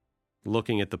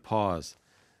 looking at the pause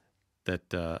that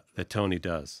Tony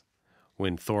does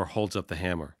when Thor holds up the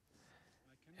hammer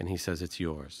and he says, "It's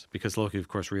yours." Because Loki, of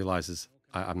course, realizes,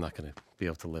 I'm not going to be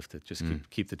able to lift it. Just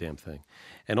keep the damn thing.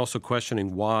 And also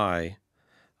questioning why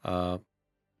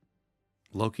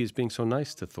Loki is being so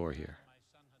nice to Thor here.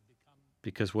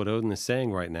 Because what Odin is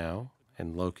saying right now,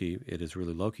 and Loki, it is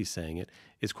really Loki saying it,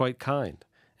 is quite kind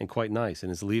and quite nice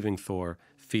and is leaving Thor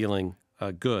feeling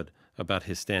good about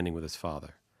his standing with his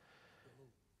father.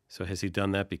 So has he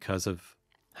done that because of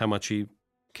how much he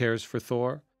cares for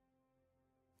Thor?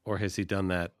 Or has he done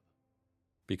that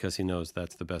because he knows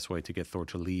that's the best way to get Thor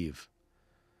to leave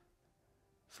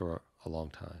for a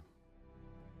long time?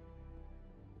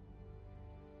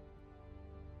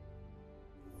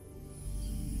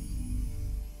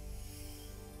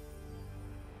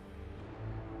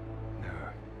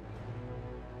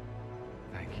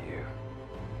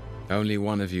 Only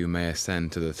one of you may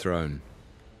ascend to the throne,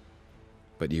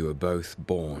 but you were both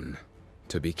born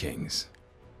to be kings.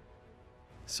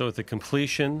 So at the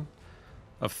completion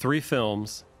of 3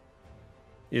 films,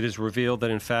 it is revealed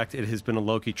that, in fact, it has been a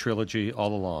Loki trilogy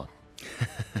all along.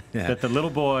 Yeah. That the little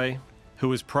boy who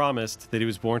was promised that he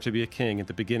was born to be a king at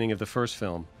the beginning of the first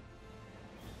film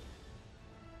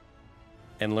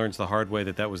and learns the hard way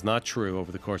that that was not true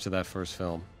over the course of that first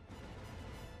film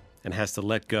and has to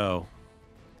let go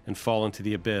and fall into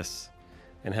the abyss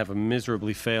and have a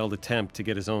miserably failed attempt to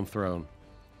get his own throne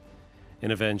in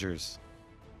Avengers,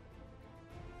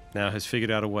 now has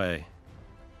figured out a way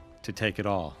to take it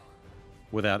all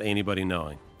without anybody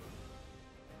knowing.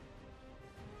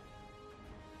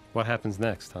 What happens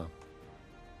next, Tom?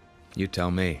 You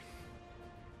tell me.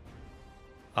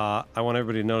 I want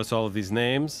everybody to notice all of these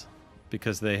names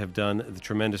because they have done the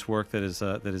tremendous work that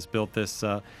has built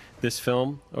this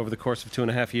film over the course of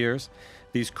 2.5 years.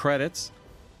 These credits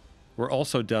were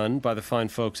also done by the fine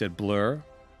folks at Blur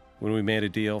when we made a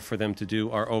deal for them to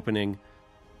do our opening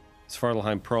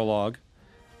Svartalheim prologue.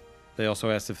 They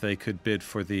also asked if they could bid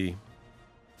for the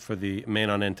main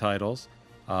on end titles,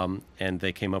 and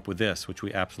they came up with this, which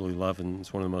we absolutely love, and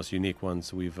it's one of the most unique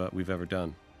ones we've ever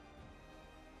done.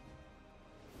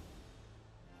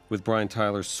 With Brian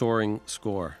Tyler's soaring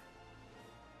score.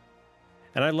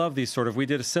 And I love these we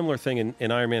did a similar thing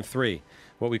in Iron Man 3,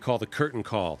 what we call the curtain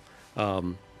call,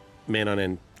 man on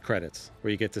end credits,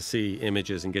 where you get to see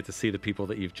images and get to see the people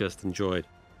that you've just enjoyed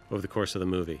over the course of the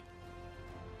movie.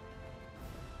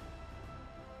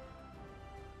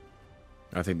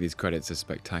 I think these credits are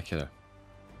spectacular.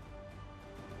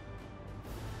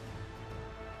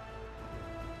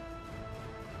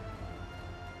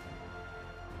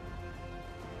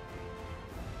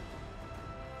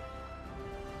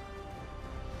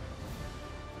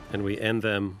 And we end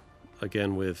them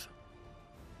again with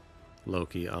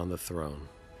Loki on the throne.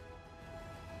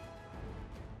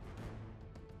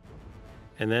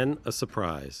 And then a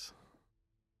surprise.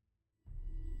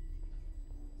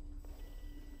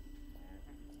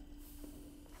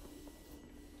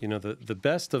 You know, the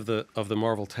best of the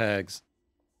Marvel tags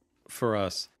for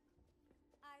us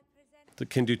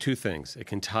can do 2 things. It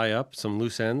can tie up some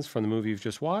loose ends from the movie you've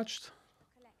just watched,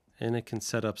 and it can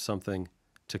set up something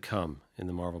to come in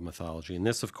the Marvel mythology. And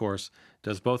this, of course,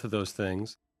 does both of those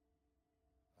things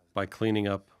by cleaning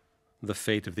up the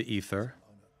fate of the ether.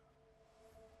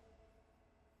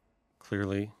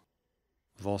 Clearly,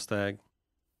 Volstagg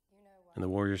and the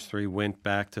Warriors 3 went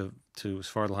back to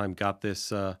Svartalheim, got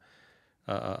this,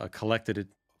 collected it,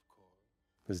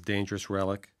 this dangerous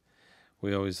relic.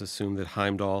 We always assumed that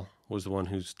Heimdall was the one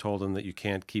who's told them that you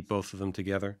can't keep both of them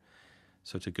together.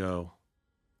 So to go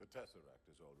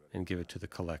and give it to the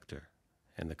collector.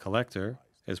 And the collector,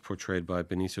 as portrayed by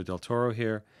Benicio del Toro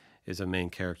here, is a main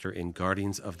character in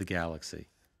Guardians of the Galaxy.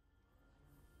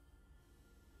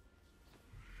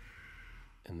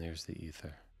 And there's the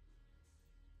ether.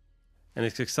 And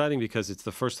it's exciting because it's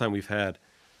the first time we've had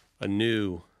a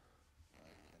new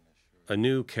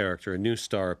character, a new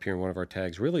star appear in one of our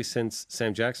tags, really since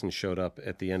Sam Jackson showed up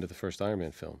at the end of the first Iron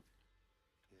Man film.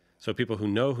 So people who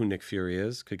know who Nick Fury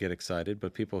is could get excited,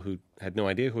 but people who had no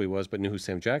idea who he was but knew who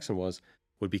Sam Jackson was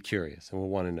would be curious and will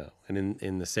want to know. And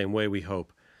in the same way, we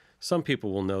hope some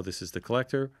people will know this is the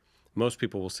collector. Most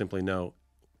people will simply know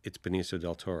it's Benicio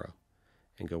del Toro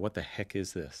and go, what the heck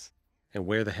is this? And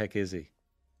where the heck is he?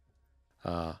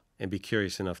 And be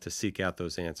curious enough to seek out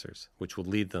those answers, which will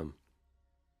lead them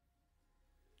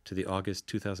to the August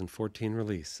 2014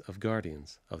 release of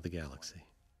Guardians of the Galaxy.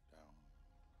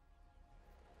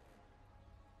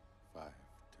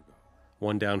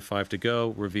 1 down, 5 to go,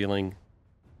 revealing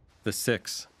the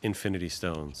 6 Infinity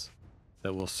Stones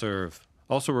that will serve.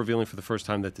 Also revealing for the first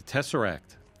time that the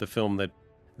Tesseract, the film that,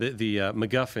 the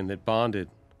MacGuffin that bonded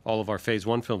all of our Phase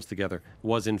 1 films together,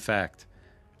 was in fact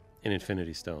an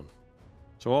Infinity Stone.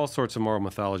 So all sorts of moral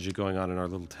mythology going on in our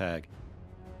little tag.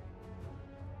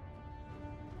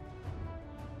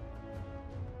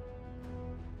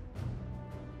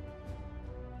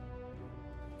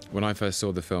 When I first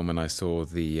saw the film and I saw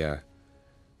the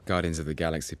Guardians of the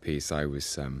Galaxy piece, I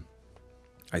was,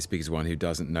 I speak as one who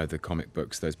doesn't know the comic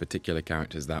books, those particular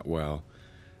characters that well.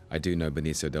 I do know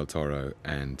Benicio del Toro,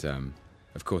 and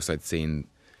of course I'd seen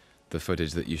the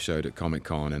footage that you showed at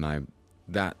Comic-Con, and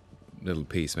that little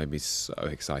piece made me so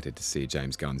excited to see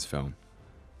James Gunn's film.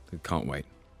 I can't wait.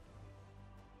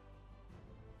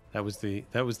 That was the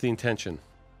intention.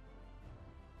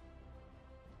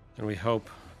 And we hope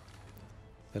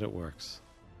that it works.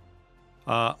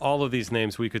 All of these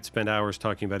names, we could spend hours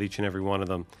talking about each and every one of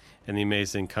them and the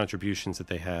amazing contributions that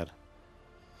they had.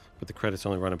 But the credits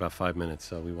only run about 5 minutes,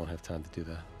 so we won't have time to do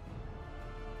that.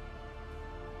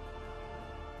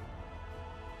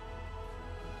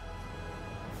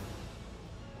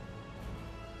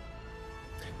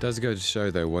 It does go to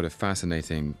show, though, what a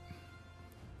fascinating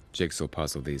jigsaw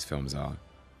puzzle these films are.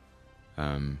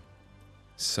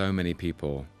 So many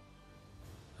people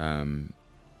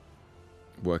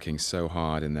working so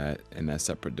hard in their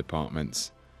separate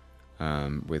departments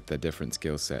with their different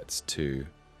skill sets to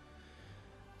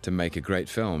make a great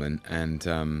film, and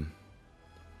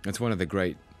it's one of the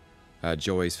great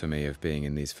joys for me of being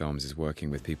in these films is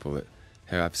working with people that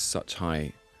who have such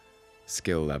high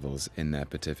skill levels in their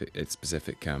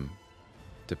specific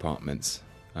departments.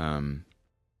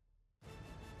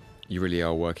 You really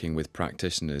are working with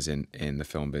practitioners in the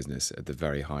film business at the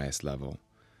very highest level.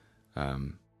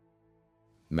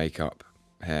 Makeup,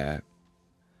 hair,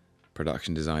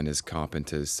 production designers,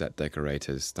 carpenters, set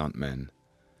decorators, stuntmen,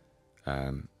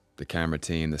 the camera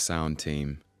team, the sound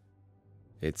team.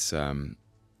 It's a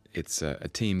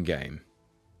team game,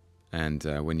 and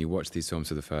when you watch these films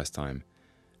for the first time,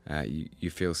 you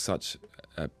feel such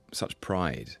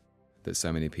pride that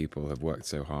so many people have worked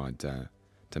so hard to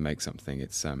make something.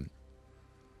 It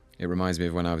reminds me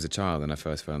of when I was a child and I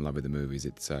first fell in love with the movies.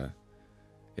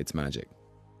 It's magic.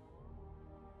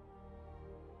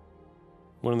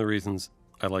 One of the reasons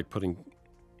I like putting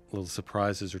little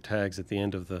surprises or tags at the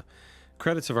end of the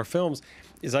credits of our films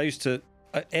is I used to,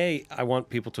 I want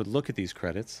people to look at these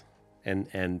credits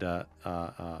and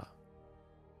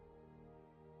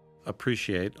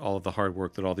appreciate all of the hard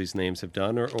work that all these names have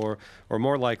done, or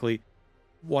more likely,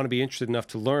 want to be interested enough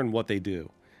to learn what they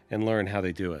do and learn how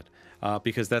they do it.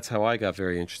 Because that's how I got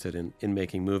very interested in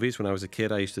making movies. When I was a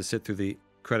kid, I used to sit through the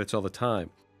credits all the time.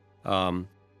 And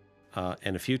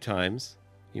a few times,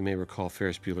 you may recall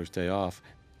Ferris Bueller's Day Off,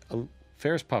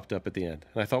 Ferris popped up at the end.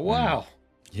 And I thought, wow,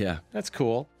 yeah, that's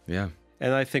cool. Yeah.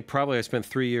 And I think probably I spent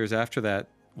 3 years after that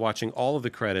watching all of the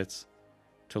credits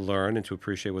to learn and to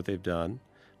appreciate what they've done,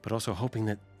 but also hoping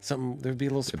that there'd be a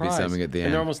little surprise. There'd be something at the end.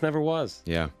 And there almost never was.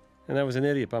 Yeah. And I was an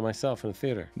idiot by myself in the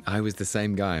theater. I was the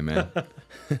same guy, man.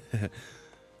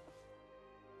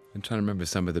 I'm trying to remember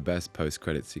some of the best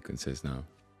post-credit sequences now.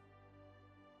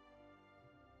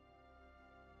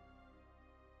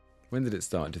 When did it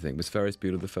start, do you think? Was Ferris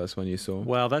Bueller the first one you saw?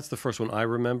 Well, that's the first one I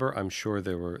remember. I'm sure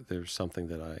there's something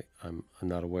that I'm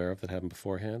not aware of that happened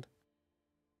beforehand.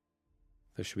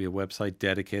 There should be a website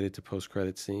dedicated to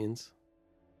post-credit scenes.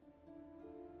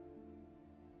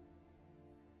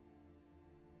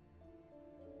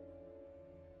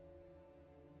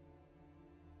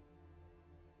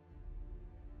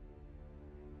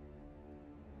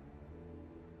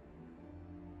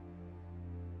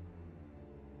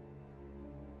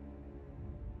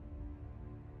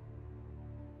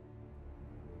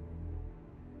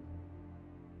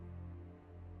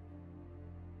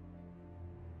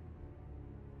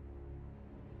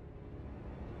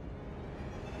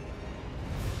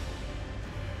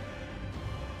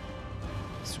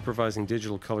 supervising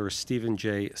digital colorist Stephen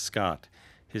J. Scott.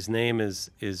 His name is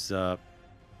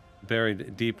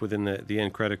buried deep within the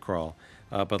end credit crawl,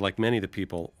 but like many of the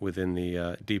people within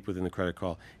the deep within the credit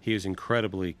crawl, he is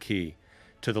incredibly key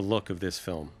to the look of this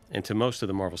film and to most of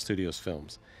the Marvel Studios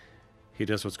films. He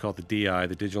does what's called the DI,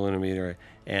 the digital intermediary,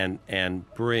 and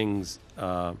brings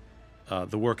the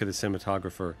work of the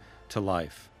cinematographer to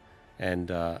life, and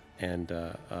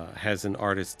has an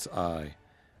artist's eye.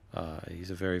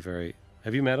 He's a very, very...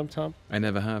 Have you met him, Tom? I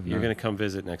never have, no. You're going to come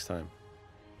visit next time.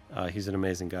 He's an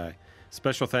amazing guy.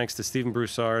 Special thanks to Stephen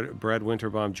Broussard, Brad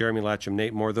Winterbaum, Jeremy Latcham,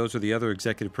 Nate Moore. Those are the other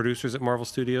executive producers at Marvel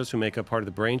Studios who make up part of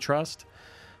the Brain Trust,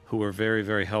 who are very,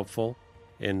 very helpful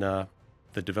in the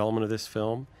development of this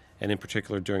film, and in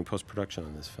particular during post-production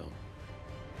on this film.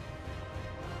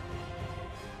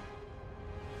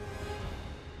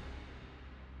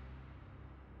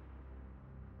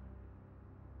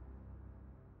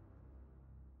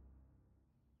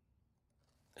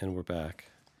 And we're back.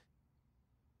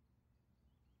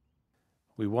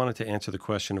 We wanted to answer the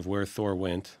question of where Thor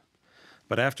went,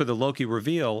 but after the Loki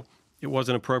reveal, it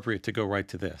wasn't appropriate to go right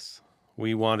to this.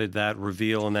 We wanted that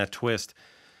reveal and that twist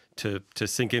to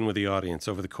sink in with the audience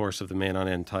over the course of the Man on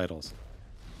End titles.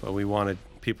 But we wanted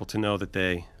people to know that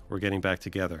they were getting back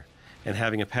together and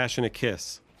having a passionate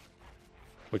kiss,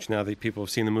 which now that people have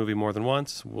seen the movie more than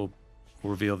once, will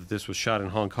reveal that this was shot in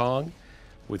Hong Kong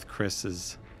with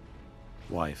Chris's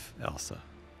wife, Elsa,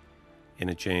 in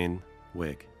a Jane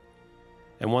wig.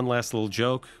 And one last little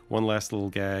joke, one last little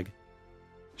gag,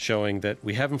 showing that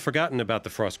we haven't forgotten about the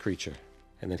frost creature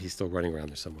and that he's still running around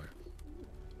there somewhere.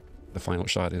 The final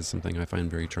shot is something I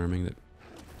find very charming that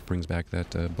brings back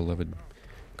that beloved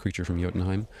creature from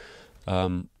Jotunheim.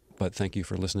 But thank you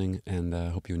for listening, and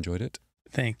hope you enjoyed it.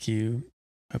 Thank you.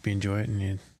 Hope you enjoy it.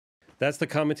 And That's the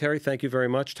commentary. Thank you very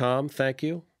much, Tom. Thank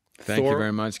you. Thank you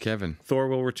very much, Kevin. Thor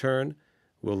will return.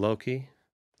 Will Loki?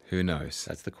 Who knows?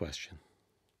 That's the question.